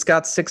Aikens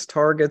got 6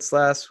 targets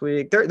last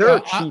week. There are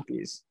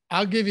cheapies.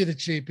 I'll give you the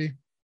cheapie.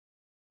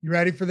 You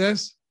ready for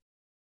this?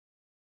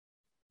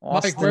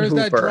 Mike, where's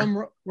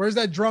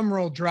that drum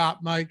roll drop,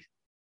 Mike?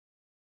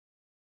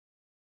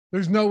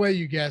 There's no way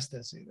you guessed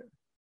this either.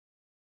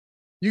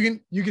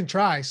 You can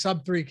try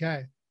sub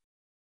 3K.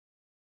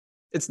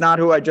 It's not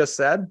who I just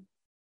said.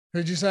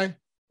 Who'd you say?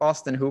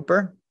 Austin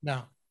Hooper.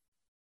 No.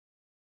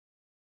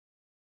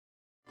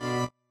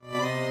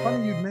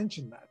 Funny you'd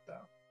mention that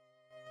though.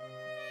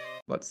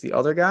 What's the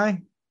other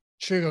guy?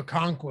 Chig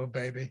Okonkwo,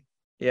 baby.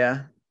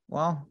 Yeah.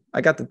 Well,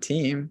 I got the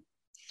team.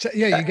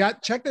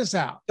 Check this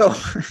out.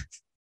 Oh.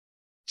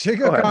 Chig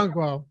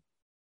Okonkwo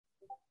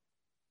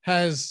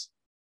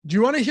do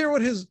you want to hear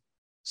what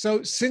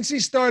since he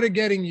started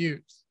getting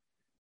used,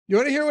 you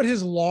want to hear what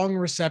his long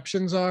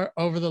receptions are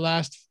over the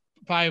last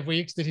 5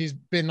 weeks that he's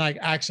been like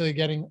actually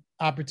getting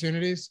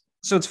opportunities?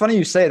 So it's funny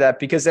you say that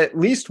because at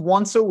least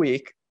once a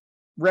week,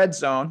 red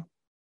zone,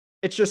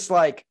 it's just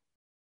like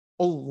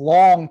a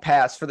long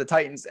pass for the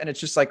Titans. And it's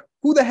just like,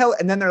 who the hell?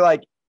 And then they're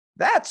like,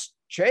 that's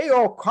Chig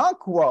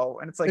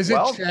Okonkwo. And it's like, is it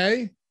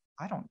Che?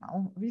 I don't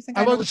know. What do you think?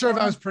 I wasn't sure if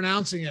I was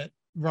pronouncing it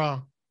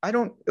wrong.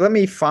 Let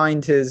me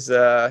find his,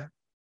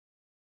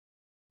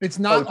 it's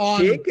not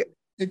on. Chig?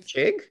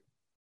 Chig?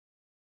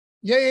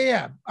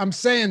 Yeah. I'm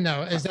saying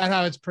though, is that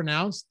how it's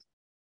pronounced?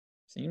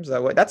 Seems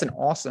that way. That's an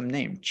awesome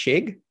name.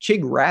 Chig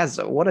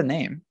Razzo. What a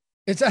name.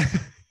 If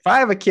I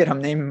have a kid, I'm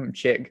naming him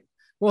Chig.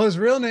 Well, his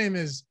real name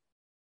is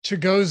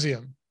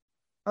Chigoziem.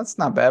 That's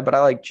not bad, but I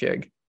like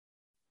Chig.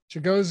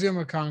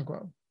 Chigoziem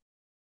Okonkwo.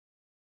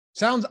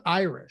 Sounds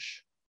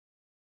Irish.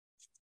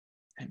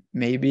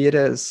 Maybe it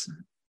is.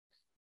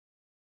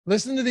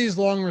 Listen to these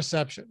long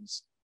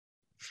receptions.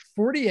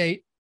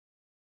 48.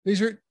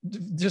 These are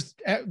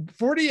just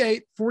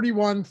 48,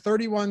 41,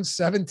 31,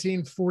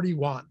 17,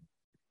 41.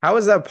 How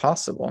is that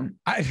possible?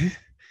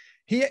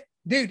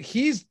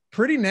 He's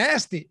pretty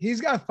nasty. He's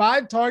got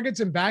 5 targets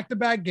in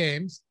back-to-back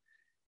games.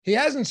 He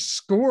hasn't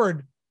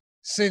scored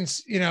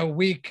since,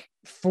 week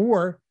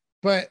 4,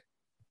 but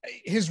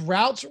his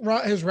route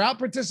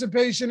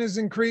participation is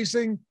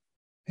increasing.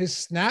 His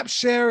snap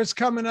share is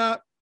coming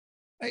up.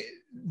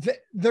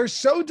 They're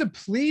so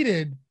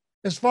depleted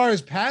as far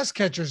as pass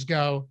catchers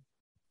go.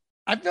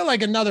 I feel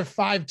like another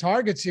 5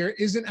 targets here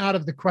isn't out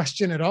of the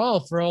question at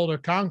all for old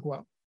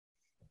Okonkwo.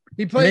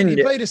 He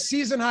played a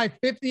season high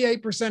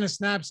 58% of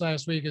snaps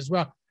last week as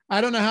well. I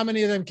don't know how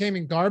many of them came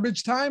in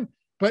garbage time,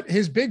 but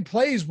his big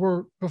plays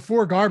were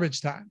before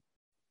garbage time.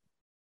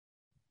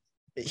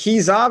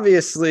 He's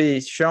obviously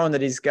shown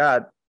that he's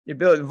got the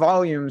ability,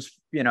 volumes,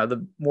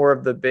 the more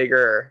of the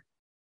bigger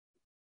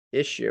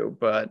issue,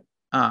 but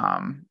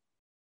I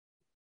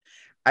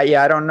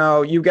don't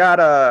know. You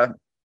got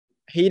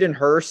Hayden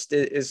Hurst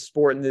is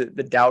sporting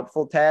the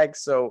doubtful tag.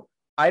 So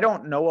I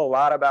don't know a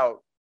lot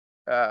about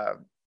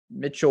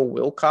Mitchell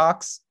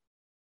Wilcox.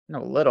 I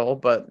know a little,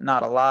 but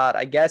not a lot.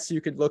 I guess you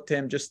could look to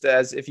him just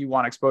as if you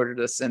want exposure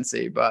to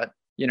Cincy, but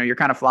you're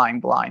kind of flying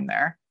blind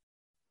there.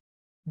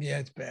 Yeah,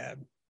 it's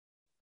bad.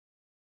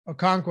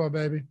 Okonkwo,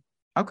 baby.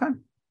 Okay.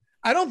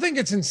 I don't think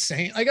it's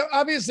insane. Like,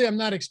 obviously I'm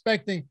not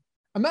expecting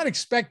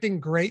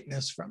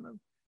greatness from him,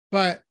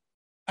 but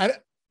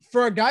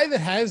for a guy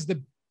that has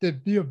the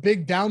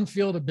big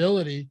downfield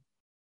ability,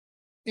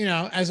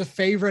 as a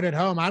favorite at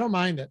home, I don't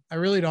mind it. I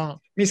really don't.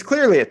 He's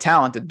clearly a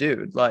talented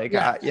dude. Like,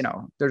 yeah.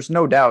 There's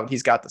no doubt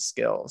he's got the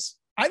skills.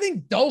 I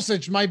think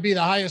Dulcich might be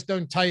the highest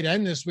owned tight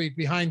end this week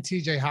behind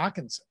TJ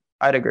Hawkinson.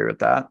 I'd agree with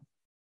that.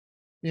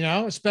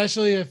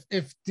 Especially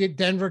if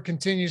Denver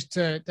continues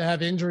to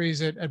have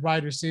injuries at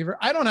wide receiver.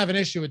 I don't have an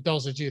issue with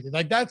Dulcich either.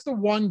 Like, that's the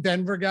one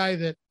Denver guy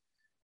that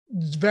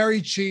is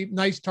very cheap,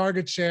 nice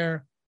target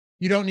share.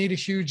 You don't need a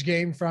huge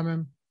game from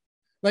him.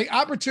 Like,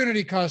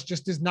 opportunity cost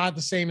just is not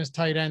the same as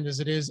tight end as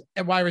it is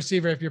at wide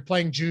receiver if you're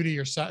playing Judy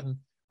or Sutton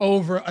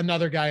over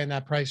another guy in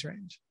that price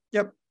range.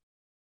 Yep.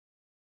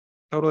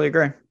 Totally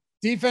agree.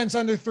 Defense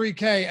under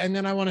 3K, and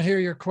then I want to hear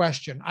your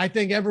question. I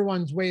think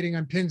everyone's waiting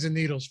on pins and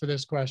needles for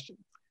this question.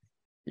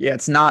 Yeah,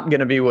 it's not going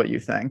to be what you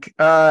think.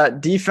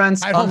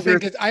 Defense.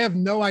 I have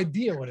no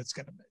idea what it's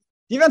going to be.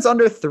 Defense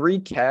under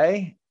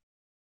 3K.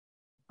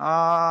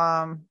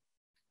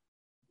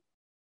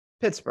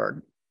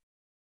 Pittsburgh.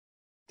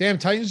 Damn,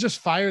 Titans just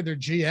fired their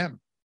GM.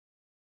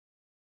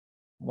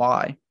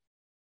 Why?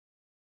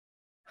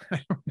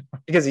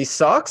 Because he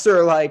sucks,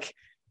 or like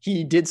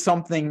he did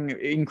something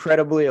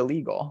incredibly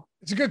illegal?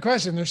 It's a good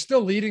question. They're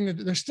still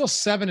they're still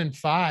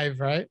 7-5,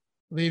 right?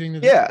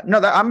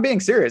 I'm being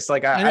serious.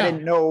 Like, I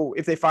didn't know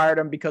if they fired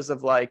him because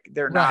of like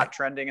they're not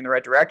trending in the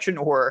right direction,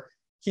 or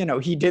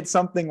he did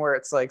something where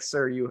it's like,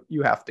 sir,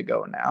 you have to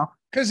go now.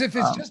 Because if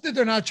it's just that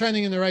they're not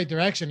trending in the right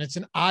direction, it's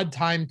an odd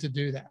time to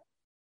do that.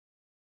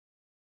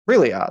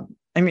 Really odd.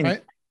 I mean,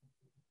 right?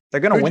 They're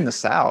going to win the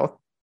South.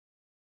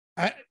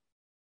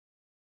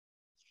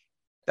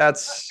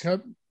 That's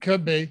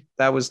could be.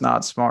 That was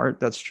not smart.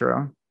 That's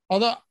true.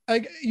 Although,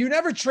 you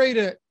never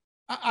trade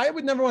I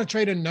would never want to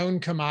trade a known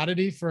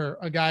commodity for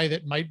a guy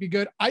that might be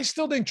good. I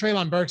still think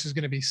Treylon Burks is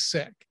going to be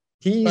sick.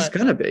 He's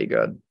going to be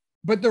good.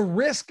 But the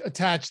risk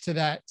attached to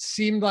that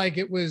seemed like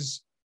it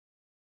was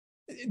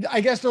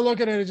I guess they're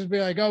looking at it just be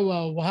like, oh,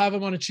 well, we'll have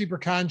him on a cheaper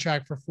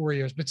contract for 4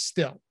 years, but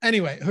still.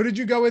 Anyway, who did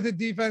you go with at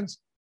defense?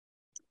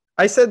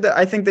 I said that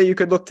I think that you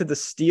could look to the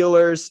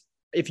Steelers.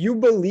 If you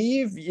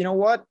believe, you know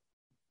what?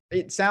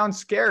 It sounds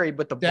scary,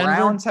 but the Denver?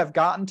 Browns have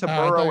gotten to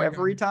Burrow you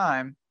every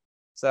time.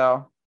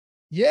 So,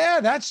 yeah,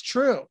 that's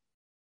true. I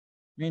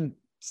mean,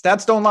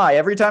 stats don't lie.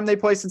 Every time they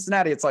play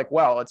Cincinnati, it's like,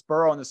 well, it's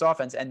Burrow in this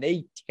offense, and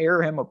they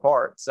tear him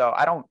apart. So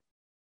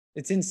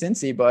it's in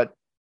Cincy, but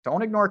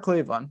don't ignore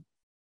Cleveland.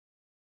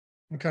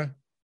 Okay.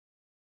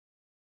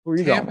 Who are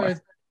you going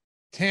with?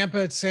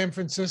 Tampa at San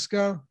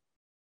Francisco.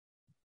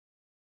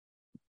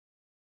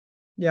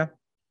 Yeah.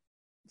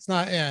 It's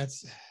not, I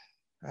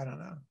don't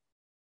know.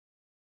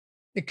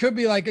 It could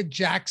be like a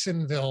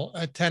Jacksonville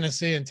at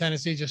Tennessee, and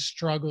Tennessee just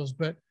struggles,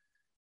 but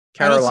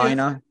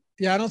Carolina.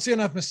 I don't see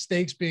enough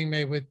mistakes being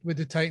made with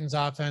the Titans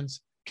offense.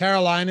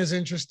 Carolina's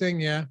interesting.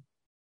 Yeah.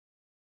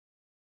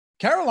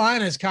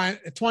 Carolina is kind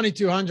of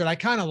 2,200. I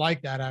kind of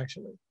like that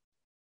actually.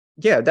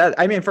 Yeah.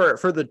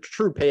 For the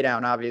true pay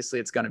down, obviously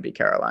it's going to be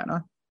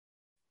Carolina.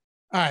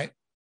 All right.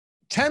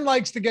 10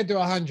 likes to get to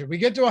 100. We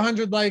get to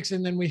 100 likes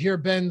and then we hear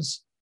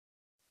Ben's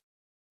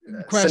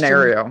question.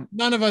 Scenario.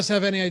 None of us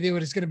have any idea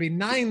what it's going to be.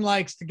 9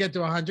 likes to get to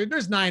 100.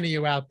 There's 9 of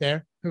you out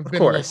there who've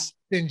been a little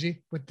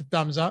stingy with the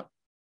thumbs up.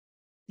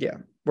 Yeah,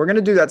 we're going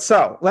to do that.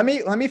 So let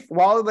me,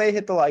 while they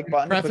hit the like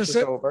button, put this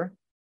over.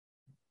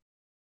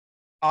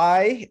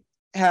 I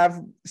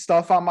have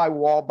stuff on my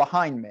wall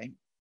behind me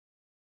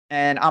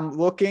and I'm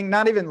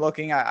not even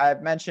looking.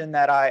 I've mentioned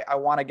that I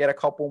want to get a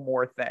couple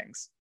more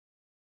things,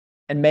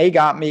 and May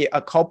got me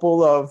a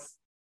couple of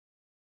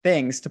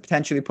things to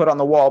potentially put on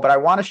the wall, but I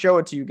want to show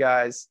it to you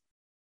guys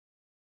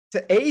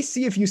to A,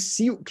 see if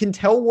you can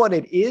tell what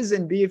it is,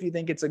 and B, if you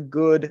think it's a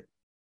good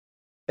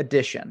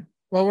addition.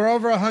 Well, we're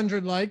over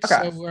 100 likes,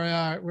 okay. So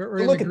we're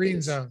in the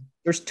green zone.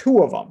 There's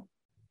 2 of them.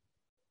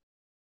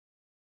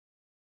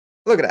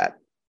 Look at that.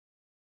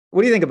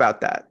 What do you think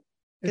about that?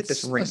 It's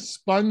this ring. A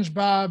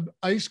SpongeBob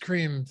ice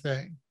cream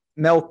thing.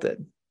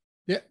 Melted.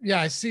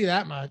 Yeah, I see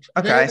that much.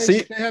 Okay,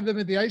 they have them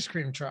at the ice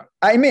cream truck.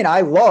 I mean,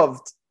 I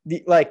loved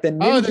the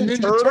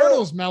Ninja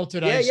Turtles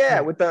melted ice cream.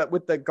 Yeah, with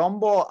the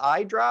gumball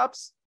eye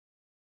drops.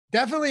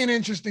 Definitely an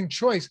interesting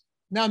choice.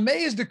 Now,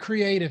 May is the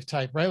creative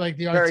type, right? Like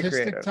the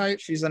artistic type.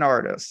 She's an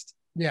artist.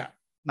 Yeah.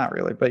 Not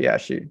really, but yeah,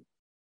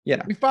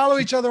 we follow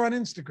each other on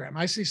Instagram.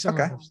 I see some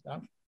of her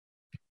stuff.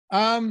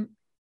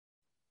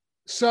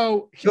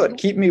 So good.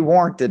 Keep me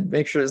warranted.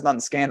 Make sure there's nothing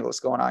scandalous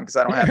going on because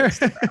I don't have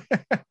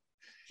Instagram.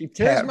 Keep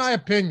tabs. Here's my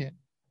opinion.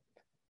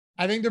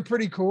 I think they're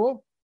pretty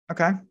cool.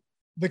 Okay.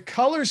 The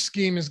color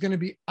scheme is going to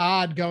be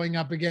odd going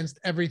up against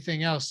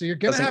everything else. So you're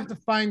going to have to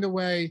find a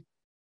way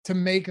to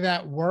make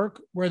that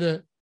work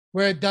where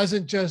it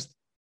doesn't just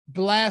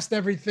blast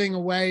everything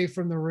away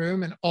from the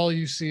room and all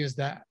you see is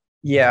that.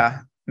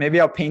 Yeah. Maybe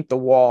I'll paint the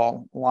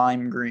wall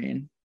lime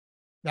green.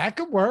 That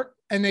could work.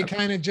 And they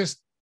kind of just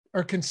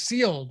are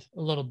concealed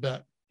a little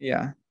bit.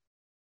 Yeah.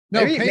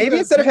 No, maybe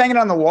instead of hanging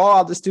on the wall,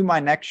 I'll just do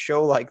my next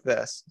show like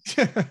this.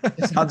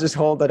 I'll just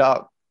hold it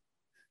up.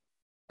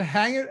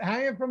 Hang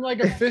it from like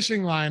a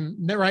fishing line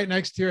right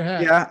next to your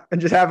head. Yeah.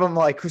 And just have them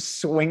like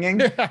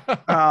swinging.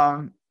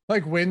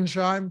 Like wind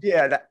chime.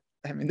 Yeah.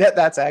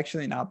 That's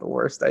actually not the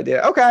worst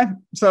idea. Okay.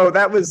 So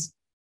that was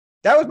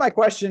my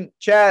question.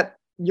 Chat,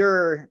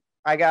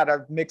 I got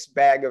a mixed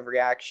bag of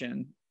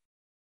reaction.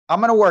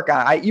 I'm going to work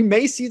on it. You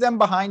may see them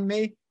behind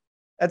me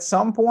at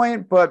some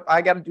point, but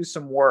I got to do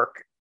some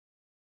work.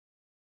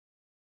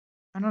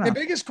 I don't know. The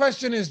biggest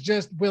question is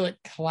just, will it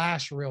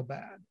clash real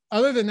bad?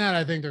 Other than that,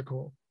 I think they're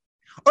cool.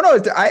 Oh no,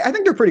 I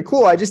think they're pretty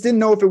cool. I just didn't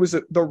know if it was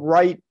the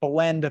right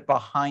blend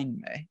behind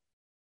me.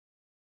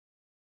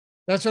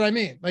 That's what I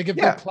mean. Like if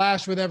they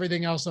clash with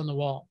everything else on the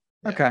wall.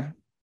 Okay.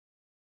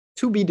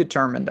 To be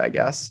determined, I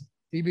guess.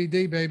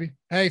 TBD, baby.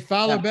 Hey,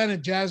 follow Ben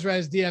at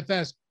JazzRaz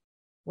DFS.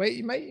 Wait,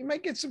 you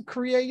might get some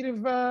creative.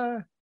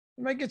 You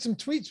might get some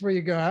tweets where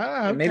you go.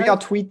 Okay. Maybe I'll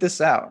tweet this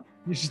out.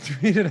 You should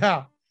tweet it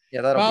out.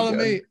 Yeah, that'll follow be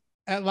good. me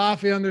at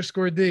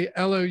Laffy_D,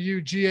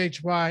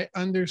 LOUGHY_D.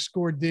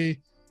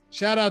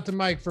 Shout out to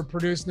Mike for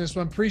producing this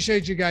one.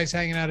 Appreciate you guys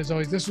hanging out as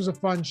always. This was a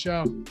fun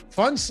show.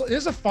 This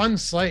is a fun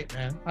slate,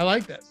 man. I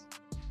like this.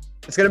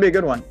 It's going to be a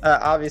good one.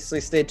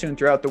 Obviously, stay tuned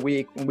throughout the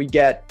week when we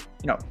get,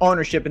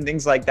 ownership and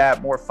things like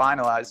that more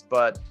finalized.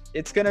 But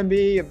it's going to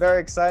be a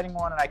very exciting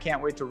one, and I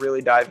can't wait to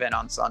really dive in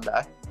on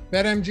Sunday.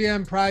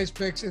 BetMGM prize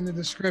picks in the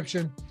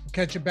description. We'll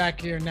catch you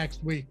back here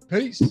next week.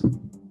 Peace.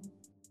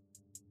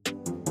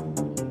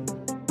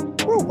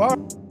 Woo,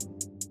 wow.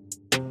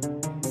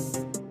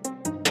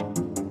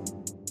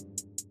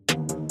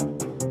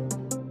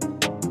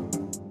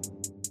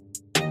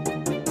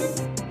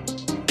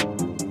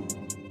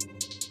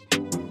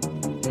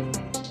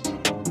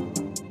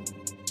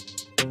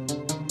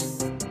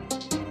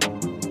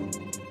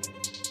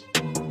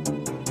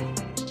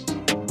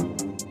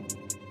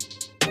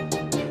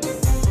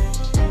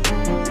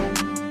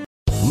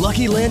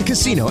 Lucky Land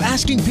Casino,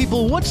 asking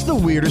people, what's the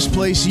weirdest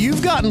place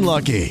you've gotten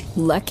lucky?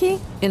 Lucky?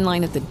 In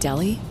line at the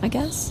deli, I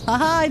guess?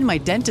 Aha, in my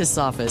dentist's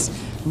office.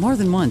 More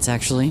than once,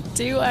 actually.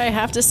 Do I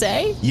have to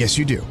say? Yes,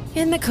 you do.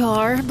 In the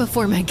car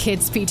before my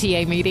kids'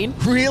 PTA meeting.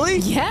 Really?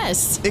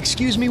 Yes.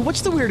 Excuse me,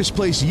 what's the weirdest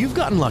place you've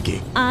gotten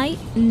lucky? I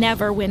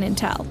never win and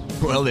tell.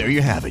 Well, there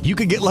you have it. You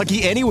can get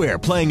lucky anywhere,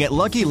 playing at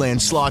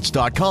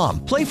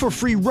LuckyLandSlots.com. Play for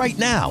free right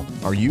now.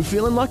 Are you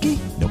feeling lucky?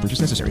 No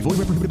purchase necessary. Void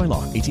where prohibited by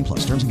law. 18 plus.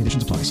 Terms and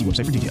conditions apply. See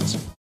website for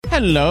details.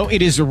 Hello,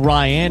 it is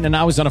Ryan, and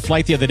I was on a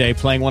flight the other day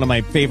playing one of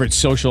my favorite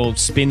social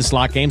spin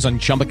slot games on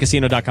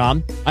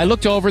ChumbaCasino.com. I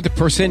looked over at the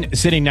person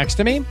sitting next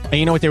to me, and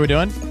you know what they were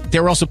doing? They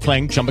were also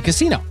playing Chumba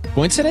Casino.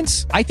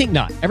 Coincidence? I think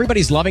not.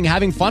 Everybody's loving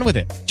having fun with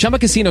it. Chumba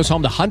Casino is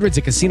home to hundreds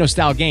of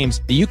casino-style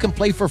games that you can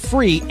play for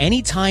free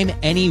anytime,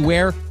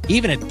 anywhere,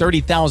 even at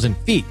 30,000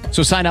 feet.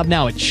 So sign up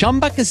now at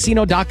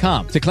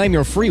ChumbaCasino.com to claim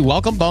your free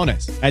welcome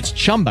bonus. That's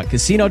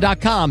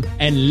ChumbaCasino.com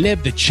and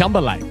live the Chumba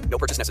life. No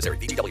purchase necessary.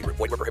 VGW. Void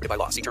where prohibited by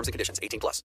law. See terms and conditions. 18 plus.